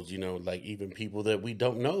episodes, even people that we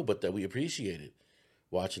don't know but that we appreciated,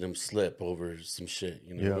 watching them slip over some shit,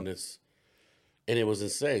 and it was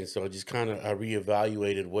insane. So I just I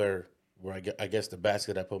reevaluated where I guess the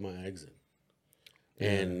basket I put my eggs in,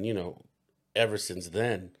 and ever since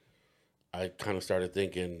then, I kind of started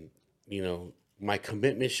thinking, my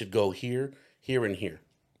commitment should go here, here, and here.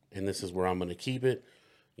 And this is where I'm going to keep it.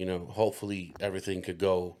 Hopefully everything could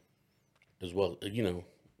go as well,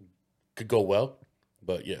 could go well.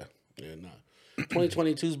 But yeah,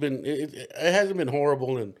 2022's been, it hasn't been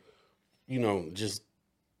horrible. And, just,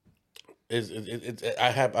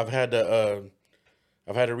 I've had to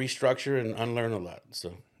restructure and unlearn a lot.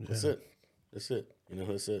 So that's it. That's it.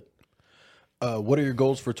 That's it. What are your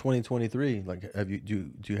goals for 2023? Like,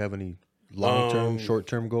 do you have any long-term,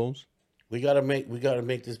 short-term goals? We gotta make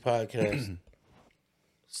this podcast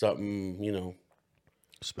something,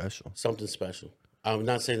 special. Something special. I'm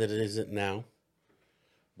not saying that it isn't now,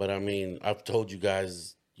 but I mean, I've told you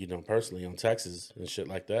guys, personally on Texas and shit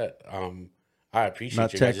like that. I appreciate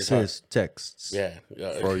not you Texas, texts. Yeah,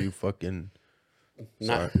 for you fucking.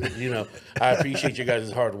 Not, I appreciate you guys'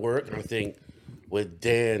 hard work. I think with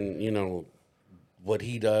Dan, what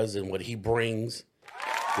he does and what he brings,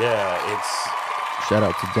 it's shout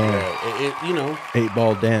out to Dan. Yeah,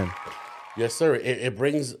 8-Ball Dan. Yes, sir. It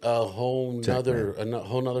brings a whole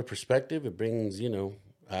nother perspective. It brings,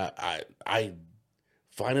 I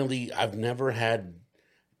finally, I've never had.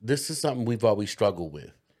 This is something we've always struggled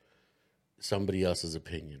with. Somebody else's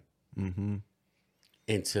opinion, and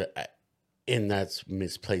that's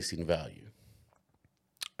misplacing value.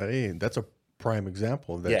 Hey, that's a prime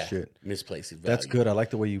example of that shit. Misplacing value. That's good. I like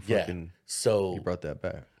the way you fucking. So you brought that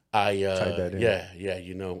back. Tied that in.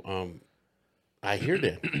 I hear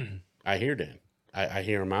Dan. I hear Dan. I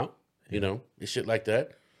hear him out. It's shit like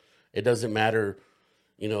that. It doesn't matter.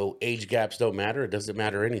 Age gaps don't matter. It doesn't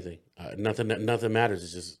matter anything. Nothing matters.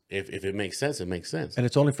 It's just if it makes sense, it makes sense. And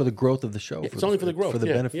it's only for the growth of the show. It's only for the growth. For the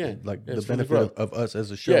benefit, the benefit of us as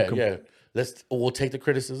a show. We'll take the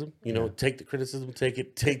criticism. Take the criticism. Take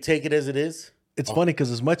it as it is. It's funny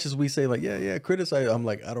because as much as we say like, criticize, I'm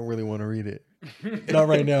like, I don't really want to read it. Not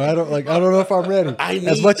right now. I don't know if I'm ready.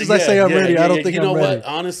 As much as I say I'm ready, I don't think I'm ready. You know what?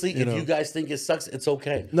 Honestly, if you guys think it sucks, it's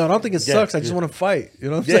okay. No, I don't think it sucks. I just want to fight. You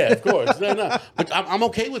know what I'm saying? Yeah, of course. No. But I'm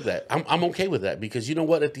okay with that. I'm okay with that because you know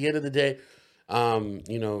what? At the end of the day,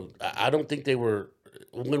 I don't think they were.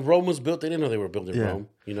 When Rome was built, they didn't know they were building Rome.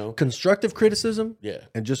 Constructive criticism,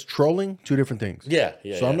 and just trolling, two different things. Yeah.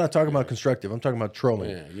 So I'm not talking about constructive. I'm talking about trolling.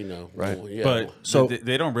 Yeah, right. Yeah. But so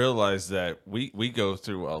they don't realize that we go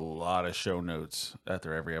through a lot of show notes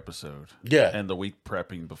after every episode. Yeah, and the week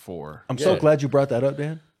prepping before. I'm so glad you brought that up,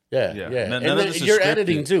 Dan. Yeah. None and of this is you're scripted.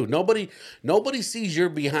 editing too. Nobody sees your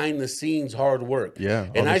behind the scenes hard work. Yeah,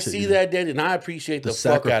 and I see that, Dan, and I appreciate the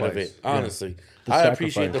fuck out of it. Honestly, I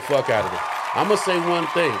appreciate the fuck out of it. I'm gonna say one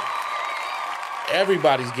thing.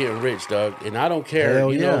 Everybody's getting rich, dog, and I don't care.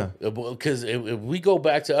 Because if we go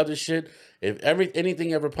back to other shit, if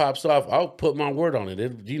anything ever pops off, I'll put my word on it.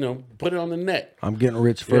 Put it on the net. I'm getting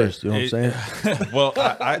rich first. You know what I'm saying? Well,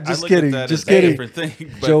 I just look kidding. At that Just as a kidding. different thing.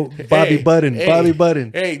 But Joe, Bobby Budden.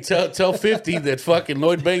 Hey, tell 50 that fucking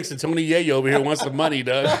Lloyd Banks and Tony Yayo over here wants some money,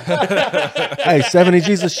 dog. Hey, 70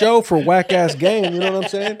 G's a show for whack ass Game. You know what I'm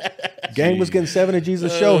saying? Game was getting 70 G's a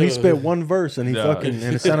show. He spit one verse and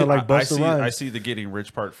and it sounded like Busta Rhymes. I see the getting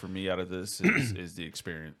rich part for me out of this is the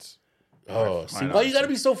experience. Oh, see, why you got to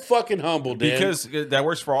be so fucking humble, Dan? Because that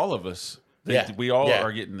works for all of us. We all are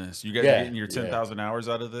getting this. You guys are getting your 10,000 hours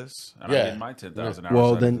out of this. I'm getting my 10,000 hours.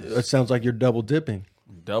 Well, out then of this. it sounds like you're double dipping.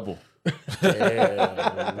 Double. Damn.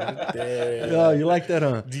 Oh, you like that,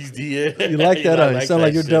 huh? Yeah. You like that, huh? You sound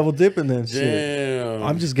like you're shit. double dipping then. Damn. Shit.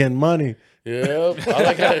 I'm just getting money. Yep. I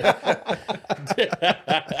like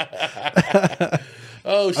how.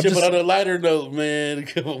 Oh shit! But on a lighter note, man.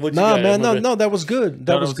 No, that was good.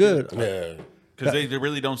 That was good. Yeah. Because they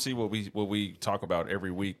really don't see what we talk about every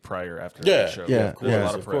week prior after the show. Yeah,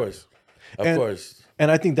 of course. And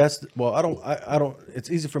I think that's I don't. It's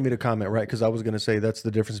easy for me to comment, right? Because I was gonna say that's the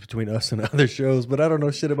difference between us and other shows, but I don't know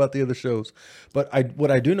shit about the other shows. But what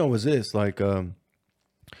I do know is this, like, we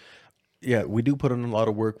do put in a lot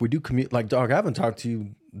of work. We do commute. Like, dog, I haven't talked to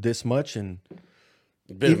you this much and.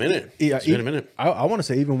 Been a minute. It's been a minute. I want to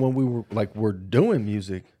say even when we we're doing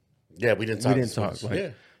music. Yeah, we didn't talk.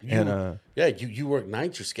 Like, you work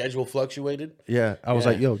nights. Your schedule fluctuated. Yeah, I was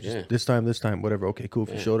like, yo, just this time, whatever. Okay, cool.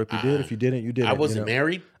 If you showed up, you did. If you didn't, you didn't. I wasn't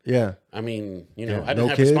married. Yeah. I mean, I no didn't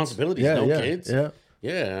have kids. responsibilities. No kids. Yeah.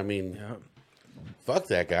 Yeah, I mean, fuck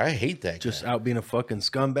that guy. I hate that guy. Just out being a fucking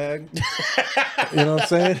scumbag. You know what I'm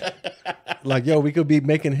saying? Like, yo, we could be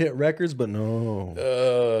making hit records, but no.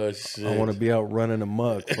 Oh, shit. I want to be out running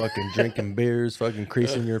amok, fucking drinking beers, fucking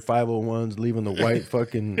creasing your 501s, leaving the white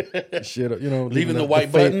fucking shit, leaving the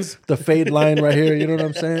white buttons, the fade line right here. You know what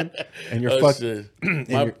I'm saying? And your fucking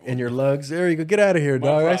and your lugs. There you go. Get out of here,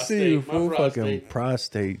 dog. I see you, fool. Fucking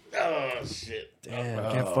prostate. Oh shit. Damn,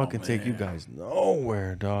 I can't fucking take you guys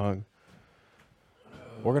nowhere, dog.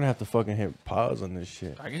 We're gonna have to fucking hit pause on this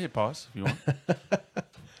shit. I can hit pause if you want.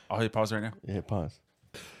 I'll hit pause right now. Yeah, hit pause.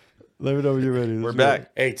 Let me know when you're ready. We're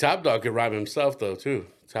back. Hey, Top Dog can rhyme himself though too.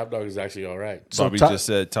 Top Dog is actually all right. Bobby just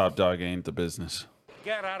said Top Dog ain't the business.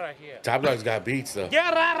 Get out of here. Top Dog's got beats though.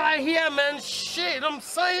 Get out of here, man. Shit, I'm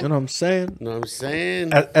saying. You know what I'm saying? You know what I'm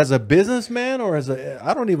saying? As a businessman or as a,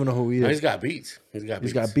 I don't even know who he is. No, he's got beats. He's got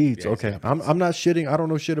beats. Yeah, okay. I'm not shitting. I don't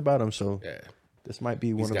know shit about him, so this might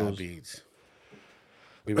be one of those. Beats.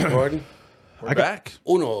 We recording? We're back.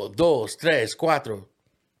 1, 2, 3, 4.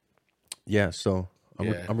 Yeah, so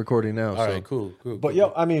I'm recording now. All right, cool. But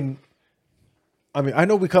yo, I mean, I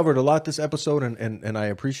know we covered a lot this episode, and I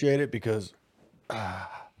appreciate it because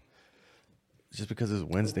just because it's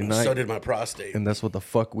Wednesday night. So did my prostate. And that's what the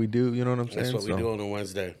fuck we do, you know what I'm saying? That's what we do on a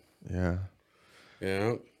Wednesday. Yeah.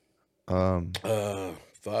 Yeah.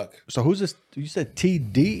 Fuck. So who's this? You said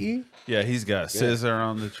TDE? Yeah, he's got Scissor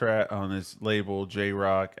on the track on his label, J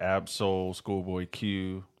Rock, Absol, Schoolboy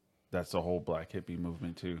Q. That's the whole black hippie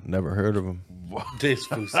movement too. Never heard of him. This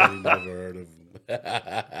fool said he never heard of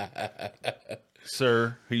him.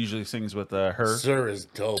 Sir, he usually sings with her. Sir is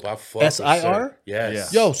dope. I fuck with SIR? Sir.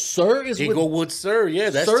 Yes. Yo, Sir is Eaglewood Sir. Yeah,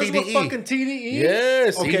 that's Sir's TDE. with fucking TDE?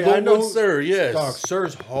 Yes. Okay, Eaglewood I know. Sir. Yes. Dog,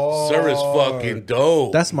 Sir's hard. Sir is fucking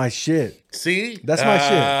dope. That's my shit. See? That's my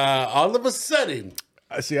shit. All of a sudden.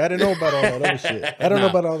 See, I didn't know about all that other shit. I don't know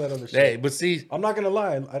about all that other shit. Hey, but see, I'm not gonna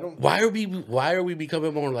lie. I don't. Why are we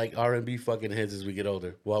becoming more like R&B fucking heads as we get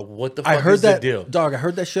older? Well, what the fuck I heard is that, the deal? dog. I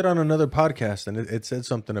heard that shit on another podcast, and it said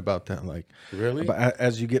something about that. Like, really? But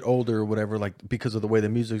as you get older or whatever, like because of the way the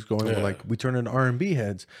music's going, we're like we turn into R&B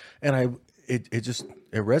heads, and it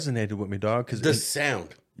resonated with me, dog. Because the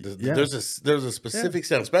sound, there's a specific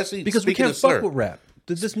sound, especially because we can't fuck with rap.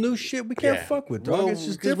 This new shit we can't fuck with, dog. Well, it's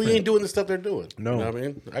just because different. we ain't doing the stuff they're doing. No. You know what I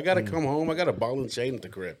mean? I gotta come home. I got a ball and chain at the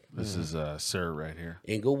crib. This is Sir right here.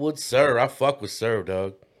 Inglewood Sir. I fuck with Sir,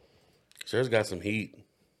 dog. Sir's got some heat.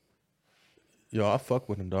 Yo, I fuck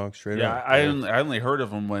with him, dog. Straight up. I only heard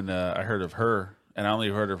of him when I heard of her, and I only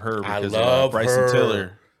heard of her because I love of Bryson her.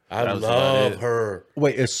 Tiller. I love her.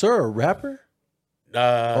 Wait, is Sir a rapper? Or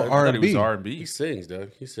I thought he was R&B? R&B. He sings,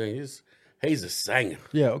 dog. He sings. He's a singer.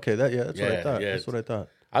 Yeah. Okay. That's what I thought. Yeah. That's what I thought.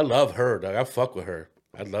 I love her, dog. I fuck with her.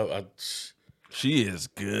 She is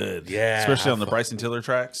good. Yeah, especially on the Bryson Tiller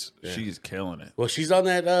tracks. Yeah. She's killing it. Well, she's on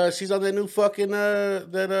that. She's on that new fucking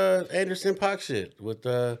that Anderson .Paak shit with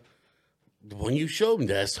the one you showed me.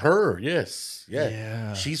 That's her. Yes.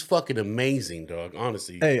 Yeah. She's fucking amazing, dog.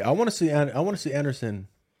 Honestly. Hey, I want to see Anderson.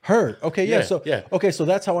 Her. Okay. Yeah. Okay. So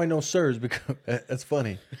that's how I know Sir's because that's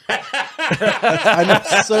funny. I know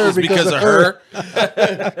Sir because of her.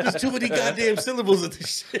 There's too many goddamn syllables of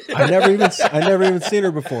this shit. I never even seen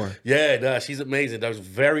her before. Yeah, nah, she's amazing. That was a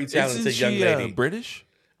very talented young lady. British?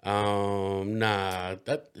 Nah.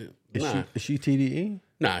 Is she TDE?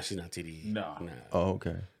 Nah, she's not TDE. No. Nah. Oh,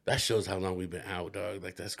 okay. That shows how long we've been out, dog.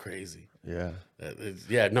 Like that's crazy. Yeah.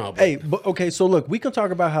 No. But, hey, but okay. So look, we can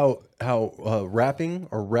talk about how rapping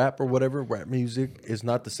or rap or whatever rap music is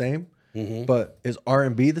not the same. Mm-hmm. But is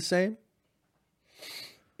R&B the same?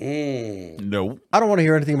 No. I don't want to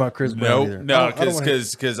hear anything about Chris Brown either. No,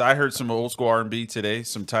 because I heard some old school R&B today,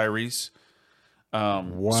 some Tyrese,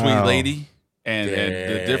 Sweet Lady, and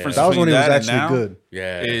the difference that was between when he was that actually and now good.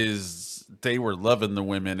 is they were loving the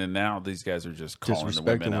women, and now these guys are just calling the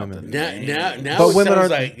women out. Now but women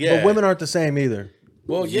aren't. like, but women aren't the same either.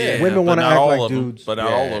 Well, yeah, women want to act like dudes, but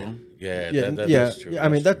not all of them. Yeah, that's true. I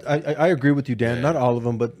mean, I agree with you, Dan. Yeah. Not all of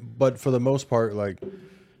them, but for the most part, like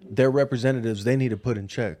their representatives, they need to put in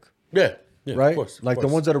check. Yeah, right. Of course, like the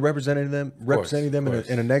ones that are representing them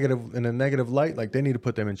in a negative light, like they need to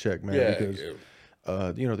put them in check, man. Yeah, because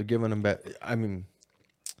they're giving them bad. I mean,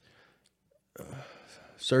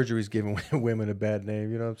 surgery's giving women a bad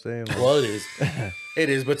name. You know what I'm saying? Like, well, it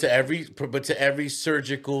is. But to every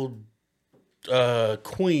surgical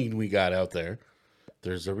queen we got out there,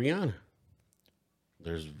 there's a Rihanna.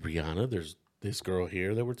 There's this girl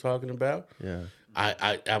here that we're talking about. Yeah.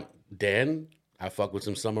 I'm Dan. I fuck with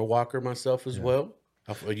some Summer Walker myself as well.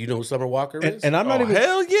 You know who Summer Walker is? And I'm not even.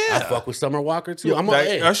 Hell yeah. I fuck with Summer Walker too. Yo, I'm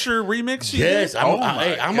Usher remix. Yes, I'm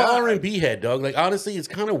an R&B head, dog. Like honestly, it's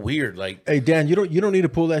kind of weird. Like, hey Dan, you don't need to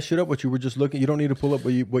pull that shit up. What you were just looking. You don't need to pull up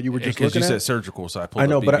what you were just looking at. Because you said surgical, so I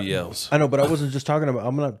pulled up BBLs. I know, but I wasn't just talking about.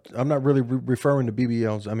 I'm not really referring to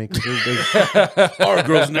BBLs. I mean, cause our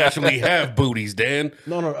girls naturally have booties, Dan.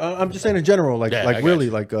 No, I'm just saying in general. Like really,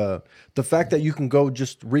 like the fact that you can go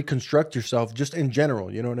just reconstruct yourself, just in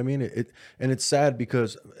general. You know what I mean? And it's sad because.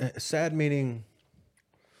 Sad meaning.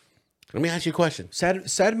 Let me ask you a question.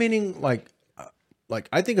 Sad meaning like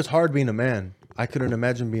I think it's hard being a man. I couldn't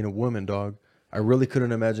imagine being a woman, dog. I really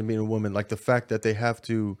couldn't imagine being a woman. Like the fact that they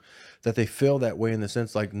feel that way in the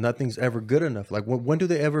sense like nothing's ever good enough. Like when do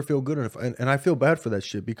they ever feel good enough? And I feel bad for that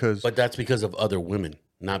shit because. But that's because of other women,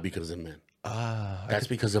 not because of men. That's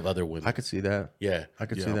because of other women. I could see that. Yeah. I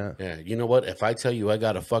could see that. Yeah. You know what? If I tell you I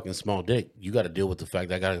got a fucking small dick, you got to deal with the fact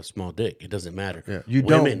that I got a small dick. It doesn't matter. Yeah. You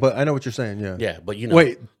Women, don't, but I know what you're saying. Yeah. Yeah, but you know.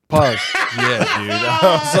 Wait, pause. Yeah, dude.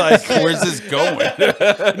 I was like, where's this going?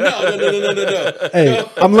 No. Hey,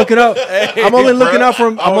 I'm looking up. I'm only looking out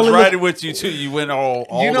from. I was only riding with you too. You went all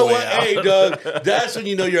You know the way what? out. Hey, dog. That's when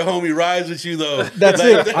you know your homie rides with you, though. That's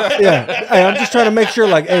Like, it. Yeah. Hey, I'm just trying to make sure,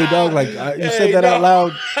 like, hey, dog, like, you said that out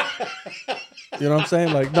loud. You know what I'm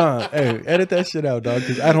saying? Like, nah, hey, edit that shit out, dog,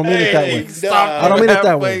 because I don't mean it that way. I don't mean it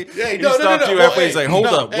that way. Hey, He stopped you halfway. He's like, hold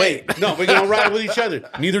up, wait. No, we're going to ride with each other.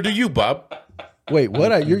 Neither do you, Bob. Wait,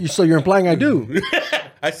 what? So you're implying I do?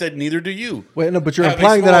 I said, neither do you. Wait, no, but you're I have a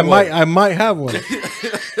implying that small I might have one.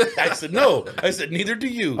 I said, no. I said, neither do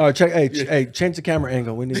you. All right, check. Hey, change the camera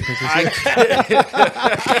angle. We need to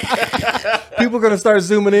People are gonna start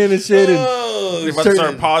zooming in and shit, and They're about to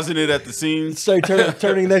start pausing it at the scenes. start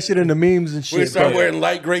turning that shit into memes and shit. We start wearing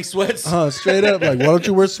light gray sweats. Straight up. Like, why don't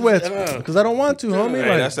you wear sweats? Because I don't want to, homie. Hey,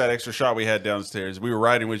 Like, that's that extra shot we had downstairs. We were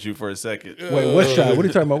riding with you for a second. wait, what shot? What are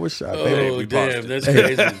you talking about? What shot? Baby? Oh, we damn, paused that's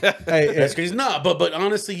crazy. Hey, That's crazy. No, but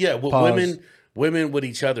honestly, yeah, Pause. women with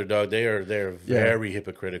each other, dog, they're very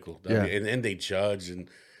hypocritical, dog, Yeah. and they judge, and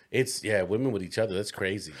it's women with each other. That's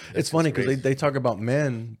crazy. It's funny because they talk about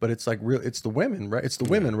men, but it's like it's the women, right? It's the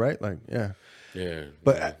women, right? Like, yeah. Yeah.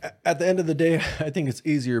 But at the end of the day, I think it's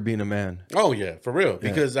easier being a man. Oh yeah, for real.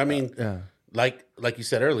 Because I mean, yeah. like you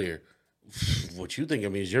said earlier, what you think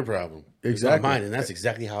of me is your problem. It's Exactly. not mine, and that's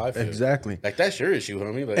exactly how I feel. Exactly. Like that's your issue,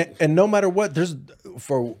 homie. Like, And no matter what, there's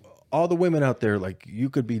for all the women out there, like you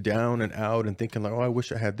could be down and out and thinking like, oh, I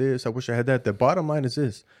wish I had this, I wish I had that. The bottom line is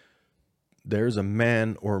this: there's a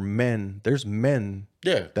man or men. There's men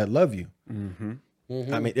that love you.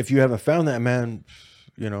 Mm-hmm. I mean, if you haven't found that man,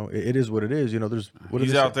 you know, it is what it is. You know, there's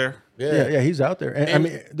He's out there. Yeah, he's out there. And I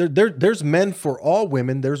mean, there's men for all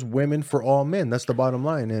women. There's women for all men. That's the bottom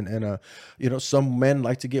line. And you know, some men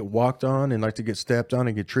like to get walked on and like to get stepped on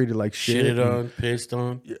and get treated like shit. shitted on, pissed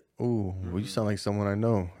on. Yeah. Ooh, well, you sound like someone I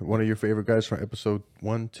know. One of your favorite guys from episode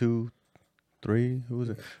 1, 2, 3. Who was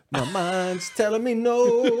it? My mind's telling me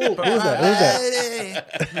no. Who was that?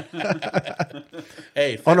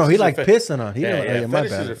 Hey, Oh no, he fetishes like are pissing on. He yeah, don't, my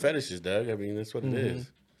fetishes bad. are fetishes, Doug. I mean, that's what it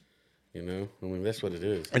is. You know, I mean, that's what it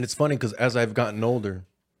is. And it's funny because as I've gotten older,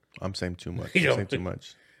 I'm saying too much. I'm Yo. saying too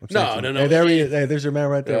much. No. Hey, there he is. Hey, there's your man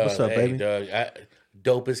right there. What's up, hey, baby? Doug,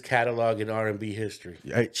 dopest catalog in R&B history.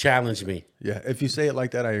 Hey. Challenge me. Yeah, if you say it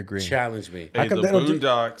like that, I agree. Challenge me. How Hey, come the they don't do-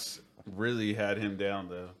 Boondocks really had him down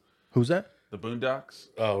though. Who's that? The Boondocks.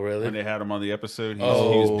 Oh, really? When they had him on the episode, he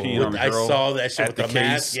was peeing on the I girl. saw that shit with the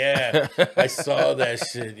mask. Yeah, I saw that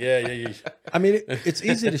shit. Yeah. I mean, it's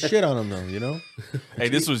easy to shit on him though, you know. Hey,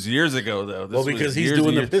 this was years ago though. This Well, was because he's years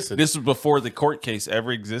doing and the years. pissing. This was before the court case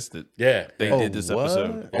ever existed. Yeah. They did this what?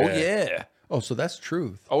 episode. Yeah. Oh yeah. Oh, so that's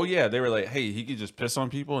truth. Oh yeah. They were like, hey, he could just piss on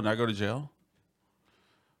people and not go to jail.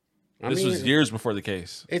 I This mean, was years before the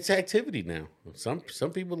case. It's activity now. Some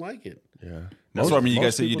people like it. Yeah, That's what I mean. You guys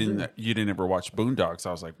most said you people didn't ever watch Boondocks.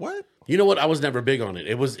 I was like, what? You know what? I was never big on it.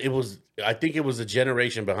 It was. I think it was a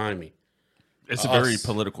generation behind me. It's a very Us.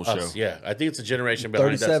 political Us, show. yeah, I think it's a generation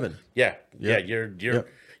behind 37. us. Yeah. Yep.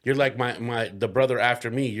 You're like the brother after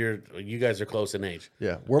me. You guys are close in age.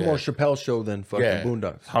 Yeah, we're more Chappelle Show than fucking Yeah.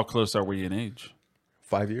 Boondocks. How close are we in age?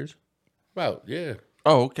 5 years. About yeah.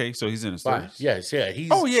 Oh, okay. So he's in his 30s. Yes, yeah. He's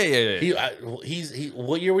He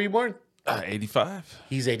what year were you born? 85.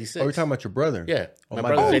 He's 86. Oh, you're talking about your brother? Yeah, Oh, my my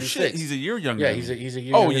brother's bad. Oh 86. shit, he's a year younger. Yeah, than he's me. a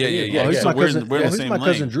year. Oh younger yeah, than yeah, you. yeah. Oh, he's yeah. my We're cousin- in, we're in oh, the he's same my lane.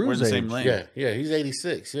 cousin We're Drew's in the same age. lane. Yeah, he's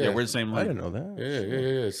 86. Yeah, Yeah, we're the same I lane. didn't know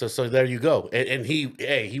that. Yeah. So there you go. And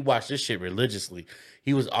he watched this shit religiously.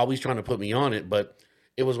 He was always trying to put me on it, but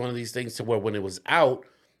it was one of these things to where when it was out,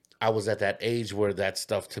 I was at that age where that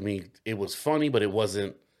stuff to me it was funny, but it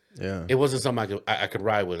wasn't. Yeah, It wasn't something I could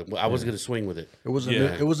ride with. I wasn't gonna swing with it. it was.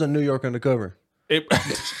 Yeah. It was a New York undercover. It,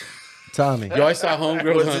 Tommy. Yo, I saw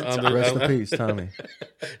Homegirl on the Rest in peace, Tommy.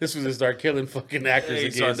 This was to start killing fucking actors hey,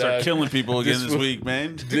 again. so I start dog. killing people again This this was- week,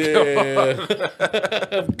 man.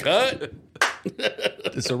 Yeah. Cut.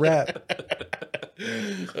 It's a wrap.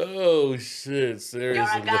 Oh shit!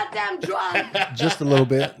 Seriously. Goddamn drunk. Just a little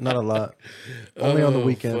bit, not a lot. Only on the Oh,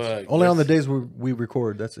 weekends. fuck. Only on the days we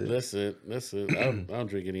record. That's it. That's it. I don't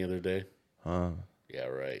drink any other day. Yeah,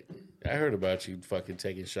 right. I heard about you fucking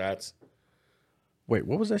taking shots. Wait,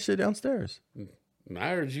 what was that shit downstairs? And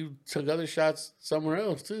I heard you took other shots somewhere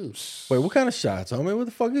else too. Wait, what kind of shots, homie? What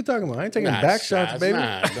the fuck are you talking about? I ain't taking Nah, back shots, baby.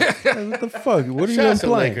 Nah, What the fuck? What are you shots of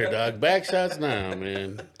implying? liquor, dog. Back shots, nah,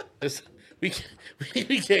 man. We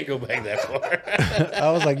can't go back that far.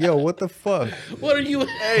 I was like, yo, what the fuck? What are you?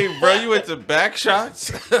 Hey, bro, you went to back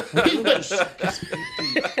shots?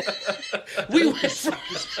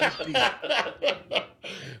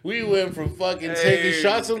 We went from fucking taking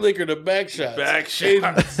shots of liquor to back shots. Back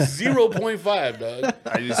shots. 0.5, dog.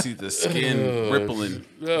 I just see the skin rippling.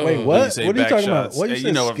 Wait, what? What are you talking about? What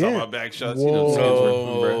you know what I'm talking about, back shots. You know the skin's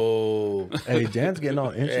rippling, bro. Hey, Dan's getting all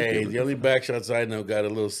intricate. Hey, the only back shots I know got a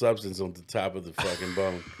little substance on the top of the fucking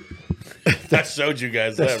bone. I showed you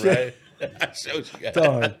guys that, right? I showed you guys.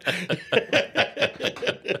 Dog.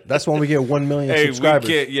 That's when we get 1 million subscribers.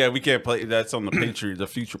 We can't play. That's on the Patreon, the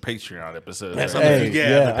future Patreon episode. That's right? on the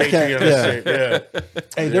Patreon.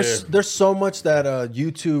 Hey, there's so much that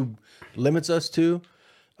YouTube limits us to.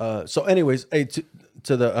 So, anyways, hey,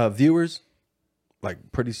 to the viewers,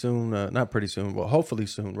 like pretty soon, not pretty soon, well, hopefully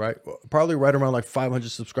soon, right? Probably right around like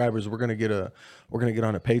 500 subscribers, we're gonna get on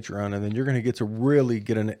a Patreon, and then you're gonna get to really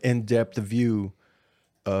get an in-depth view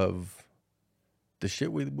of the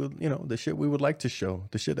shit we would like to show,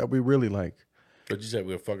 the shit that we really like. But you said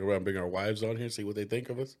we'll fuck around, bring our wives on here, see what they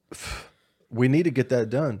think of us. We need to get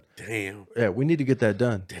that done. Damn. Yeah, we need to get that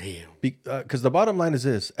done. Damn. Because the bottom line is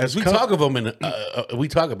this: as we talk of them, we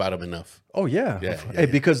talk about them enough. Oh yeah. Hey,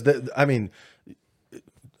 because I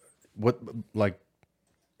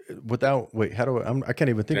can't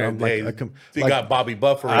even think. They got Bobby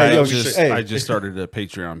Buffer. I just started a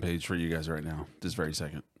Patreon page for you guys right now, this very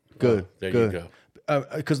second. Good. There good. you go.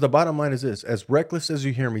 Because the bottom line is this: as reckless as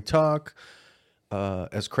you hear me talk,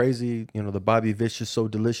 as crazy, the Bobby Vicious, so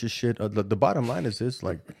delicious shit. The bottom line is this: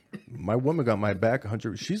 like, my woman got my back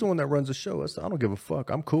 100. She's the one that runs the show. I don't give a fuck.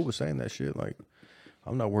 I'm cool with saying that shit. Like,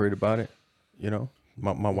 I'm not worried about it.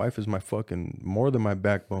 My wife is my fucking more than my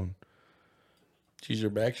backbone. She's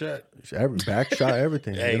your back shot. Back shot,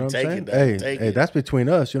 everything. Hey, you know what take I'm it, saying? take Hey, it. that's between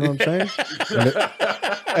us. You know what I'm saying?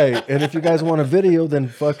 And if you guys want a video, then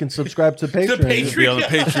fucking subscribe to Patreon. Just be on the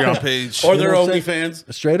Patreon page. Or their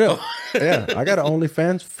OnlyFans. Straight up. Yeah, I got an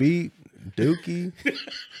OnlyFans, feet, dookie.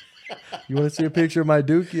 You want to see a picture of my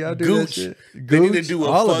dookie? I'll do Gooch. that shit. They need to Gooch, do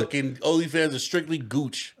all a of it. fucking OnlyFans of strictly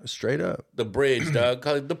Gooch. Straight up. The bridge, dog.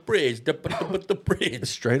 Call it the bridge. The bridge.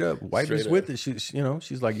 Straight up. Wife is Straight with up. it.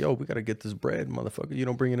 She's like, yo, we got to get this bread, motherfucker. You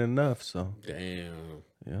don't bring in enough. So, Damn.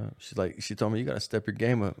 yeah. She told me, you got to step your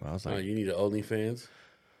game up. I was Oh, like, you need an OnlyFans?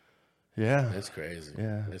 yeah. That's crazy.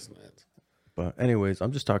 Yeah. That's nuts. But anyways,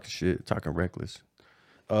 I'm just talking shit, talking reckless.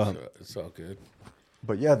 It's all good.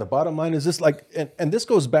 But yeah, the bottom line is this, like, and this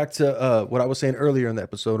goes back to what I was saying earlier in the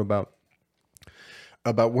episode about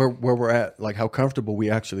where we're at, like how comfortable we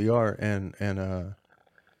actually are, and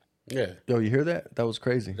Yeah. yo, you hear that? That was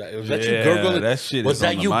crazy. Was that you gurgling? That shit Was is that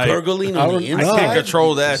on the you mic. gurgling on the I inside? can't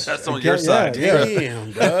control that. That's on your side. Yeah.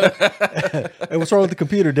 Damn, dog. Hey, what's wrong with the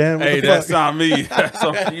computer, Dan? What Hey, the that's fuck? not me. That's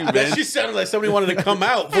on you, That man. shit sounded like somebody wanted to come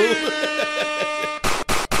out, fool.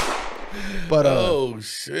 But Oh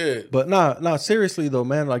shit. but nah, seriously though,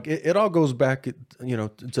 man. Like it all goes back, to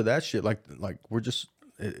that shit. Like we're just,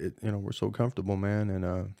 we're so comfortable, man.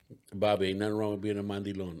 And Bobby, ain't nothing wrong with being a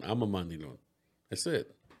mandilon. I'm a mandilon. That's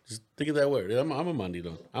it. Just think of that word. I'm a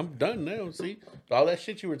mandilon. I'm done now. See all that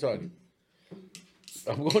shit you were talking.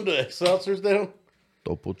 I'm going to seltzers now.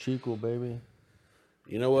 Topo Chico, baby.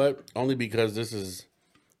 You know what? Only because this is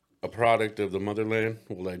a product of the motherland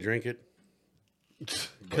will I drink it.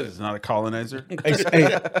 Because it's not a colonizer.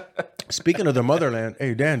 Hey, speaking of the motherland,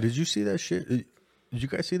 hey Dan, did you see that shit? Did you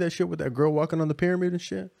guys see that shit with that girl walking on the pyramid and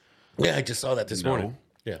shit? Yeah, I just saw that this morning.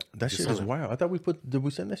 Yeah, That just shit saw is that. wild. I thought did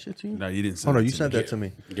we send that shit to you? No, you didn't Oh send no, it you to sent me. that to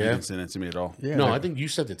me. You didn't send it to me at all. Yeah. No, like- I think you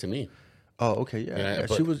sent it to me. Oh, okay, yeah. Yeah,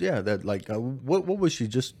 She but- was, that like, what was she?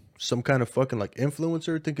 Just some kind of fucking like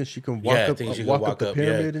influencer, thinking she can walk Yeah, I up, think she could walk up the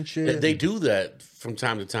pyramid yeah. and shit. They do that from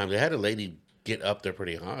time to time. They had a lady get up there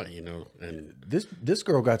pretty high, and This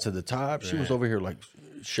girl got to the top. She was over here like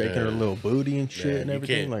shaking her little booty and shit and you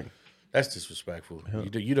everything. can't- Like, that's disrespectful.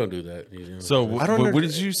 You don't do that. So, I don't what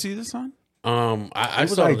did you see this on? I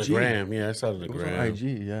was saw it on the IG. gram. Yeah, I saw it on the it was gram. on IG,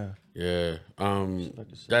 yeah. Yeah.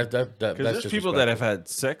 Because That's there's people that have disrespectful. had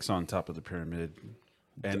sex on top of the pyramid,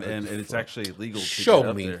 and it's actually illegal to Show get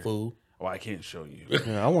up me, there. fool. Oh, I can't show you.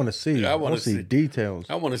 Yeah, I want to see. Yeah, I want to see details.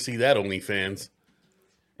 I want to see that OnlyFans.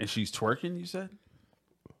 And she's twerking, you said?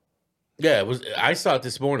 Yeah, it was. I saw it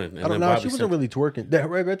this morning. And I don't know. She wasn't really twerking. There,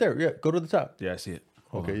 right there. Yeah, go to the top. Yeah, I see it.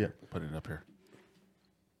 Hold Okay, on. yeah. Put it up here.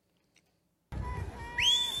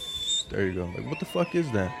 There you go. Like, what the fuck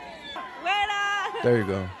is that? There you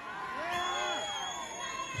go.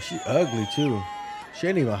 She ugly too. She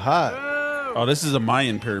ain't even hot. Oh, this is a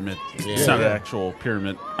Mayan pyramid. It's not an actual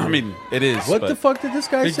pyramid. I mean, it is. What but the fuck did this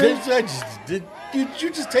guy say? I just did. Did you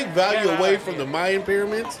just take value away from the Mayan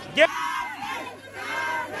pyramids? Get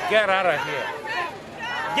out of here.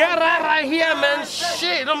 Get out of here, man.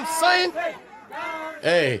 Shit, I'm saying.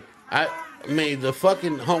 Hey, I made the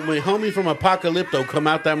fucking homie from Apocalypto come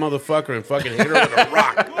out that motherfucker and fucking hit her with a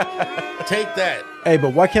rock. Take that. Hey,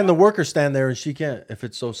 but why can't the worker stand there and she can't if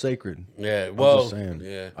it's so sacred? Yeah, I'm well, just saying.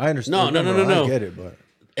 yeah. I understand. No. I get it, but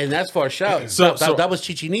and that's for a shout. So that was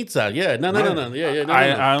Chichen Itza. Yeah, no. Yeah, no.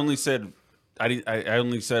 I only said I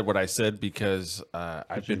only said what I said because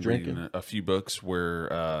I've been reading a few books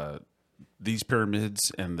where these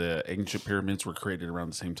pyramids and the ancient pyramids were created around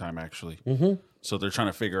the same time, actually. Mm-hmm. So they're trying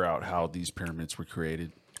to figure out how these pyramids were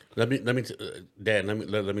created. Dan,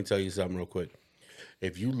 let me tell you something real quick.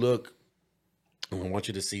 If you look, I want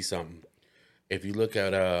you to see something. If you look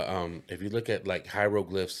at like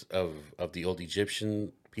hieroglyphs of the old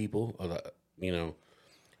Egyptian people, and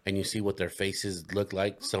you see what their faces look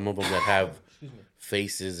like, some of them that have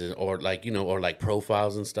faces or like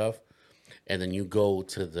profiles and stuff, and then you go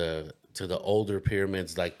to the older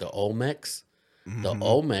pyramids like the Olmecs, the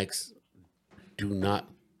Olmecs do not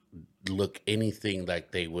look anything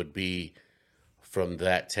like they would be from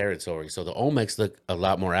that territory. So the Olmecs look a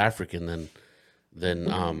lot more African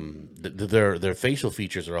than their facial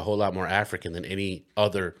features are a whole lot more African than any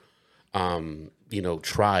other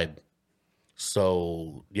tribe.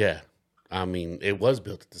 So yeah, I mean, it was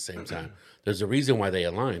built at the same time. There's a reason why they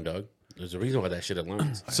align, dog. There's a reason why that shit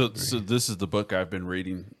aligns. So this is the book I've been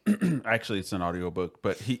reading. Actually, it's an audiobook,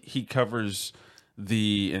 but he covers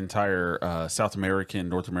the entire South American,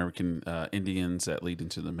 North American Indians that lead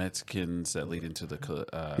into the Mexicans, that lead into the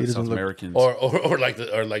South Americans, or like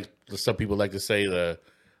some people like to say the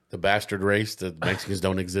bastard race. The Mexicans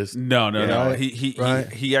don't exist. No.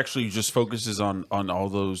 He actually just focuses on all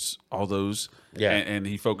those. Yeah, and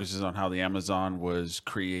he focuses on how the Amazon was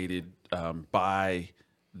created by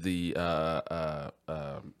the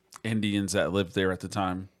Indians that lived there at the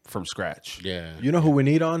time from scratch. Yeah, you know who we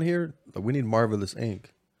need on here? We need Marvelous Inc.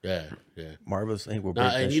 Yeah. Marvelous Inc. will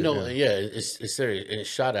break that and shit down. it's serious. It's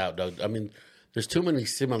shot out, Doug. I mean, there's too many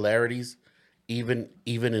similarities, even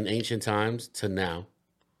in ancient times to now.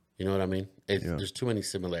 You know what I mean? There's too many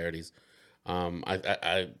similarities.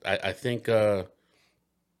 I think I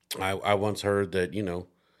once heard that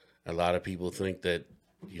a lot of people think that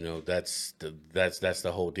that's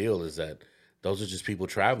the whole deal, is that those are just people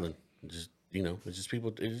traveling. It's just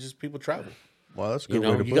people traveling. Well, that's a good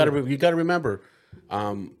way to put it. You got to remember,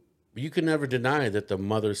 you can never deny that the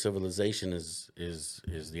mother civilization is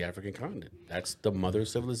the African continent. That's the mother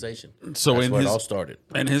civilization. So that's where it all started.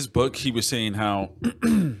 In his book, he was saying how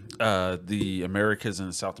the Americas and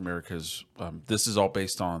the South Americas, this is all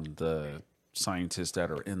based on the scientists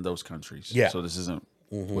that are in those countries. Yeah. So this isn't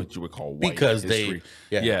what you would call white because history.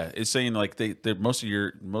 It's saying like most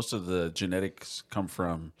of the genetics come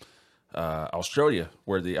from Australia,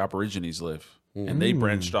 where the Aborigines live. And they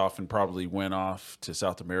branched off and probably went off to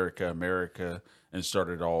South America, and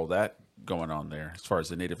started all that going on there as far as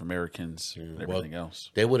the Native Americans and everything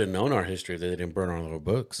else. They would have known our history if they didn't burn all of our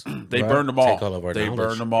books. They burned them all. Take all of our they knowledge.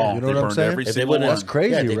 burned them all. You know they what I'm burned saying? every single one. That's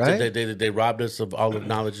crazy, right? They robbed us of all of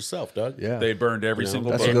knowledge itself, Doug. Yeah. They burned every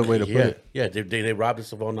single That's book. a good way to put it. Yeah, they robbed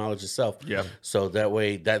us of all knowledge itself. Yeah. So that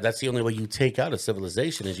way, that's the only way you take out a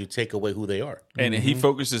civilization is you take away who they are. And he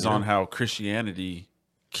focuses on how Christianity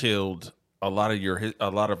killed a lot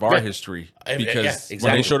of our history, because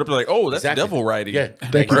when they showed up, they're like, "Oh, that's the devil writing." Yeah,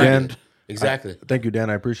 Thank you, Dan. Exactly. Thank you, Dan.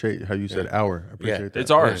 I appreciate how you said "our." I appreciate that. It's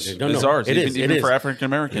ours. Yeah. It's ours. It is. Even for African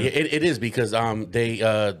Americans. It is because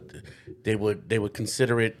they would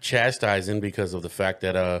consider it chastising because of the fact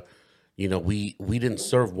that we didn't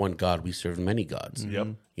serve one God, we served many gods.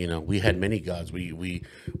 Yep. We had many gods. We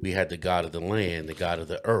had the God of the land, the God of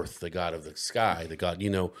the earth, the God of the sky, the God,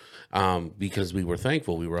 because we were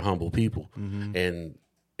thankful, we were humble people. And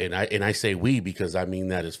I say we because I mean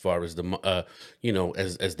that as far as the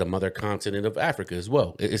as the mother continent of Africa as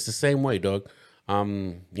well. It's the same way, dog.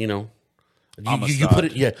 You put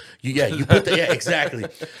it, you put the, exactly.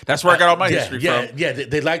 That's where I got all my history from. Yeah,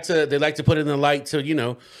 they like to put it in the light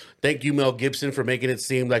to thank you, Mel Gibson, for making it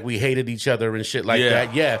seem like we hated each other and shit like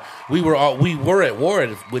that. Yeah, we were at war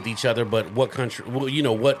with each other, but what country? Well,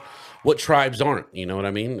 what tribes aren't? You know what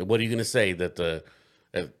I mean? What are you going to say that the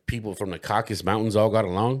people from the Caucasus Mountains all got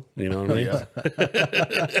along? You know what I mean?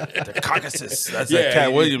 The Caucasus. That's that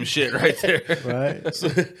Cat Williams shit right there. Right. So,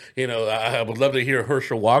 I would love to hear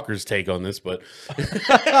Herschel Walker's take on this, but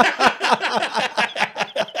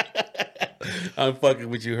I'm fucking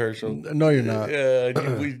with you, Herschel. No, you're not.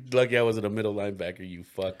 We lucky I wasn't a middle linebacker, you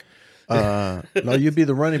fuck. No, you'd be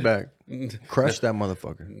the running back. Crush that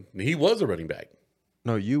motherfucker. He was a running back.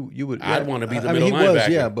 No, you would. I'd want to be the I middle mean, he linebacker. was,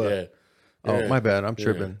 yeah, but Yeah. oh, my bad, I'm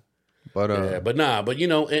tripping. But but you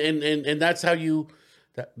know, and that's how you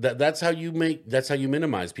that's how you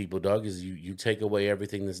minimize people, dog. Is you take away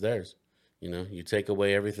everything that's theirs. You know, you take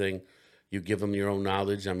away everything. You give them your own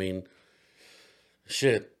knowledge. I mean,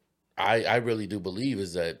 shit. I really do believe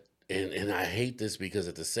is that, and I hate this because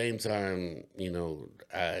at the same time, you know,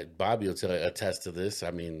 Bobby will attest to this. I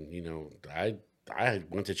mean, you know, I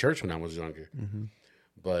went to church when I was younger,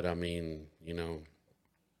 but I mean, you know,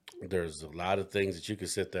 there's a lot of things that you could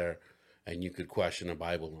sit there and you could question the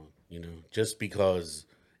Bible on. You know, just because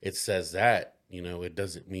it says that, you know, it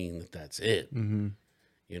doesn't mean that that's it. You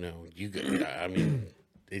know, I mean,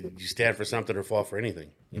 you stand for something or fall for anything.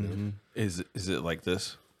 You know, is it like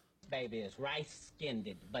this? Baby is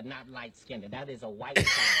rice-skinned, but not light-skinned. That is a white child.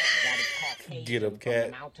 That is Caucasian Get up, cat.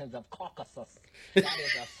 from the mountains of Caucasus. That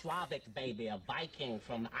is a Slavic baby, a Viking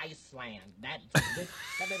from Iceland. That baby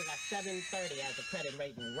got 730 as a credit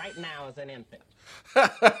rating right now as an infant.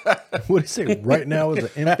 What did he say? Right now as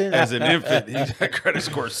an infant? As an infant, he got credit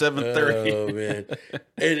score 730. Oh man,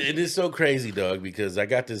 it is so crazy, dog. Because I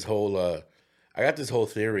got this whole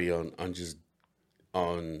theory on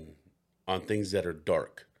things that are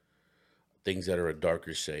dark. Things that are a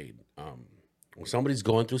darker shade. When somebody's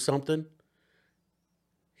going through something,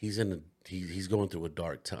 he's going through a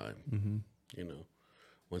dark time. You know,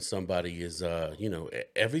 when somebody is, you know,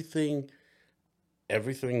 everything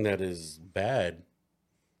that is bad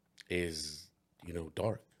is, you know,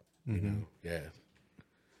 dark. You know, yeah.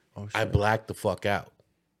 Oh, shit. I black the fuck out.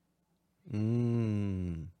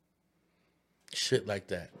 Shit like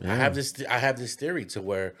that. Yeah. I have this theory to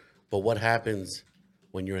where, but what happens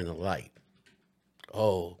when you're in the light?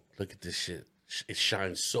 Oh, look at this shit. It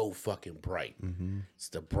shines so fucking bright. It's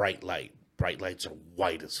the bright light. Bright lights are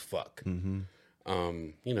white as fuck. You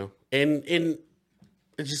know, and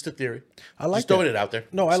it's just a theory. I like just throwing that. it out there.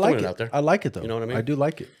 No, just I like throwing it. out there. I like it though. You know what I mean? I do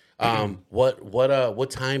like it. What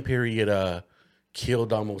time period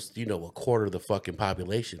killed almost, you know, a quarter of the fucking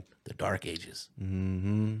population? The Dark Ages.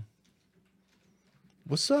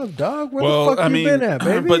 What's up, dog? Where the fuck you been at,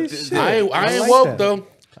 baby? But Shit. I ain't like woke that. though.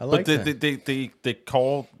 I like but that. they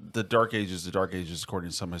call the Dark Ages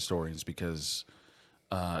according to some historians because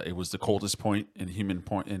it was the coldest point in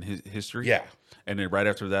history. Yeah. And then right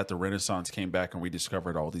after that, the Renaissance came back and we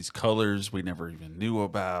discovered all these colors we never even knew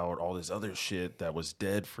about, all this other shit that was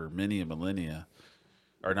dead for many millennia,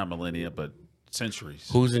 or not millennia, but centuries.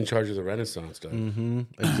 Who's in charge of the Renaissance, though?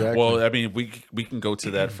 Exactly. Well, I mean, we can go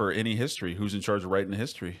to that for any history. Who's in charge of writing the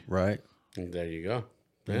history? Right. There you go.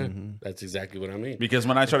 Yeah, that's exactly what I mean. Because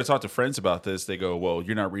when I try to talk to friends about this, they go, well,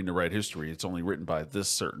 you're not reading the right history. It's only written by this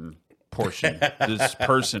certain portion, this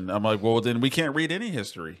person. I'm like, well, then we can't read any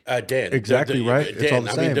history. Dan, Exactly right. It's all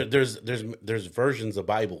the same. I mean, there's versions of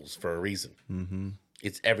Bibles for a reason.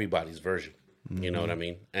 It's everybody's version. You know what I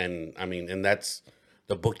mean? And that's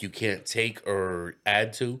the book you can't take or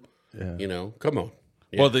add to. Yeah. You know, come on.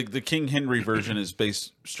 Yeah. Well, the King Henry version is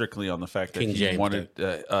based strictly on the fact that King he James wanted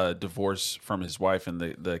a divorce from his wife, and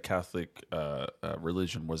the Catholic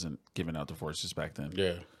religion wasn't giving out divorces back then.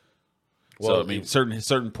 Yeah. Well, so I mean,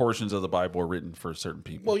 certain portions of the Bible are written for certain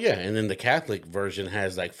people. Well, yeah, and then the Catholic version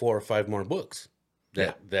has like 4 or 5 more books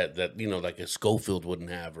that you know, like a Schofield wouldn't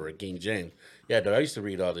have or a King James. Yeah, I used to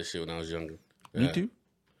read all this shit when I was younger. Yeah. Me too.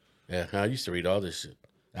 Yeah, I used to read all this shit.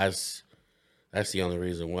 That's the only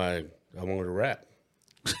reason why I wanted to rap.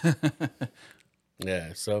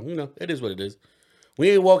 Yeah, so you know, it is what it is.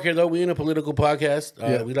 We ain't woke here though. We ain't a political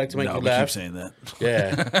podcast. We like to make you laugh. Keep saying that.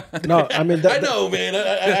 Yeah. No, I mean, I know, man.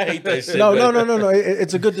 I hate that shit. No.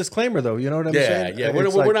 It's a good disclaimer though. You know what I'm saying? Yeah.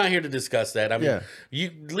 We're not here to discuss that. I mean, Yeah.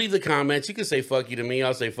 you leave the comments. You can say "fuck you" to me.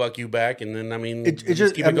 I'll say "fuck you" back, and then I mean, It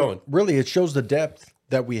just keep it going. Really, it shows the depth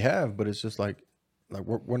that we have, but it's just like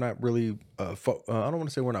we're not really. I don't want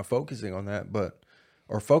to say we're not focusing on that,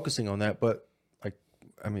 but like,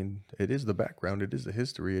 I mean, it is the background. It is the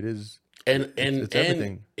history. It is. And it's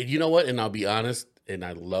everything. And you know what? And I'll be honest. And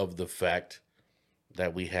I love the fact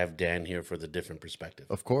that we have Dan here for the different perspective.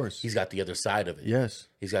 Of course, he's got the other side of it. Yes,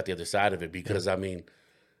 he's got the other side of it because I mean,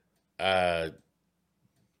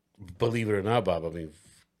 believe it or not, Bob. I mean,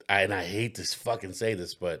 I hate to fucking say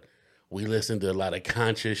this, but we listen to a lot of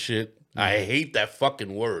conscious shit. I hate that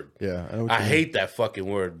fucking word. Yeah, I hate that fucking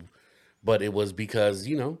word. But it was because,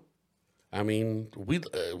 you know, I mean, we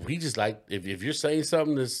just like if you're saying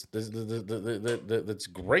something that's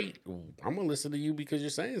great, I'm gonna listen to you because you're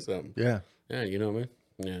saying something. Yeah, you know what I mean.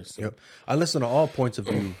 Yeah, so. I listen to all points of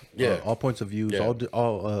view. Yeah, all points of views, yeah.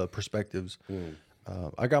 all perspectives.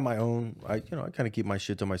 I got my own. I kind of keep my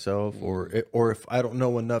shit to myself, or if I don't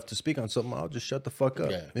know enough to speak on something, I'll just shut the fuck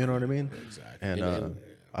up. Yeah. You know what I mean? Exactly. And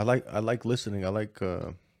I like listening. I like.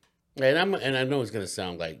 And I know it's gonna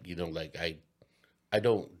sound like I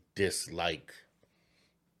don't dislike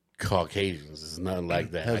Caucasians. It's nothing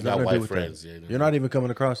like that. I got white friends. You know? You're not even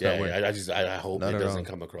coming across that way. I hope it doesn't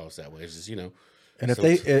come across that way. It's just And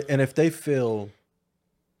if they feel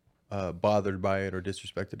bothered by it or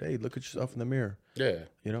disrespected, hey, look at yourself in the mirror. Yeah,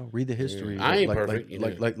 read the history. I ain't perfect.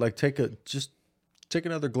 Like take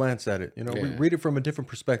another glance at it. Read it from a different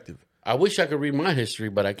perspective. I wish I could read my history,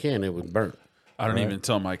 but I can't. It was burnt. I don't even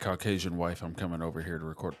tell my Caucasian wife I'm coming over here to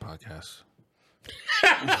record podcasts.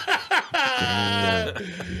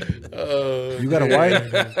 You got a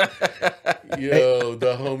wife? Yo,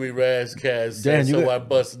 the homie Razcast said, so I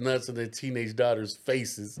bust nuts in their teenage daughters'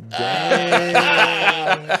 faces.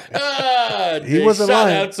 He wasn't lying.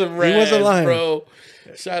 Shout out to Raz, he wasn't lying, bro.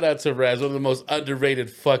 Shout out to Raz, one of the most underrated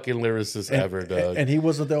fucking lyricists ever, dog. And he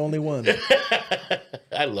wasn't the only one.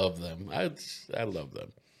 I love them. I love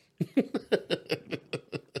them.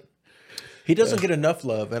 He doesn't get enough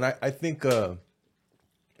love, and I think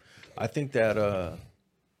that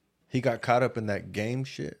he got caught up in that game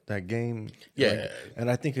shit. That game,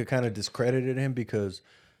 and I think it kind of discredited him because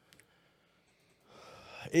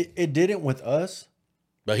it didn't with us.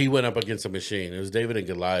 But he went up against a machine. It was David and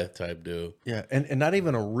Goliath type dude. Yeah, and not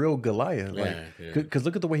even a real Goliath. Because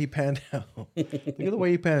look at the way he panned out. Look at the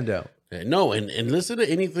way he panned out. Yeah, no, and listen to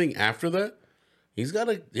anything after that. He's got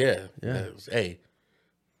a hey.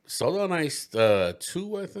 Solo on Ice 2,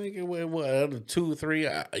 I think it was 2, 3.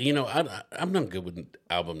 I'm not good with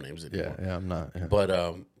album names anymore. Yeah, I'm not. Yeah.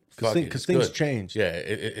 But because things change. Yeah,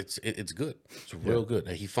 it's good. It's real good.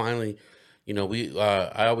 He finally,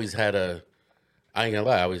 I always had I ain't gonna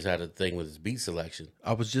lie, I always had a thing with his beat selection.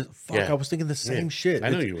 I was thinking the same shit. I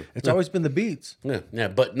know you were. It's always been the beats. Yeah,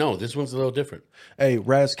 but no, this one's a little different. Hey,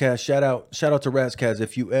 Razcast, shout out to Razcast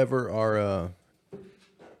if you ever are.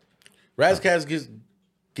 Razcast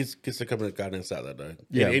gets to come to the goddamn South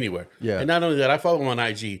anywhere. Yeah. And not only that, I follow him on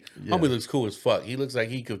IG. Homie looks cool as fuck. He looks like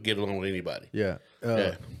he could get along with anybody. Yeah.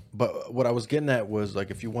 But what I was getting at was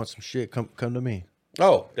like, if you want some shit, come to me.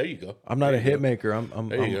 Oh, there you go. I'm not a hit maker.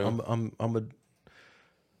 There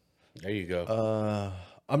you go.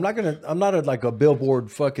 I'm not like a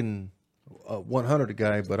Billboard fucking 100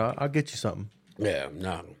 guy, but I'll get you something. Yeah,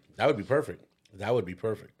 no, that would be perfect. That would be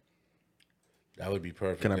perfect.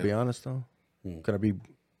 Can I be honest though? Can I be?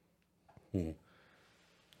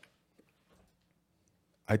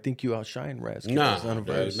 I think you outshine Raz. Nah, in a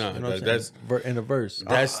verse. That's in a verse.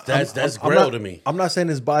 That's Grail to me. I'm not saying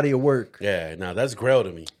his body of work. Yeah, no, that's Grail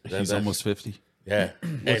to me. He's almost 50. Yeah,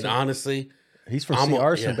 and honestly, he's from C.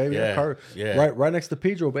 Arson, baby. Yeah. Right next to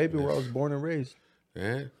Pedro, baby, where I was born and raised.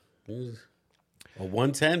 Yeah, he's a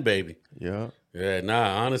 110, baby. Yeah.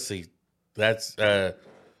 Nah, honestly, that's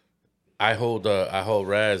I hold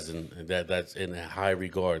Raz and that's in high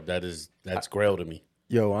regard. That's Grail to me.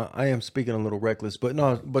 Yo, I am speaking a little reckless,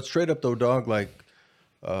 but straight up though, dog. Like,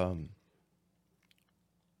 I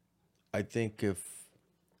think if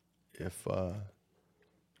I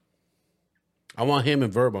want him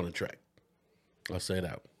and Verb on the track, I'll say it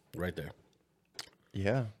out right there.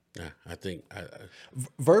 Yeah. Yeah, I think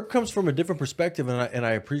Verb comes from a different perspective, and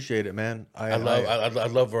I appreciate it, man. I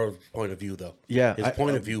love Verb's point of view, though. Yeah, his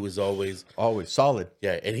point of view is always solid.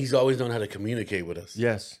 Yeah, and he's always known how to communicate with us.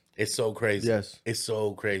 Yes, it's so crazy. Yes, it's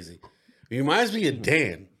so crazy. He reminds me of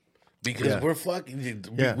Dan because we're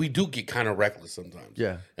fucking. We do get kind of reckless sometimes.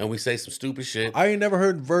 Yeah, and we say some stupid shit. I ain't never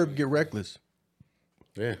heard Verb get reckless.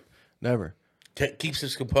 Yeah, never. Keeps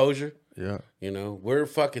his composure. Yeah, we're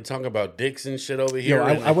fucking talking about dicks and shit over here.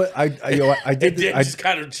 I did. I just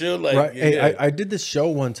kind of chill, like. Right, hey, I did this show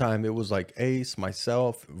one time. It was like Ace,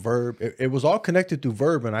 myself, Verb. It was all connected through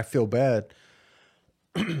Verb, and I feel bad.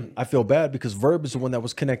 I feel bad because Verb is the one that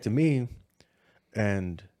was connecting me,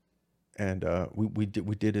 and we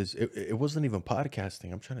did his. It wasn't even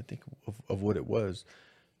podcasting. I'm trying to think of what it was.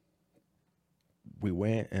 We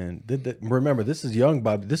went and did that. Remember, this is young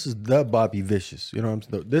Bobby. This is the Bobby Vicious. You know what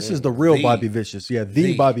I'm saying? This is the real Bobby Vicious. Yeah,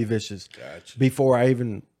 the Bobby Vicious. Gotcha. Before I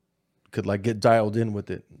even could like get dialed in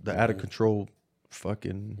with it, the out of control,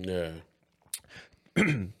 fucking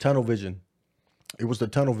tunnel vision. It was the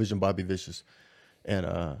tunnel vision Bobby Vicious, and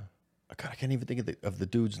God, I can't even think of the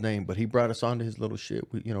dude's name, but he brought us onto his little shit.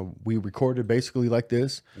 We recorded basically like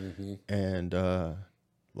this, and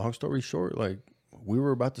long story short, like we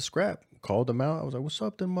were about to scrap. Called him out. I was like, "What's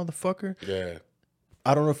up, then, motherfucker?" Yeah.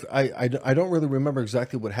 I don't know if I don't really remember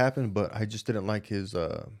exactly what happened, but I just didn't like his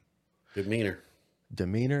demeanor.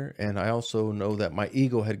 demeanor, and I also know that my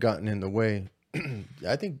ego had gotten in the way.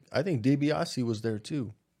 I think DiBiase was there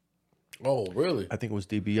too. Oh, really? I think it was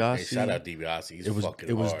DiBiase. Hey, shout out DiBiase. He's fucking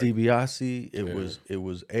It was hard. DiBiase. It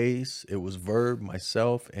was Ace. It was Verb,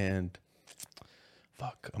 myself, and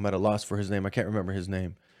fuck, I'm at a loss for his name. I can't remember his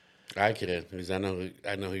name. I can, because I know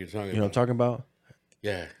who you're talking about. You know what I'm talking about?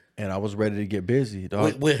 Yeah. And I was ready to get busy,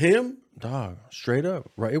 dog. With him? Dog, straight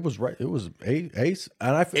up. Right. It was Ace.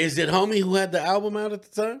 And Is it homie who had the album out at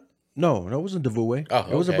the time? No, it wasn't DeVoué. Oh,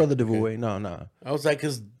 it was a okay, brother DeVoué. No. I was like,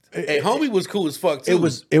 because homie was cool as fuck too.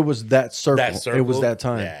 It was that circle. That circle? It was that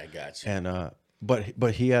time. Yeah, I got you. And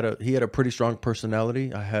but he had a pretty strong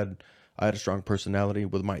personality. I had a strong personality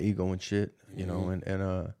with my ego and shit, you know,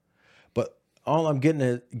 and but all I'm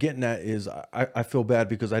getting at is I feel bad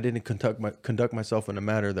because I didn't conduct myself in a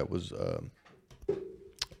manner that was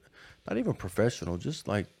not even professional, just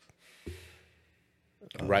like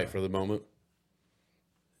right for the moment.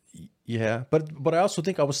 Yeah, but I also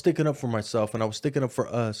think I was sticking up for myself and I was sticking up for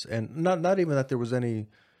us, and not even that there was any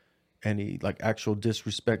like actual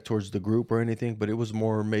disrespect towards the group or anything, but it was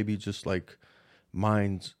more maybe just like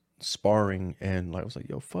minds sparring, and like I was like,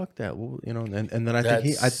 yo, fuck that, well, you know, and then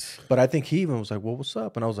I think he even was like, well, what's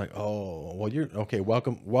up? And I was like, oh, well, you're okay,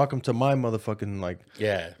 welcome to my motherfucking, like,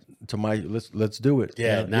 yeah, to my let's do it.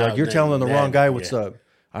 Yeah, you know? Like, you're telling the wrong guy what's up.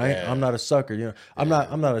 I'm not a sucker, you know. I'm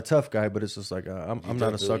not a tough guy, but it's just like I'm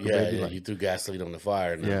not a sucker, baby. Yeah, like, you threw gasoline on the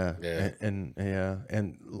fire. Now. Yeah.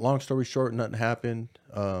 And long story short, nothing happened.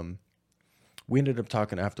 We ended up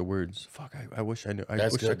talking afterwards. Fuck, I wish I knew. I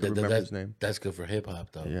wish I could remember his name. That's good for hip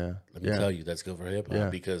hop, though. Yeah, let me tell you, that's good for hip hop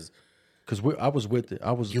because I was with it.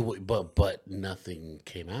 but nothing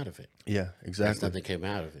came out of it. Yeah, exactly. Nothing came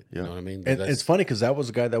out of it. Yeah. You know what I mean? And it's funny because that was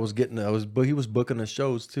a guy that was he was booking the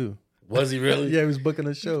shows too. Was he really? Yeah, he was booking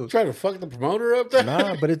the shows. Trying to fuck the promoter up there?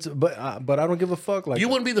 Nah, but I don't give a fuck. Like, you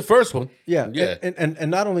wouldn't be the first one. Yeah, yeah.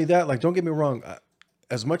 And not only that, like, don't get me wrong.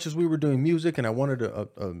 As much as we were doing music, and I wanted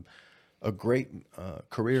a great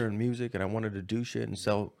career in music, and I wanted to do shit and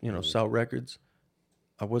sell records,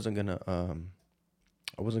 I wasn't gonna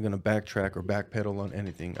backtrack or backpedal on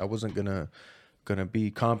anything. I wasn't gonna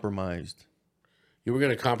be compromised. You were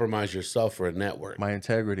going to compromise yourself for a network. My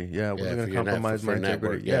integrity, yeah. I wasn't going to compromise my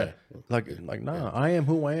integrity. Yeah. Like, nah, I am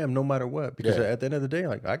who I am no matter what. Because at the end of the day,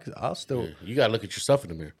 like, I'll still... Yeah. You got to look at yourself in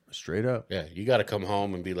the mirror. Straight up. Yeah, you got to come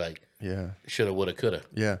home and be like, shoulda, woulda, coulda.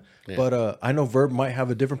 Yeah. But I know Verb might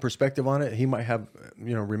have a different perspective on it. He might have,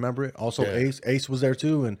 remember it. Also, Ace was there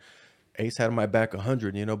too, and Ace had my back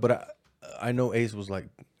 100, But I know Ace was like,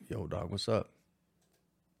 yo, dog, what's up?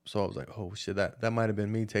 So I was like, oh, shit, that might have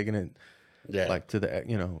been me taking it... Yeah, like to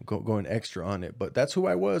the going extra on it, but that's who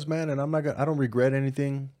I was, man, and I don't regret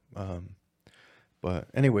anything. But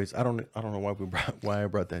anyways, I don't know why I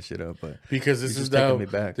brought that shit up, but because this is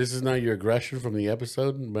now your aggression from the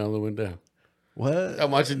episode and mellowing down. What? I'm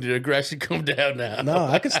watching the aggression come down now. No,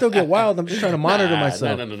 I can still get wild. I'm just trying to monitor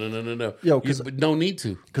myself. No. Yo, because no need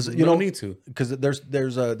to. Because need to. Because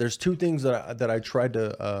there's two things that I tried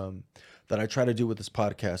to do with this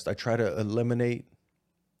podcast. I try to eliminate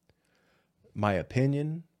my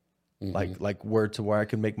opinion, like where I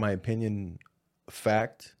can make my opinion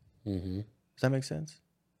fact. Mm-hmm. Does that make sense?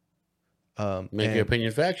 Make your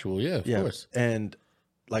opinion factual, of course. And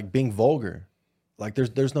like being vulgar, like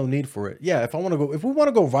there's no need for it. Yeah, if we want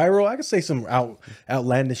to go viral, I can say some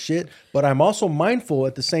outlandish shit, but I'm also mindful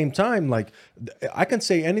at the same time. Like I can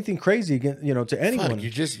say anything crazy against, to anyone. Fuck,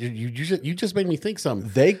 you just made me think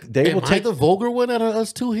something. They will take the vulgar one out of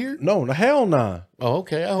us two here. No, hell nah. Oh,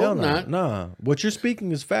 okay. I hope not. Nah. What you're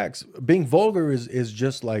speaking is facts. Being vulgar is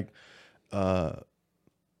just like when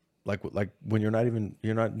you're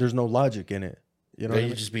not. There's no logic in it. You're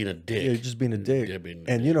just being a dick. Yeah, you're just being a dick.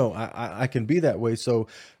 I can be that way. So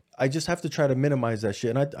I just have to try to minimize that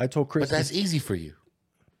shit. And I told Chris, but that's easy for you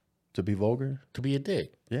to be vulgar, to be a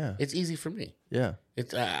dick. Yeah, it's easy for me. Yeah,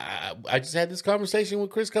 it's. I just had this conversation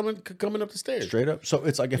with Chris coming up the stairs. Straight up. So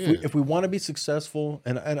it's like if we want to be successful,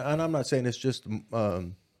 and I'm not saying it's just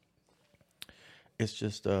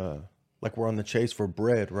like we're on the chase for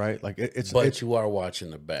bread, right? Like But you are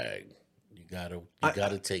watching the bag. You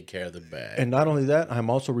gotta take care of the bag. And not only that, I'm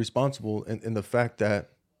also responsible in the fact that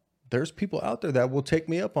there's people out there that will take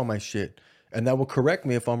me up on my shit and that will correct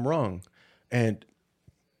me if I'm wrong. And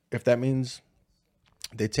if that means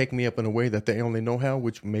they take me up in a way that they only know how,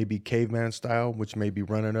 which may be caveman style, which may be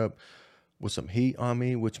running up with some heat on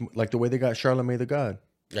me, which like the way they got Charlamagne the God.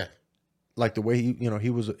 Yeah. Like the way he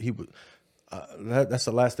was that's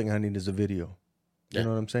the last thing I need is a video. You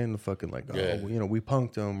know what I'm saying? The fucking we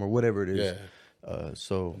punked him or whatever it is. Yeah.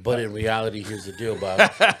 But in reality, here's the deal, Bob.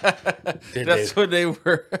 That's what they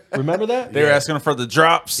were. Remember that? They were asking for the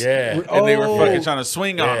drops. Yeah. And they were fucking trying to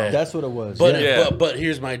swing on them. That's what it was. But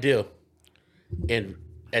here's my deal. And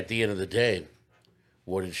at the end of the day,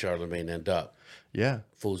 where did Charlemagne end up? Yeah.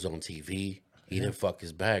 Fool's on TV. He didn't fuck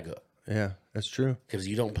his bag up. Yeah, that's true. Because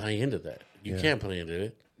you don't play into that. You can't play into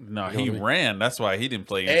it. No, You know he what I mean? ran. That's why he didn't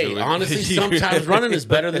play into Hey, it. honestly, sometimes running is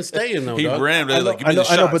better than staying, though. He dog. ran. I Like, give me know,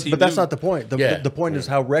 the shots. but that's not the point. The point Yeah. is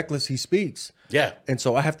how reckless he speaks. Yeah. And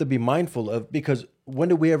so I have to be mindful of, because when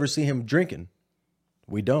do we ever see him drinking?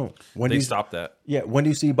 We don't. When They do you, stopped that. Yeah. When do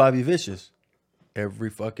you see Bobby Vicious? Every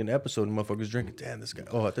fucking episode, the motherfucker's drinking. Damn, this guy.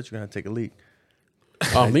 Oh, I thought you were gonna take a leak.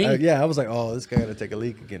 Oh, me? Yeah, I was like, oh, this guy gonna take a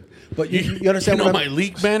leak again. But you understand You know what my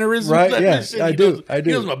leak mannerisms? Right? That Yeah, shit, I he do. knows- I do.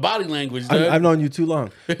 He knows my body language, dude. I've known you too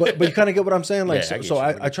long, but you kind of get what I'm saying. Like, Yeah, I get so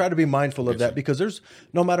you. I try to be mindful of that, because there's,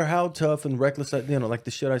 no matter how tough and reckless, like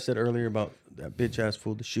the shit I said earlier about that bitch ass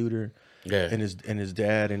fool, the shooter, and his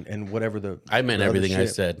dad, and whatever the. I meant the other everything I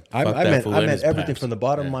shit. said. I Fuck that meant fool and his everything paps. from the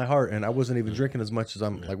bottom Yeah. of my heart, and I wasn't even drinking as much as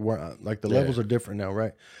I'm like the levels are different now,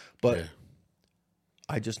 right? But. Yeah.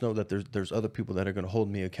 I just know that there's other people that are going to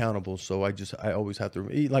hold me accountable. So I always have to,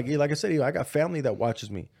 like I said, I got family that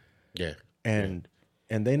watches me. Yeah. And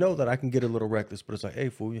they know that I can get a little reckless, but it's like, hey,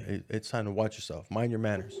 fool, it's time to watch yourself. Mind your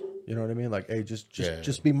manners. You know what I mean? Like, hey,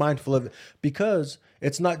 just be mindful of it, because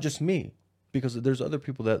it's not just me. Because there's other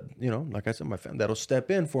people that, like I said, my family that'll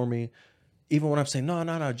step in for me, even when I'm saying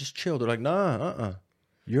no, just chill. They're like, nah,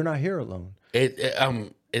 you're not here alone.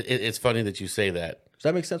 It's funny that you say that. Does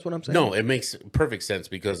that make sense? What I'm saying? No, it makes perfect sense,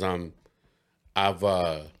 because I've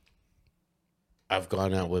gone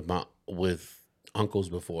out with uncles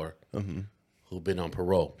before who've been on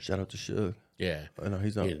parole. Shout out to Suge. Yeah, I know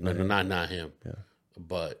he's on. Yeah, no, not him. Yeah,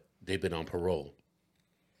 but they've been on parole.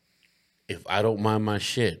 If I don't mind my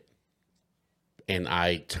shit, and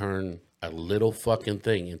I turn a little fucking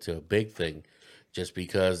thing into a big thing, just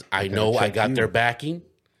because I know I got their backing,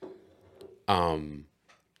 I'm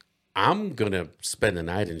gonna spend the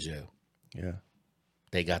night in jail. Yeah.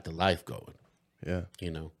 They got the life going. Yeah.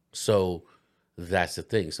 So that's the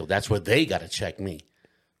thing. So that's where they gotta check me.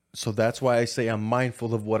 So that's why I say I'm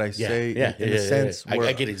mindful of what I say in a sense. Yeah. Where,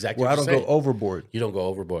 I get exactly where what I don't you're go saying. overboard. You don't go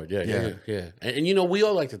overboard. Yeah. And we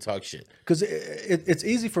all like to talk shit. Because it's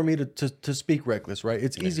easy for me to speak reckless, right?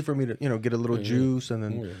 It's easy for me to, get a little juice, and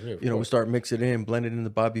then, we start mix it in, blend it into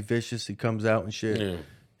Bobby Vicious. He comes out and shit. Yeah.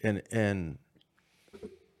 And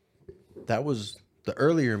that was the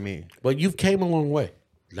earlier me. But you've came a long way.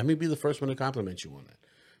 Let me be the first one to compliment you on that.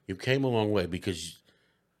 You came a long way, because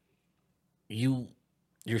you're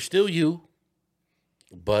still you,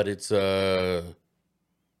 but it's a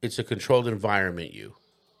controlled environment.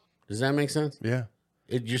 Does that make sense? Yeah.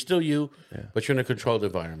 You're still you, but you're in a controlled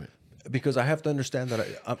environment. Because I have to understand that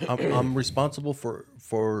I'm responsible for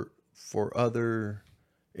other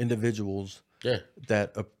individuals. Yeah.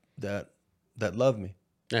 That love me.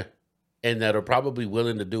 Yeah. And that are probably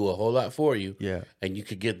willing to do a whole lot for you. Yeah. And you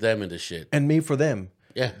could get them into shit. And me for them.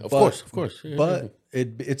 Yeah, of course. Yeah, but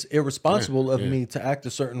it's irresponsible of me to act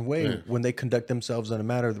a certain way when they conduct themselves in a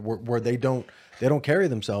manner where they don't carry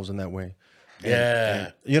themselves in that way.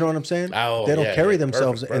 And you know what I'm saying? Oh, they don't carry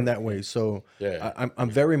themselves perfect. in that way. So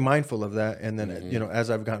I'm very mindful of that. And then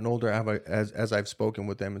as I've gotten older, as I've spoken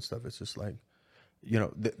with them and stuff, it's just like,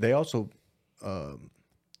 they also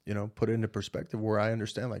put it into perspective where I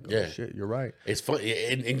understand, like, oh shit, you're right. It's fun,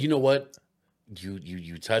 and you know what?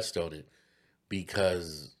 You touched on it,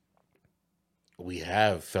 because we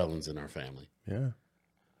have felons in our family. Yeah,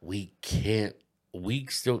 we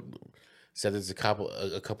still said this a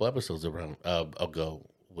couple episodes ago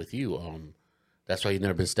with you. That's why you've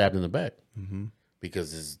never been stabbed in the back,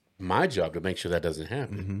 because it's my job to make sure that doesn't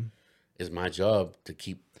happen. It's my job to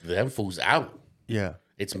keep them fools out. Yeah.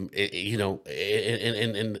 It's and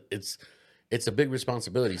it's a big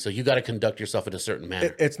responsibility. So you got to conduct yourself in a certain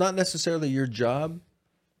manner. It's not necessarily your job.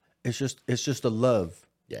 It's just a love.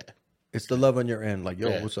 Yeah. It's the love on your end, like,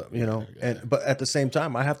 yo, what's up, but at the same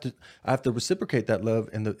time, I have to reciprocate that love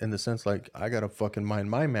in the sense, like, I gotta fucking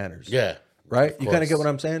mind my manners. Yeah. Right? You kind of get what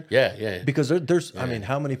I'm saying? Yeah. Because there's I mean,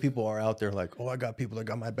 how many people are out there like, oh, I got people that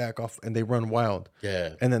got my back off, and they run wild.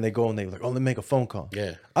 Yeah. And then they go and they like, oh, let me make a phone call.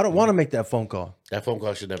 Yeah. I don't want to make that phone call. That phone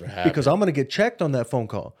call should never happen. Because I'm gonna get checked on that phone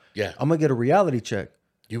call. Yeah. I'm gonna get a reality check.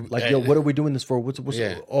 Yo, what are we doing this for? What's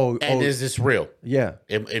and is this real? Yeah.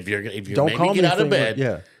 If you're Don't make call me get me out of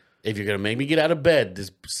bed, if you're gonna make me get out of bed,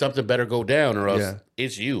 something better go down, or else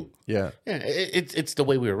it's you. Yeah. Yeah. It's the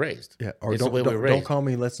way we were raised. Yeah. Or it's the way we were raised. Don't call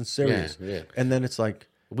me unless it's serious. Yeah. And then it's like,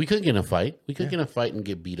 we could get in a fight. We could get in a fight and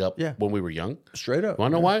get beat up when we were young. Straight up.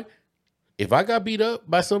 Want to know why? If I got beat up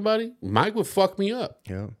by somebody, Mike would fuck me up.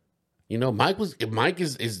 Yeah. You know, Mike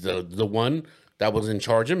is the one that was in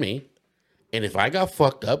charge of me. And if I got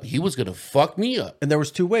fucked up, he was gonna fuck me up. And there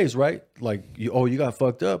was two ways, right? Like, you got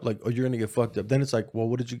fucked up. Like, you're gonna get fucked up. Then it's like, well,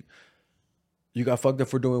 what did you got fucked up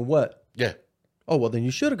for doing what? Yeah. Oh, well, then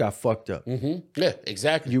you should have got fucked up. Yeah,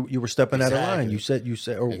 exactly. You were stepping out of line. You said,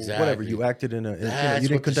 or whatever. You acted in a. You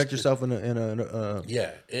didn't conduct yourself in a.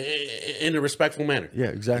 Yeah, in a respectful manner. Yeah,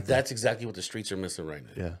 exactly. That's exactly what the streets are missing right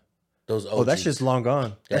now. Yeah. Those OGs. Oh, that shit's long gone.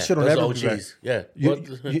 Yeah, That shit will those never OGs. be back.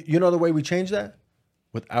 Yeah. You know the way we change that?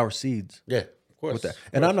 With our seeds. Yeah, of course. With that.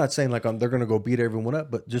 And I'm not saying like they're gonna go beat everyone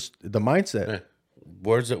up, but just the mindset. Yeah.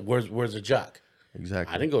 Where's a jock?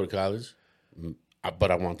 Exactly. I didn't go to college,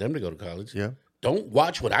 but I want them to go to college. Yeah. Don't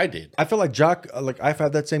watch what I did. I feel like Jock. Like I've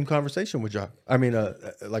had that same conversation with Jock. I mean,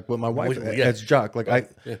 like with my wife as Jock. Like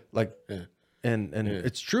and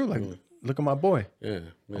it's true. Like, look at my boy. Yeah.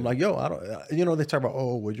 I'm like, yo, I don't. You know, they talk about,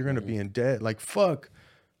 oh, well, you're gonna be in debt. Like, fuck.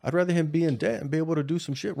 I'd rather him be in debt and be able to do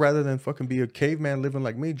some shit rather than fucking be a caveman living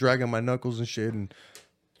like me, dragging my knuckles and shit. And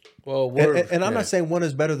and I'm not saying one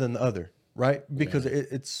is better than the other, right? Because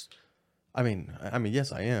it's. I mean,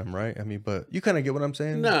 yes, I am, right? I mean, but you kind of get what I'm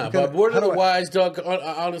saying. Nah, but word of the wise, dog.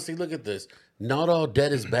 Honestly, look at this. Not all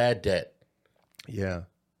debt is bad debt. Yeah.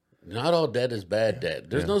 Not all debt is bad debt.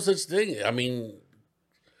 There's no such thing. I mean,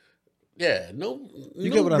 yeah,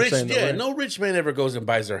 You get what I'm saying, though, right? No rich man ever goes and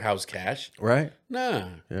buys their house cash. Right? Nah.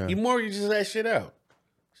 Yeah. He mortgages that shit out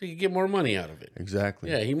so he can get more money out of it.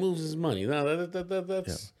 Exactly. Yeah, he moves his money. No, that's.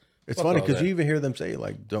 Yeah. It's funny because you even hear them say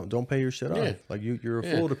like, "Don't pay your shit off." Like you're a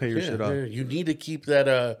fool to pay your shit off. You need to keep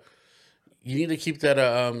that. You need to keep that.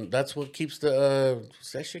 That's what keeps the.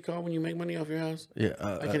 What's that shit called when you make money off your house? Yeah,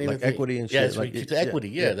 I can't even like think. equity and shit. Yeah, that's like keep the equity.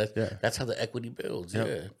 Yeah, yeah. That's how the equity builds.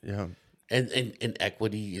 Yep. Yeah, yeah. And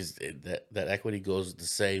equity is that equity goes the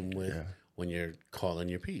same with when you're calling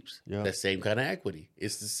your peeps. Yeah, that same kind of equity.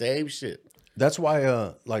 It's the same shit. That's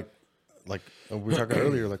why, like we were talking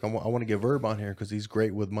earlier, like I want to get Verb on here because he's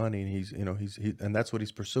great with money and he's and that's what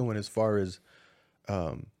he's pursuing as far as,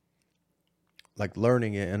 like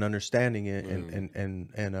learning it and understanding it and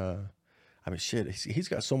I mean shit, he's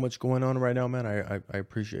got so much going on right now, man. I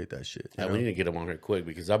appreciate that shit. Yeah, we need to get him on here quick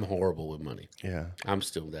because I'm horrible with money. Yeah, I'm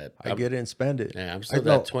still that. I get it and spend it. Yeah, I'm still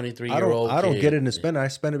that 23-year-old. I don't get it and spend it. I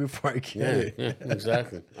spend it before I get it. Yeah,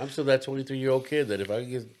 exactly. I'm still that 23-year-old kid that if I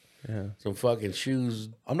get some fucking shoes,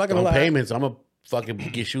 I'm not gonna on lie. payments, I'm gonna fucking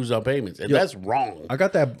get shoes on payments, and that's wrong. I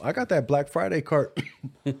got that Black Friday cart.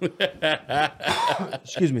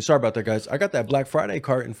 Excuse me, sorry about that, guys. I got that Black Friday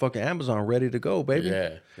cart in fucking Amazon ready to go, baby.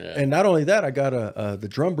 Yeah. And not only that, I got the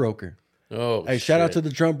drum broker. Oh, hey, shout out to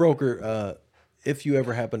the drum broker. If you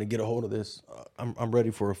ever happen to get a hold of this, I'm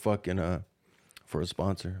ready for a fucking for a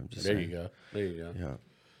sponsor. I'm just there saying. you go. Yeah.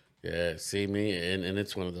 Yeah. See me, and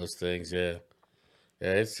it's one of those things. Yeah.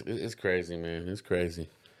 Yeah. It's crazy, man. It's crazy.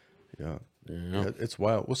 Yeah. Yeah, it's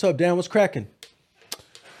wild. What's up, Dan? What's cracking?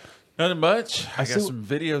 Nothing much. I got some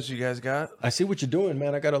videos you guys got. I see what you're doing,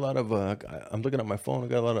 man. I got a lot of. I'm looking at my phone. I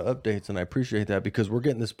got a lot of updates, and I appreciate that because we're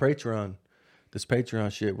getting this Patreon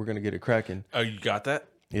shit. We're gonna get it cracking. Oh, you got that?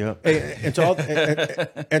 Yeah. Hey, and to all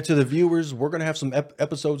and to the viewers, we're gonna have some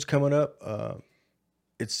episodes coming up.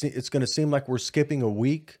 It's gonna seem like we're skipping a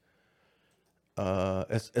week.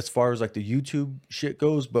 As far as like the YouTube shit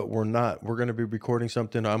goes, but we're not. We're gonna be recording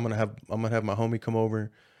something. I'm gonna have my homie come over,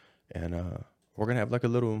 and we're gonna have like a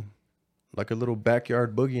little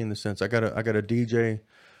backyard boogie in the sense. I got a DJ,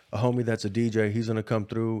 a homie that's a DJ. He's gonna come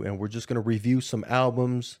through, and we're just gonna review some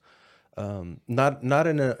albums, not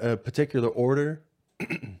in a particular order.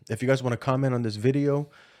 If you guys want to comment on this video,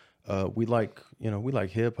 we like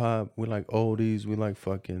hip hop, we like oldies, we like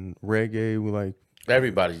fucking reggae, we like.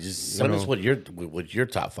 Everybody, just send us what your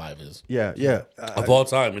top 5 is. Yeah. Of all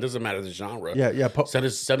time, it doesn't matter the genre. Yeah. Send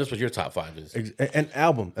us what your top 5 is. An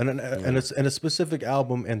album and a specific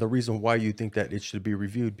album, and the reason why you think that it should be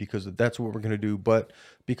reviewed because that's what we're gonna do. But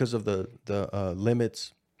because of the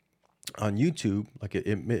limits on YouTube, like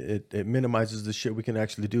it minimizes the shit we can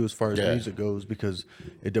actually do as far as music goes because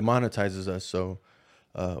it demonetizes us. So.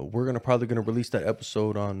 We're probably gonna release that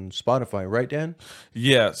episode on Spotify, right, Dan?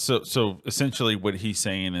 Yeah. So essentially, what he's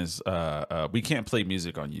saying is, we can't play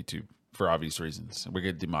music on YouTube for obvious reasons. We're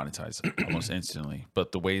gonna demonetize it almost instantly.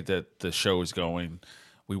 But the way that the show is going,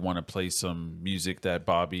 we want to play some music that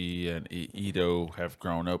Bobby and Ito have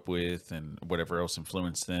grown up with, and whatever else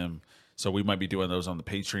influenced them. So we might be doing those on the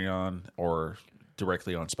Patreon or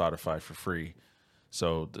directly on Spotify for free.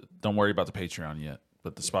 So don't worry about the Patreon yet,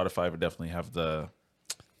 but the Spotify would definitely have the.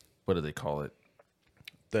 What do they call it?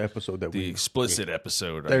 the episode that the explicit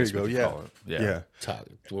episode. There I you guess go. we could Yeah. call it. Yeah.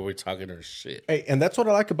 Where we're talking our shit. Hey, and that's what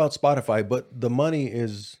I like about Spotify. But the money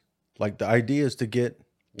is like the idea is to get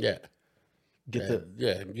get the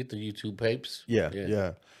YouTube papes.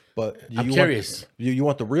 Yeah. But I'm you curious. You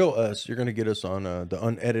want the real us? You're gonna get us on the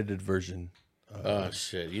unedited version. Oh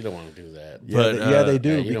shit! You don't want to do that. Yeah, they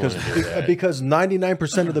do you don't wanna do that. because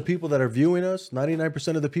 99% of the people that are viewing us,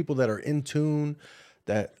 99% of the people that are in tune,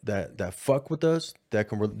 that fuck with us, that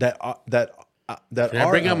can Can I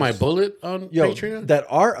bring out my bullet on Patreon? That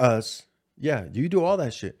are us. Yeah, you do all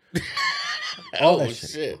that shit. All that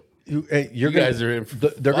shit. You You guys are in.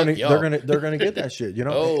 They're gonna get that shit. You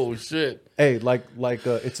know. Oh shit! Hey,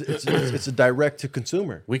 it's a direct to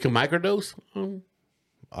consumer. We can microdose.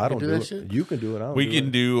 I don't do that it. shit? You can do it. I don't We do can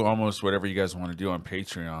it. do almost whatever you guys want to do on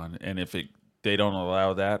Patreon, and if they don't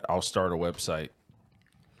allow that, I'll start a website.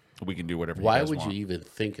 We can do whatever. Why you guys would want. you even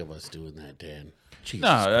think of us doing that, Dan? Jesus No,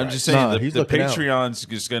 I'm Christ. just saying Nah, the he's looking out. Patreon's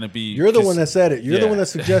just going to be. You're the one that said it. You're the one that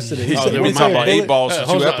suggested it. He Oh, said, they've "We been talking said about bullet." 8 balls for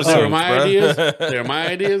 2 episodes. They were my bruh. ideas. They were my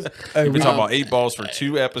ideas. Hey, We've we been talking got- about 8 balls for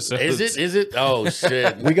 2 episodes. Is it? Oh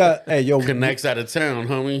shit! We got Connects out of town,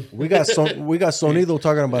 homie. We got Sonido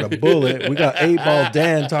talking about a bullet. We got 8 Ball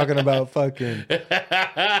Dan talking about fucking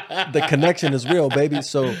the connection is real, baby.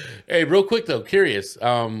 So Hey, real quick though, curious.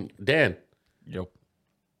 Dan, Yo.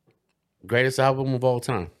 greatest album of all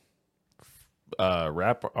time.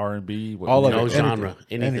 Rap, R&B, All of No it. genre,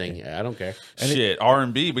 Anything. anything. Yeah, I don't care. shit,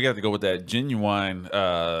 R&B. We got to go with that Genuine.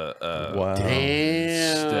 wow.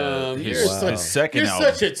 Damn, his second you're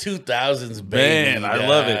album. such a 2000s baby. Man, I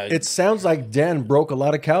love it. It sounds like Dan broke a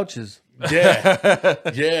lot of couches. Yeah,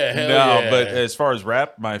 yeah, hell No, yeah. but as far as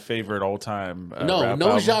rap, my favorite all time. no rap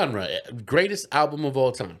album, genre. Greatest album of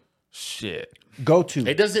all time. Shit. Go to.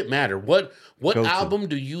 It doesn't matter. What Go-to. album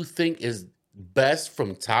do you think is best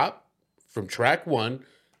from track 1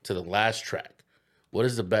 to the last track? What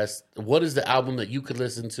is the best? What is the album that you could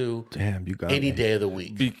listen to Damn, you got any me. day of the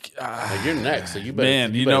week? Like, you're next, so you better.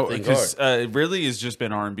 Man, you you better know, think because hard. it really has just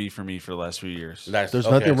been R&B for me for the last few years. There's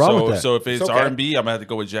nothing wrong with that. So if it's okay. R&B, I'm gonna have to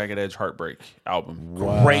go with Jagged Edge Heartbreak album.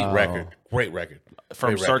 Great record. Great record.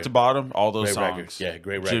 From Great start record. to bottom, all those Great record. songs. Yeah,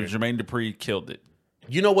 great record. Jermaine Dupri killed it.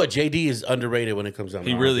 You know what? JD is underrated when it comes down to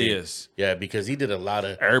He R&B. really is. Yeah, because he did a lot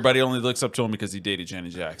of. Everybody only looks up to him because he dated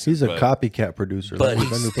Janet Jackson. He's a but copycat producer. But Let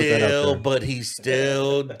me put that out there. he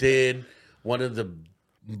still did one of the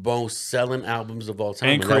most selling albums of all time.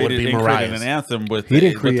 And And that would created, be and created Mariah's. an anthem with He the,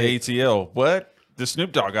 didn't with the create- ATL. What? The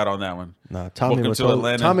Snoop Dogg got on that one. Nah, Tommy Welcome to Mottola.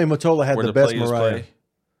 Atlanta, Tommy Mottola had where the best players Mariah. play.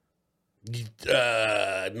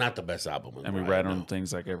 Not the best album. With And we Mariah, rat on no.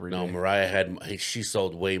 things like every day. No, Mariah she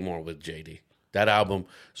sold way more with JD. That album,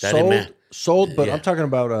 that Sold, but yeah. I'm talking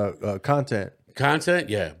about content. Content,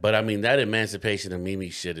 yeah, but I mean that Emancipation of Mimi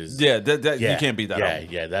shit is Yeah, you can't beat that yeah, album.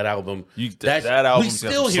 Yeah, that album. That album. we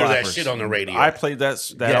still hear that shit on the radio. I played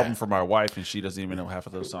that Yeah. album for my wife, and she doesn't even know half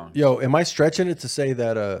of those songs. Yo, am I stretching it to say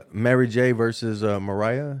that Mary J versus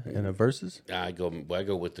Mariah in a versus? I go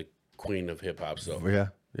with the queen of hip hop. So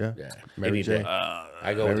Yeah. Mary any J. day.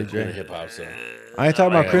 I go Mary with the queen J. of hip hop. So I ain't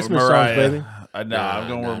talking about Christmas Mariah. songs, baby. I'm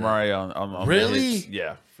going with Mariah on the Really? hits.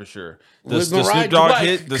 Yeah, for sure. The With Snoop Mariah, Dogg why?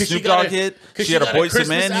 hit. The 'Cause she Snoop got Dogg a- hit. 'cause She had a got Boyz II Christmas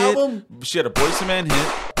Men album? hit. She had a Boyz II Men hit.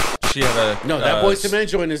 She had a no, that Boyz II Men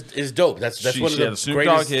joint is dope. That's she, one of she the had a Snoop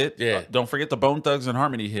greatest. Dogg hit. Yeah. Don't forget the Bone Thugs and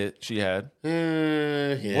Harmony hit. She had.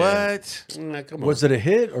 Yeah. What? Come on. Was it a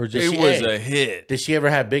hit or just It was a hit. Did she ever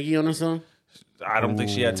have Biggie on the song? I don't think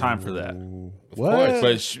she had time for that. What?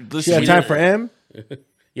 But She had time for M?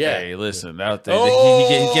 Yeah. Hey, listen, out there,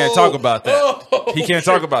 he can't talk about that. He can't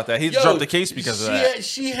talk about that. He dropped the case because of that.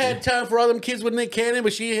 She had time for all them kids with Nick Cannon,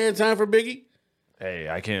 but she had time for Biggie. Hey,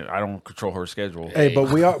 I can't. I don't control her schedule. Hey, but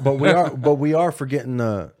we are forgetting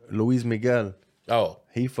Luis Miguel. Oh,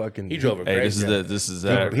 he drove her Hey, crazy. this is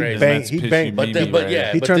that. He banged. He banged. But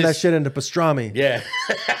yeah, he but turned that this- shit into pastrami. Yeah.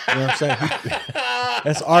 You know what I'm saying?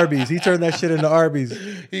 That's Arby's. He turned that shit into Arby's.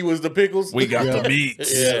 He was the pickles. We got the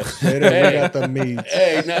meats. Yeah. Straight up, we got the meats.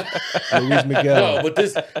 Hey, no. Luis Miguel. No, but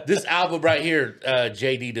this album right here,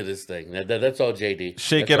 JD did this thing. That's all JD.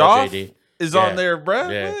 Shake That's It all Off is on there,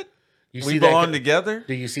 bruh. Yeah. What? You We see belong that, together.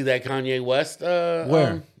 Do you see that Kanye West?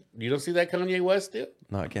 Where? You don't see that Kanye West still?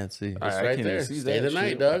 No, I can't see. It's I right can't there. even see Stay that the night,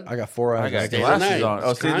 shit. dog. I got 4 eyes. I got Stay the glasses night. on. Oh,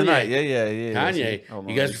 It's stay the Kanye. night. Yeah. Kanye. Hold on,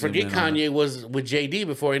 You guys let me forget zoom in on it. Kanye was with JD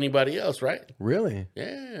before anybody else, right? Really?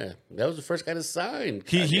 Yeah. That was the first guy to sign.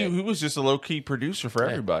 He was just a low key producer for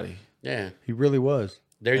everybody. Yeah. He really was.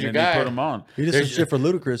 There's And your then they guy. put him on. He did some shit for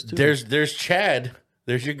Ludacris too. There's Chad.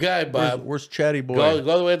 There's your guy, Bob. Where's Chatty Boy?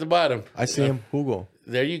 Go all the way at the bottom. I see him. Hugo.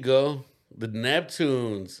 There you go. The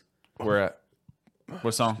Neptunes Where at?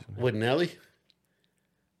 What song? with Nelly.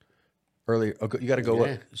 earlier. Oh, you got to go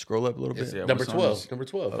up, scroll up a little bit. Yeah, Number 12. Number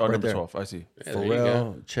 12. Oh, Right number there. 12. I see. Yeah, there you go.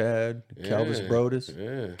 Pharrell, Chad, Calvis Brodus.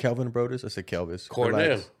 Yeah. Calvin Brodus. I said Calvis.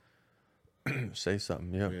 Cornell. Relax. Say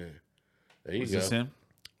something. Yeah. There you Is go. this him?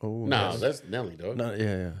 Oh, No, that's Nelly, dog. no,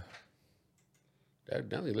 yeah. That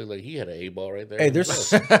Nelly looked like he had an A-ball right there. Hey, there's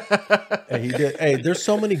hey, he did. Hey, there's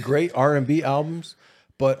so many great R&B albums,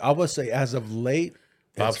 but I would say as of late,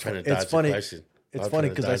 Bob's trying to dodge it's funny. the question. It's Bob's funny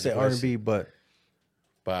trying to because I dodge say the question. R&B, but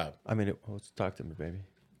Bob, I mean, talk to me, baby.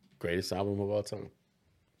 greatest album of all time.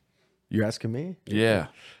 You're asking me? Yeah.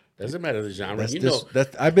 Doesn't matter the genre.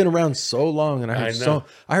 I've been around so long, and I know.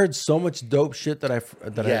 I heard so much dope shit that I've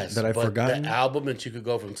but forgotten. The album that you could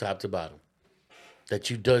go from top to bottom,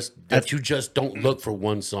 that you just don't look for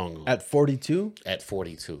one song on. At 42? At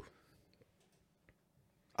 42.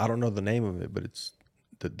 I don't know the name of it, but it's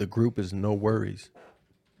the group is No Worries.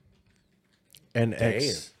 And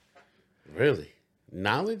X. Really?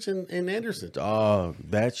 Knowledge and Anderson.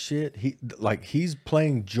 That shit. He's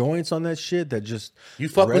playing joints on that shit that just You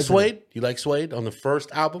fuck with Suede? You like Suede on the first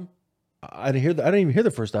album? I didn't even hear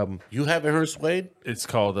the first album. You haven't heard Suede? It's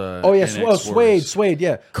called Oh yeah, Suede,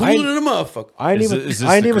 yeah. Cooler than a motherfucker. I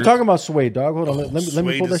ain't even talking about Suede, dog. Hold on, let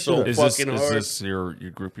me pull that shit up. Is this your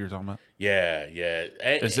group you're talking about? Yeah.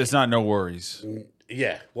 It's not No Worries.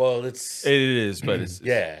 Yeah, well, it is, but it's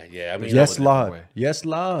yeah. I mean, Yes, Lord. Yes,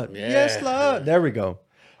 Lord. Yeah. Yes, Lord. There we go.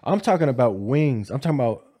 I'm talking about Wings. I'm talking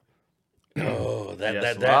about Lord,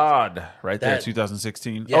 right there,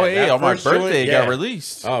 2016. Yeah, on my birthday, it got yeah.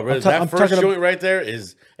 released. Oh, really? That first joint right there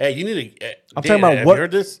is. Hey, you need to. I'm talking about have you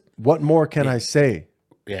heard this? What more can I say?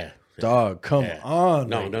 Yeah, dog, come on.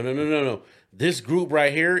 No. This group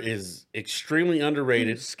right here is extremely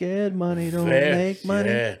underrated. Scared money don't make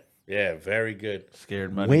money. Yeah, very good.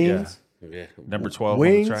 Scared money. Wings. Yeah. Number 12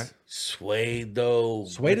 Wings. on the track. Suede though.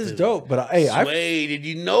 Suede is dope, but hey, Suede. Did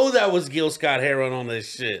you know that was Gil Scott Heron on this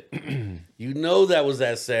shit? You know that was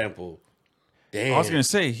that sample. Damn. I was gonna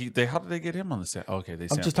say how did they get him on the set? Okay, they.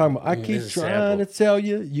 I'm just talking about. I keep trying to tell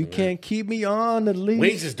you, you can't keep me on the leash.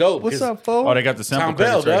 Wings is dope. What's up, folks? Oh, they got the sample Tom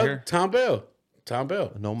Bell, right dog. here. Tom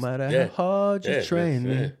Bell. No matter how hard you train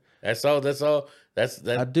me. That's all. That's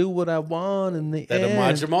I do what I want in the that end.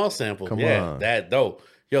 Ahmad Jamal sample. Come yeah, on. that though.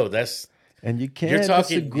 Yo, that's and you can't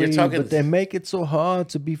disagree, but they make it so hard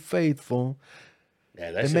to be faithful.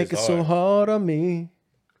 Yeah, that they shit make is it so hard on me.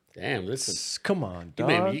 Damn, listen. Come on,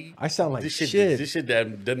 dog. I sound like this shit. This shit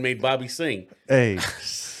that done made Bobby sing. Hey,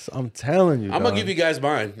 I'm telling you, I'm gonna give you guys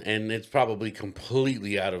mine, and it's probably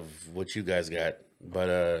completely out of what you guys got.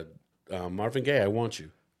 But Marvin Gaye, I Want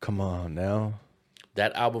You. Come on now.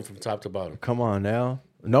 That album from top to bottom. Come on now.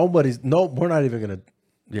 We're not even gonna.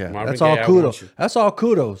 Yeah, Marvin that's Gaye, all I kudos. Want You. That's all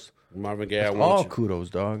kudos. Marvin Gaye, That's I Want all You. kudos,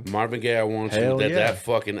 dog. Marvin Gaye, I Want Hell You. yeah. That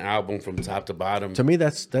fucking album from top to bottom. To me,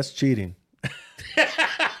 that's cheating.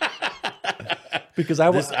 Because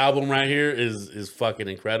this album right here is fucking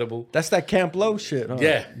incredible. That's that Camp Low shit. Huh?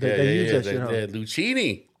 Yeah, They use that shit. Huh?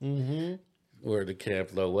 Lucchini. Mm-hmm. Where the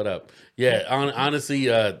Camp Low? What up? Yeah, honestly,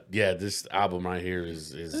 this album right here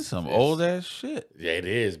is some old ass shit. Yeah, it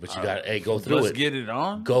is. But you got go through it. Let's get it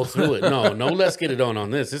on. Go through it. No, let's get it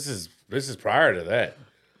on this. This is prior to that.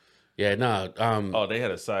 Yeah, no. Oh, they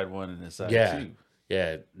had a side one and a side two.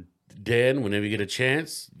 Yeah. Dan, whenever you get a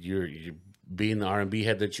chance, you're being the R&B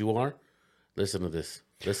head that you are. Listen to this.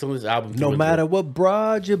 Listen to this album. No matter what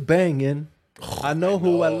broad you're banging, I know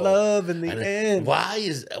who I love in the end. Why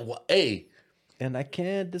is hey? And I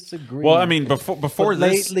can't disagree. Well, I mean, before but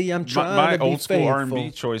this, lately I'm trying my to be old school faithful. R&B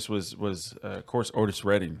choice was of course Otis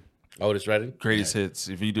Redding. Otis Redding, greatest hits.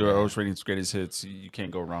 If you do Otis Redding's greatest hits, you can't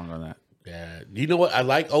go wrong on that. Yeah, you know what? I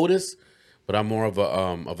like Otis, but I'm more of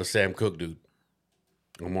a Sam Cooke dude.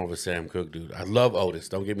 I'm more of a Sam Cooke dude. I love Otis.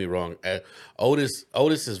 Don't get me wrong.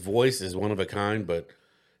 Otis's voice is one of a kind, but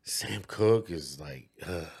Sam Cooke is like, get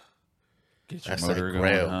your that's motor like going,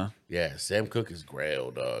 grail. huh? Yeah, Sam Cooke is grail,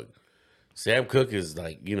 dog. Sam Cooke is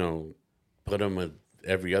like, put him with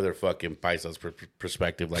every other fucking Paisa's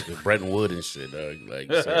perspective, like with Bretton Wood and shit, dog.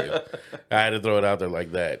 Like, serious. I had to throw it out there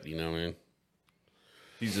like that. You know what I mean?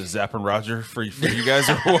 He's a Zappin' Roger for you guys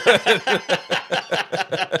or what?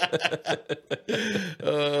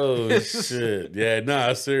 Oh shit! Yeah,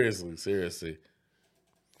 nah. Seriously.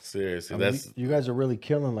 I mean, That's you guys are really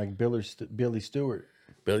killing like Billy Stewart.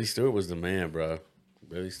 Billy Stewart was the man, bro.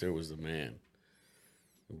 Billy Stewart was the man.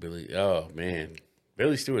 Oh man,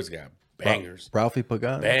 Billy Stewart's got bangers. Ralphie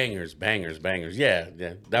Pagano. Bangers. Yeah.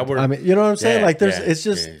 That word. I mean, you know what I'm saying? Yeah, like, there's, yeah, it's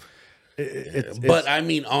just, yeah. But I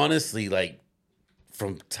mean, honestly, like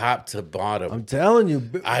from top to bottom. I'm telling you,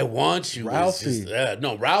 I want you, Ralphie.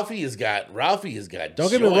 No, Ralphie has got. Don't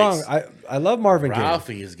get me wrong. I love Marvin Gaye.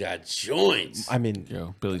 Ralphie has got joints. I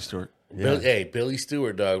mean, Billy Stewart. Yeah. Billy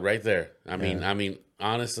Stewart, dog, right there. I mean,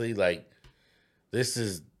 honestly, like this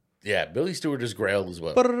is Billy Stewart is Grail as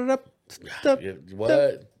well. What?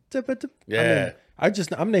 Yeah. I mean,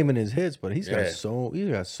 I'm naming his hits, but he's got so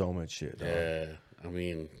much shit. Dog. Yeah. I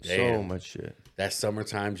mean, so much shit. That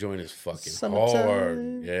Summertime joint is fucking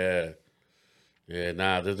hard. Yeah. Yeah,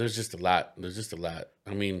 nah, there's just a lot. There's just a lot.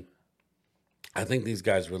 I mean, I think these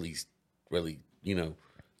guys really, you know,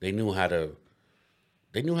 they knew how to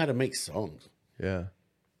make songs. Yeah.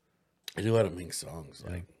 They knew how to make songs.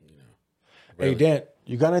 Like, you know. Really. Hey, Dan,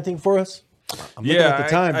 you got anything for us? I'm looking Yeah, at the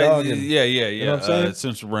time, dog. yeah. You know what I'm saying?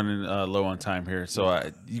 Since we're running low on time here,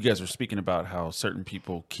 so you guys were speaking about how certain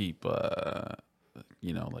people keep,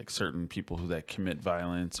 you know, like certain people that commit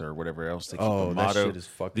violence or whatever else, they keep a motto. That shit is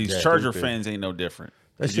fucking These stupid. Charger fans ain't no different.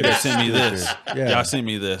 That You shit guys is send me stupid. this. Yeah. Y'all send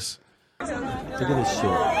me this. Look at this shit.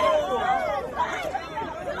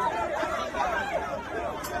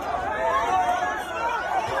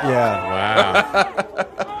 Yeah. Wow.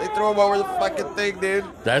 They throw him over the fucking thing, dude.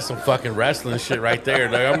 That's some fucking wrestling shit right there.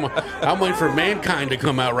 Dog. I'm waiting for Mankind to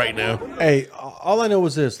come out right now. Hey, all I know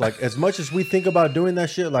is this: like, as much as we think about doing that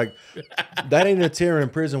shit, like, that ain't a tier in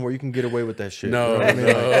prison where you can get away with that shit. No, you know what I mean?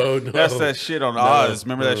 no. That's that shit on Oz.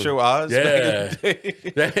 Remember that show Oz? Yeah.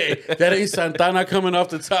 that ain't Santana coming off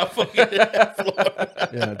the top fucking floor.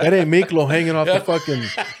 Yeah, that ain't Miklo hanging off the fucking.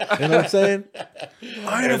 You know what I'm saying?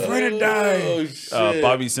 I ain't afraid to die. Oh, shit.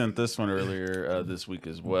 Bobby sent this one earlier this week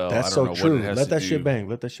as well. That's I don't know so true. What it has Let to that do. shit bang.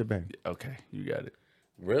 Let that shit bang. Okay, you got it.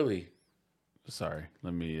 Really? Sorry.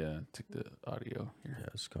 Let me take the audio here. Yeah,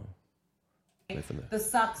 let's go. The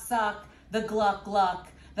suck, the gluck,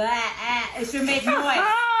 the it should make noise.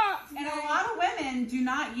 And a lot of women do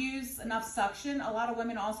not use enough suction. A lot of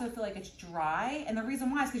women also feel like it's dry. And the reason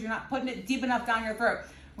why is because you're not putting it deep enough down your throat.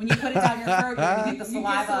 When you put it down your throat, you get the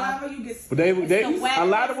saliva. But a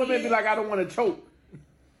lot of women be like, I don't want to choke.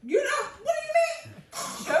 You know, what do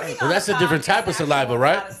you mean? Well, that's a different type of saliva,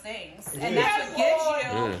 right? And that's what gives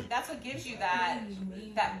you. That's what gives you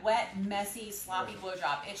that wet, messy, sloppy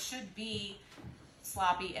blowjob. It should be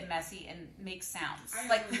sloppy and messy and make sounds.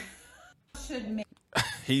 Like should make.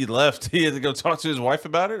 He left. He had to go talk to his wife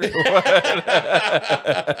about it. Or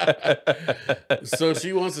what? So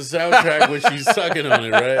she wants a soundtrack when she's sucking on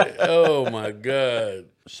it, right? Oh my god.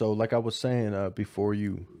 So, like I was saying before,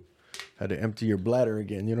 you had to empty your bladder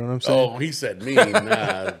again. You know what I'm saying? Oh, he said me.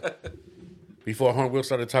 Nah. Before Hornwheel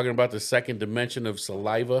started talking about the second dimension of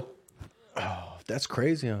saliva. Oh, that's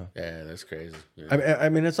crazy, huh? Yeah, that's crazy. Yeah. I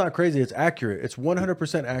mean, it's not crazy. It's accurate. It's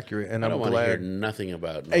 100% accurate. And I don't I'm want to hear glad. nothing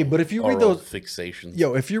about. Hey, but if you read oral those fixations,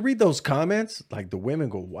 if you read those comments, like the women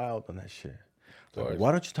go wild on that shit. Like,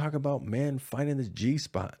 why don't you talk about men finding this G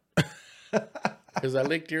spot? Because I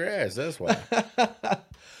licked your ass. That's why.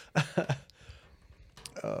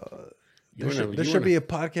 There should be a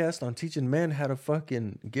podcast on teaching men how to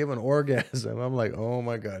fucking give an orgasm. I'm like, oh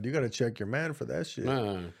my god, you got to check your man for that shit.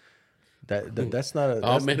 That's not a.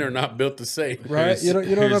 All men are not built the same, right? You know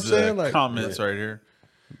what I'm saying? Like comments right here.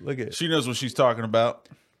 Look at. She knows what she's talking about,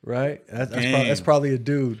 right? That's probably a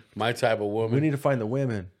dude. My type of woman. We need to find the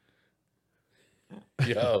women.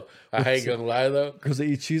 Yo, I ain't gonna lie though. Because they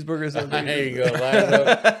eat cheeseburgers. I ain't gonna lie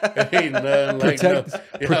though. Ain't nothing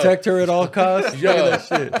protect her at all costs. Yo, that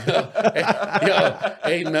shit.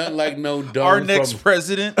 yo, ain't nothing like no dome. Our next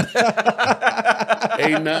president.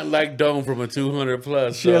 Ain't nothing like dome from a 200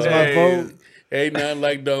 plus. She has my vote. Ain't nothing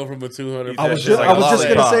like dome from a 200. I was just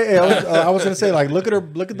gonna say. I was gonna say, like, look at her,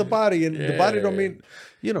 look at the body, and the body don't mean.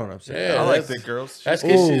 You know what I'm saying? Yeah, I like that, girls. That's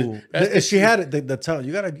because she had it. The tongue.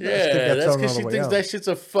 You gotta stick that that's tongue because she thinks that shit's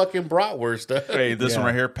a fucking bratwurst. Hey, this one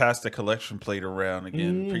right here passed the collection plate around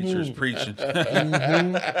again. Preachers preaching.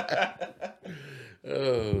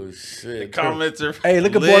 Oh shit! The comments are. Hey,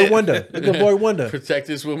 look at Boy Wonder. Look at Boy Wonder. Protect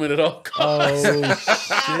this woman at all costs. Oh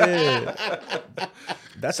shit!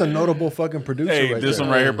 That's a notable fucking producer. Hey, right this there.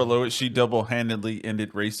 one right here below it. She double-handedly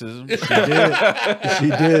ended racism.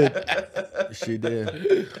 She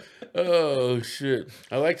did. Oh shit!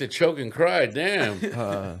 I like to choke and cry. Damn.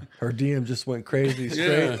 Her DM just went crazy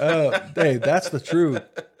straight up. Hey, that's the truth.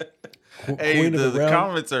 Hey, Queen of the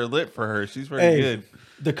comments are lit for her. She's pretty good.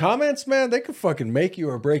 The comments, man, they could fucking make you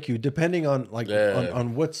or break you depending on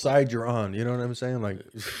on what side you're on. You know what I'm saying? Like,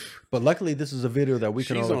 but luckily this is a video that we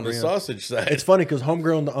can all She's on agree the sausage side. It's funny because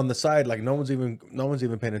homegirl on the side, like no one's even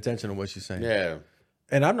paying attention to what she's saying. Yeah.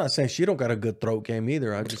 And I'm not saying she don't got a good throat game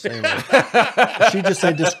either. I'm just saying like,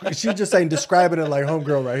 she just ain't describing it like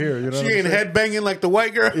homegirl right here. You know, she ain't headbanging like the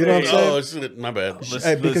white girl. You know what I'm saying? Oh, my bad.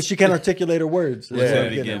 Because she can't articulate her words. Let's say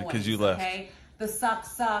it again because you left. Okay, the suck,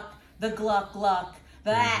 the gluck,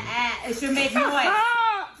 the it should make noise.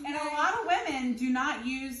 And a lot of women do not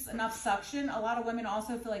use enough suction. A lot of women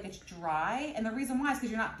also feel like it's dry, and the reason why is because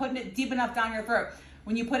you're not putting it deep enough down your throat.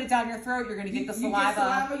 When you put it down your throat, you're going to get the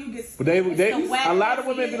saliva. But a lot of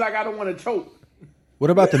women be like, I don't want to choke. What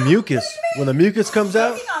about the mucus? When the mucus comes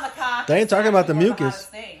out, on the cock, they ain't talking about the mucus.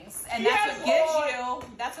 Things. And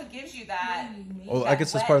that's what gives you that. Oh, I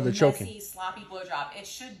guess that's part of the choking. Messy, sloppy blowjob. It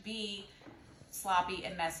should be sloppy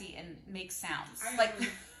and messy and make sounds. Like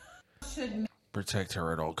should protect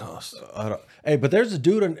her at all costs. Hey, but there's a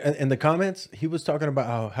dude in the comments. He was talking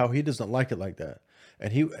about how he doesn't like it like that.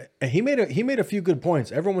 And he made a few good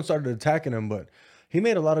points. Everyone started attacking him, but he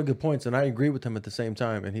made a lot of good points, and I agree with him at the same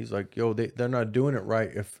time. And he's like, "Yo, they're not doing it right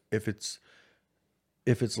if it's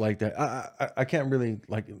like that." I can't really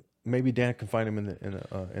like. Maybe Dan can find him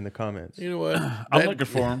in the comments. You know what? I'm looking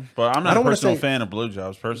for him, but I'm not a personal fan of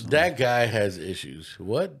blowjobs. Personally, that guy has issues.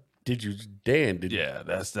 What did you, Dan? Yeah,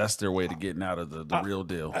 that's their way to getting out of the real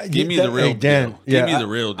deal. Give me the real Dan. deal. Give me the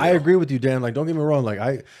real deal. I agree with you, Dan. Like, don't get me wrong.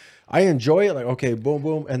 Like, I enjoy it, like, okay, boom,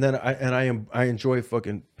 boom, and then I enjoy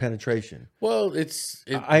fucking penetration. Well,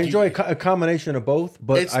 I enjoy a combination of both,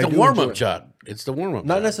 but it's the warm up job. It's the warm up.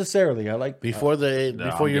 Not necessarily. I like before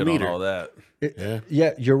you meet her. All that.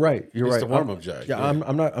 Yeah, you're right. You're right. It's the warm up job. Yeah,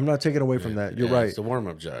 I'm not taking away from that. You're right. It's the warm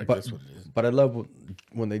up job. But, that's what it is. But I love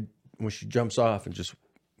when she jumps off and just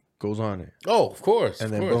goes on it. Oh, of course,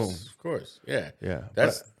 and then boom, of course, yeah.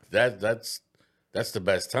 That's the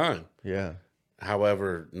best time. Yeah.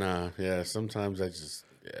 However, sometimes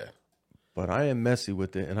But I am messy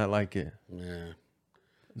with it, and I like it. Yeah.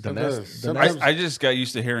 I just got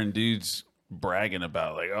used to hearing dudes bragging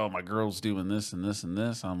about like, oh, my girl's doing this and this and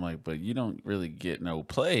this. I'm like, but you don't really get no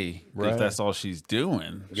play if that's all she's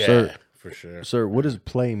doing. Yeah, sir, for sure. Sir, what does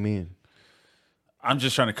play mean? I'm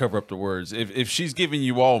just trying to cover up the words. If she's giving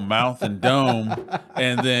you all mouth and dome,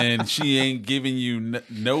 and then she ain't giving you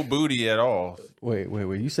no booty at all. Wait.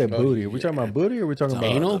 You said booty. Are we talking about booty or are we talking about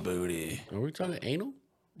anal? Booty. Are we talking anal?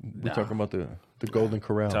 We're talking about the Golden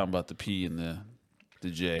Corral. Talking about the P and the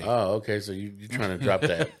J. Oh, okay. So you're trying to drop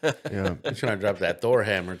that. Yeah. You're trying to drop that Thor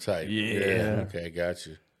hammer type. Yeah. Okay, got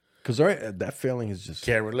you. Because that feeling is just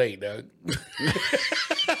can't relate, Doug.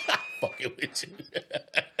 Fucking with you.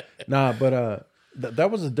 Nah, but that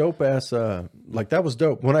was a dope ass. That was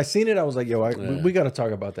dope. When I seen it, I was like, "Yo, we got to talk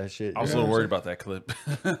about that shit." I was a little worried about that clip.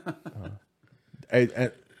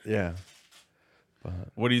 Yeah.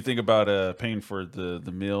 What do you think about paying for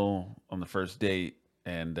the meal on the first date?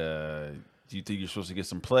 And do you think you're supposed to get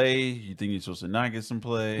some play? You think you're supposed to not get some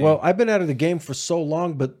play? Well, I've been out of the game for so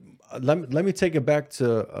long, but let me take it back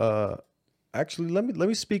to actually let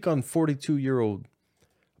me speak on 42-year-old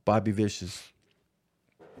Bobby Vicious.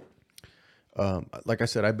 Like I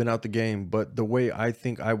said, I've been out the game, but the way I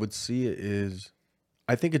think I would see it is,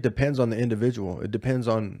 I think it depends on the individual. It depends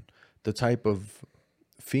on the type of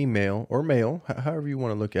female or male, however you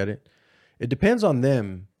want to look at it. It depends on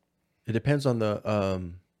them. It depends on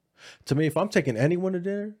the. To me, if I'm taking anyone to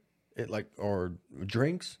dinner, or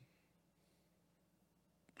drinks,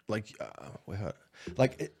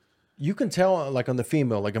 you can tell, like on the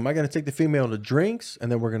female, like, am I going to take the female to drinks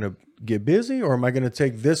and then we're going to get busy, or am I going to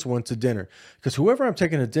take this one to dinner? Because whoever I'm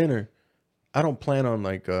taking to dinner, I don't plan on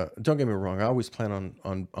don't get me wrong, I always plan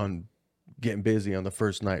on getting busy on the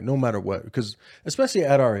first night, no matter what. Because especially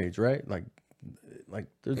at our age, right? Like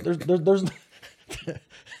there's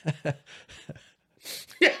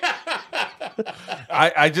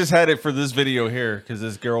I just had it for this video here because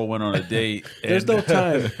this girl went on a date. There's no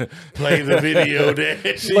time. Play the video, Dan.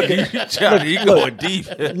 You going deep.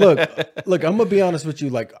 Look, I'm gonna be honest with you.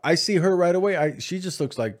 Like, I see her right away. She just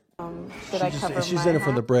looks like she's in it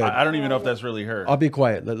for the bread. I don't even know if that's really her. I'll be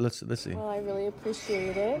quiet. Let's see. Well, I really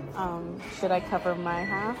appreciate it. Should I cover my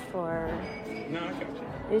half or? No, I got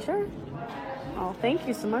you. You sure? Oh, thank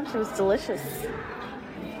you so much. It was delicious.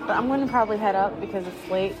 But I'm going to probably head up because it's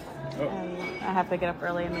late. And I have to get up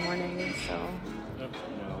early in the morning, so. Well,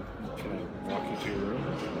 can I walk you to your room?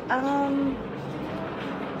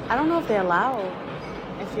 I don't know if they allow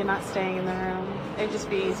if you're not staying in the room. It'd just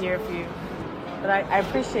be easier if you. But I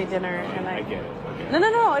appreciate dinner, and I get it.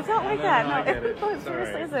 No, it's not like that. No, I get it.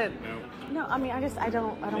 Seriously, is it? No. No, I mean, I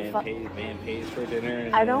don't fuck. Man pays for dinner.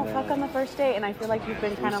 I don't fuck on the first date, and I feel like you've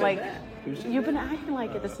been kind of like, you've been acting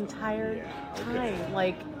like it this entire time.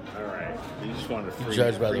 Like, all right, you just wanted to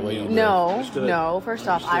judge by the way you no. First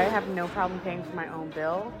off, I have no problem paying for my own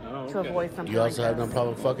bill to avoid something. You also like have no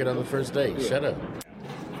problem fucking on the first date. Yeah. Shut up.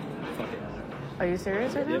 Fuck it. Are you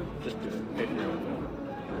serious right now? Yep, just do it. Pay for your own bill.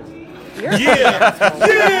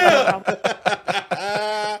 Yeah.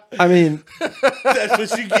 I mean, that's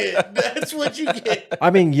what you get. That's what you get.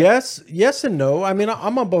 I mean, yes and no. I mean,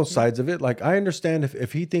 I'm on both sides of it. Like, I understand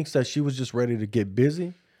if he thinks that she was just ready to get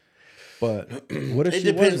busy, but what if it she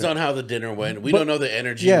depends wasn't? on how the dinner went. We don't know the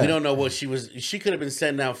energy. Yeah. We don't know what she was. She could have been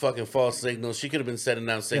sending out fucking false signals. She could have been sending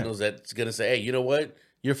out signals that's gonna say, "Hey, you know what?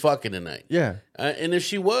 You're fucking tonight." Yeah. And if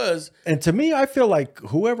she was, and to me, I feel like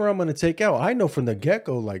whoever I'm gonna take out, I know from the get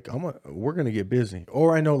go, like we're gonna get busy,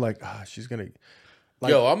 or I know like she's gonna. Like,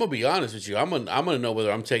 yo, I'm gonna be honest with you. I'm gonna know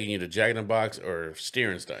whether I'm taking you to Jack in the Box or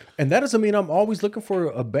Steerenstein. And that doesn't mean I'm always looking for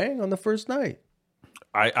a bang on the first night.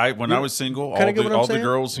 When I was single, all the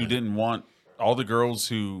girls who didn't want, all the girls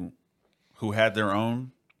who had their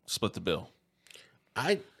own, split the bill.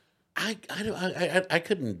 I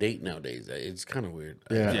couldn't date nowadays. It's kind of weird.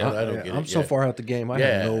 Yeah, I don't get it. I'm so far out the game. I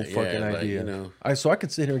have no fucking like, idea. You know, so I can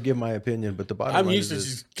sit here and give my opinion, but the bottom line I'm used to is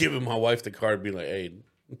just giving my wife the card, and be like, "Hey,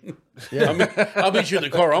 I'll meet you in the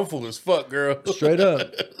car. I'm full as fuck, girl." Straight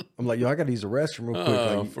up. I'm like, yo, I gotta use the restroom real quick.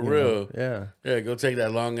 Like, for real. Yeah. Go take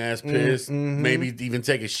that long ass piss. Maybe even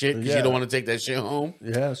take a shit because you don't want to take that shit home.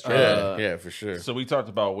 Yeah, straight up. Yeah, for sure. So we talked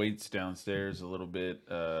about weights downstairs a little bit.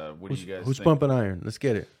 What do you guys Who's think? pumping iron? Let's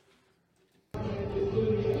get it.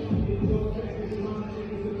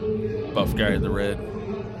 Buff guy in the red.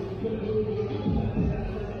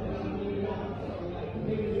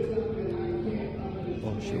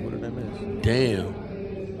 Oh shit, what did I miss? Damn.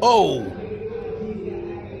 Oh.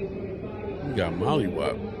 You got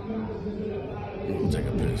mollywop. I'm gonna take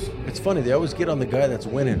a piss. It's funny, they always get on the guy that's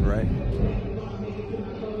winning, right?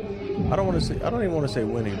 I don't even want to say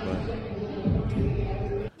winning, but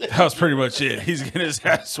that was pretty much it. He's getting his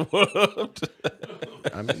ass whooped.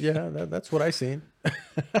 I mean, yeah, that's what I seen.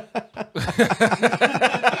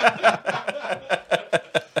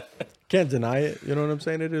 Can't deny it. You know what I'm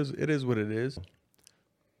saying? It is what it is.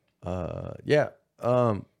 Yeah.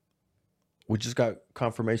 We just got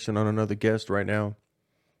confirmation on another guest right now.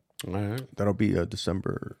 All right. That'll be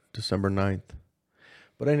December 9th.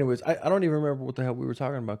 But anyways, I don't even remember what the hell we were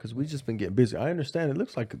talking about because we just been getting busy. I understand. It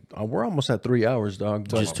looks like we're almost at 3 hours, dog.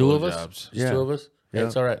 But Just two of us? Just two of us? Yeah,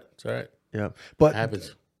 it's all right. It's all right. Yeah. But it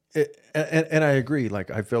happens. And I agree.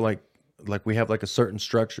 Like, I feel like we have like a certain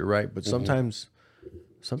structure, right? But sometimes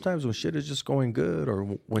when shit is just going good or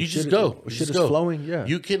when you shit just is flowing, yeah.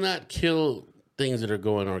 You cannot kill things that are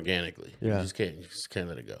going organically. Yeah. You just can't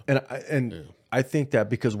let it go. And I think that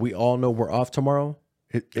because we all know we're off tomorrow,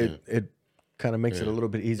 it kind of makes it a little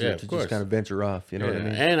bit easier to just kind of venture off. You know what I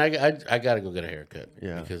mean? And I got to go get a haircut.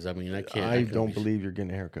 Yeah. Because, I mean, I can't. I don't believe you're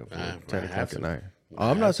getting a haircut for 10 o'clock at night.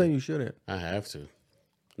 I'm not saying you shouldn't. I have to.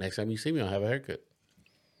 Next time you see me, I'll have a haircut.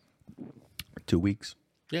 2 weeks.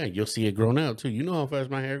 Yeah, you'll see it grown out, too. You know how fast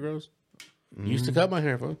my hair grows? You used to cut my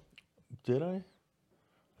hair, fool. Did I?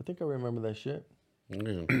 I think I remember that shit.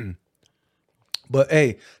 Yeah. But,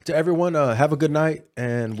 hey, to everyone, have a good night,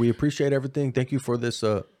 and we appreciate everything. Thank you for this,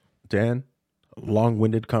 Dan,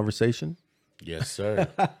 long-winded conversation. Yes, sir.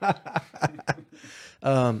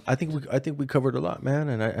 I think we covered a lot, man,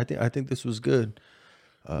 and I think this was good.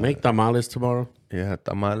 Make tamales tomorrow. Yeah,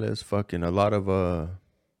 tamales. Fucking a lot of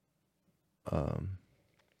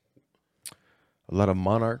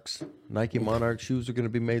Monarchs, Nike Monarch shoes are gonna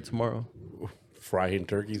be made tomorrow. Frying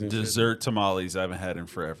turkeys and dessert tamales I haven't had in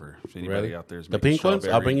forever. If anybody out there is the pink ones,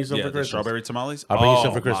 I'll bring you some for Christmas. The strawberry tamales. I'll bring you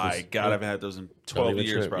some for Christmas. Oh my god, I haven't had those in 12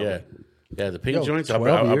 years, probably. Yeah, the pink joints.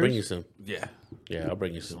 I'll bring you some. Yeah, I'll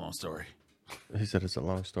bring you some. It's a long story. He said it's a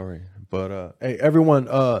long story, but hey, everyone,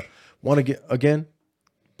 want to get again?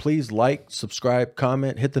 Please like, subscribe,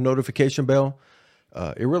 comment, hit the notification bell.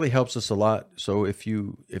 It really helps us a lot. So if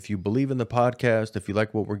you believe in the podcast, if you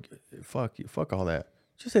like what we're fuck all that.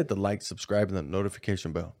 Just hit the like, subscribe, and the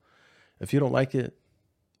notification bell. If you don't like it,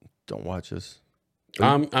 don't watch us.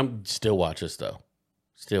 I'm still watch us though.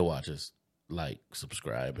 Still watch us. Like,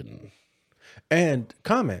 subscribe, and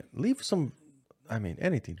comment. Leave some. I mean,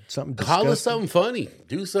 anything. Something. Call us something funny.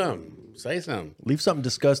 Do something. Say something. Leave something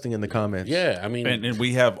disgusting in the comments. Yeah, I mean, and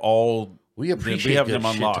we have all. We appreciate them good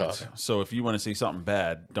unlocked. shit talk. So if you want to see something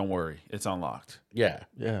bad, don't worry, it's unlocked. Yeah.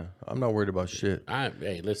 I'm not worried about shit.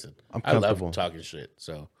 Hey, listen, I love talking shit.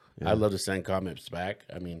 So I love to send comments back.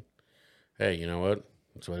 I mean, hey, you know what?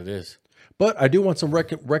 That's what it is. But I do want some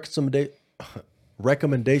reconciliation.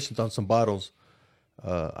 recommendations on some bottles.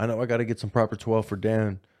 I know I got to get some proper 12 for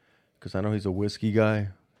Dan because I know he's a whiskey guy.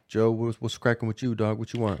 Joe, what's cracking with you, dog?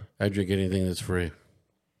 What you want? I drink anything that's free.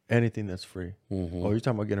 Anything that's free. Mm-hmm. Oh, you're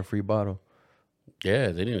talking about getting a free bottle? Yeah,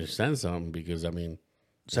 they need to send something because, I mean...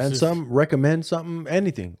 Send something, recommend something,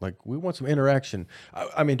 anything. Like, we want some interaction.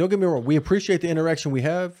 I mean, don't get me wrong. We appreciate the interaction we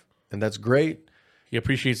have, and that's great. He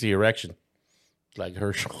appreciates the erection. Like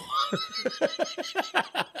Herschel.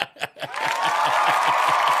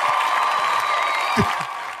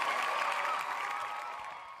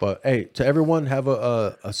 But hey, to everyone, have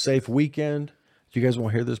a safe weekend. You guys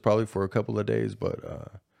won't hear this probably for a couple of days, but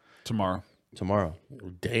tomorrow.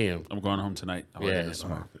 Damn. I'm going home tonight. Yeah.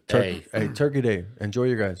 Tomorrow. Hey, Turkey Day. Enjoy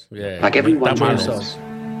you guys. Yeah. Like everyone Enjoy else, yourselves.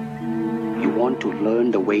 you want to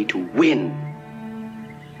learn the way to win,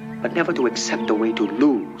 but never to accept the way to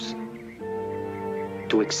lose.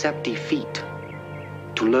 To accept defeat,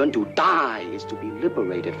 to learn to die is to be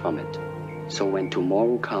liberated from it. So when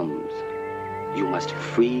tomorrow comes, you must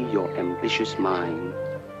free your ambitious mind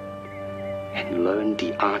and learn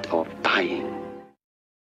the art of dying.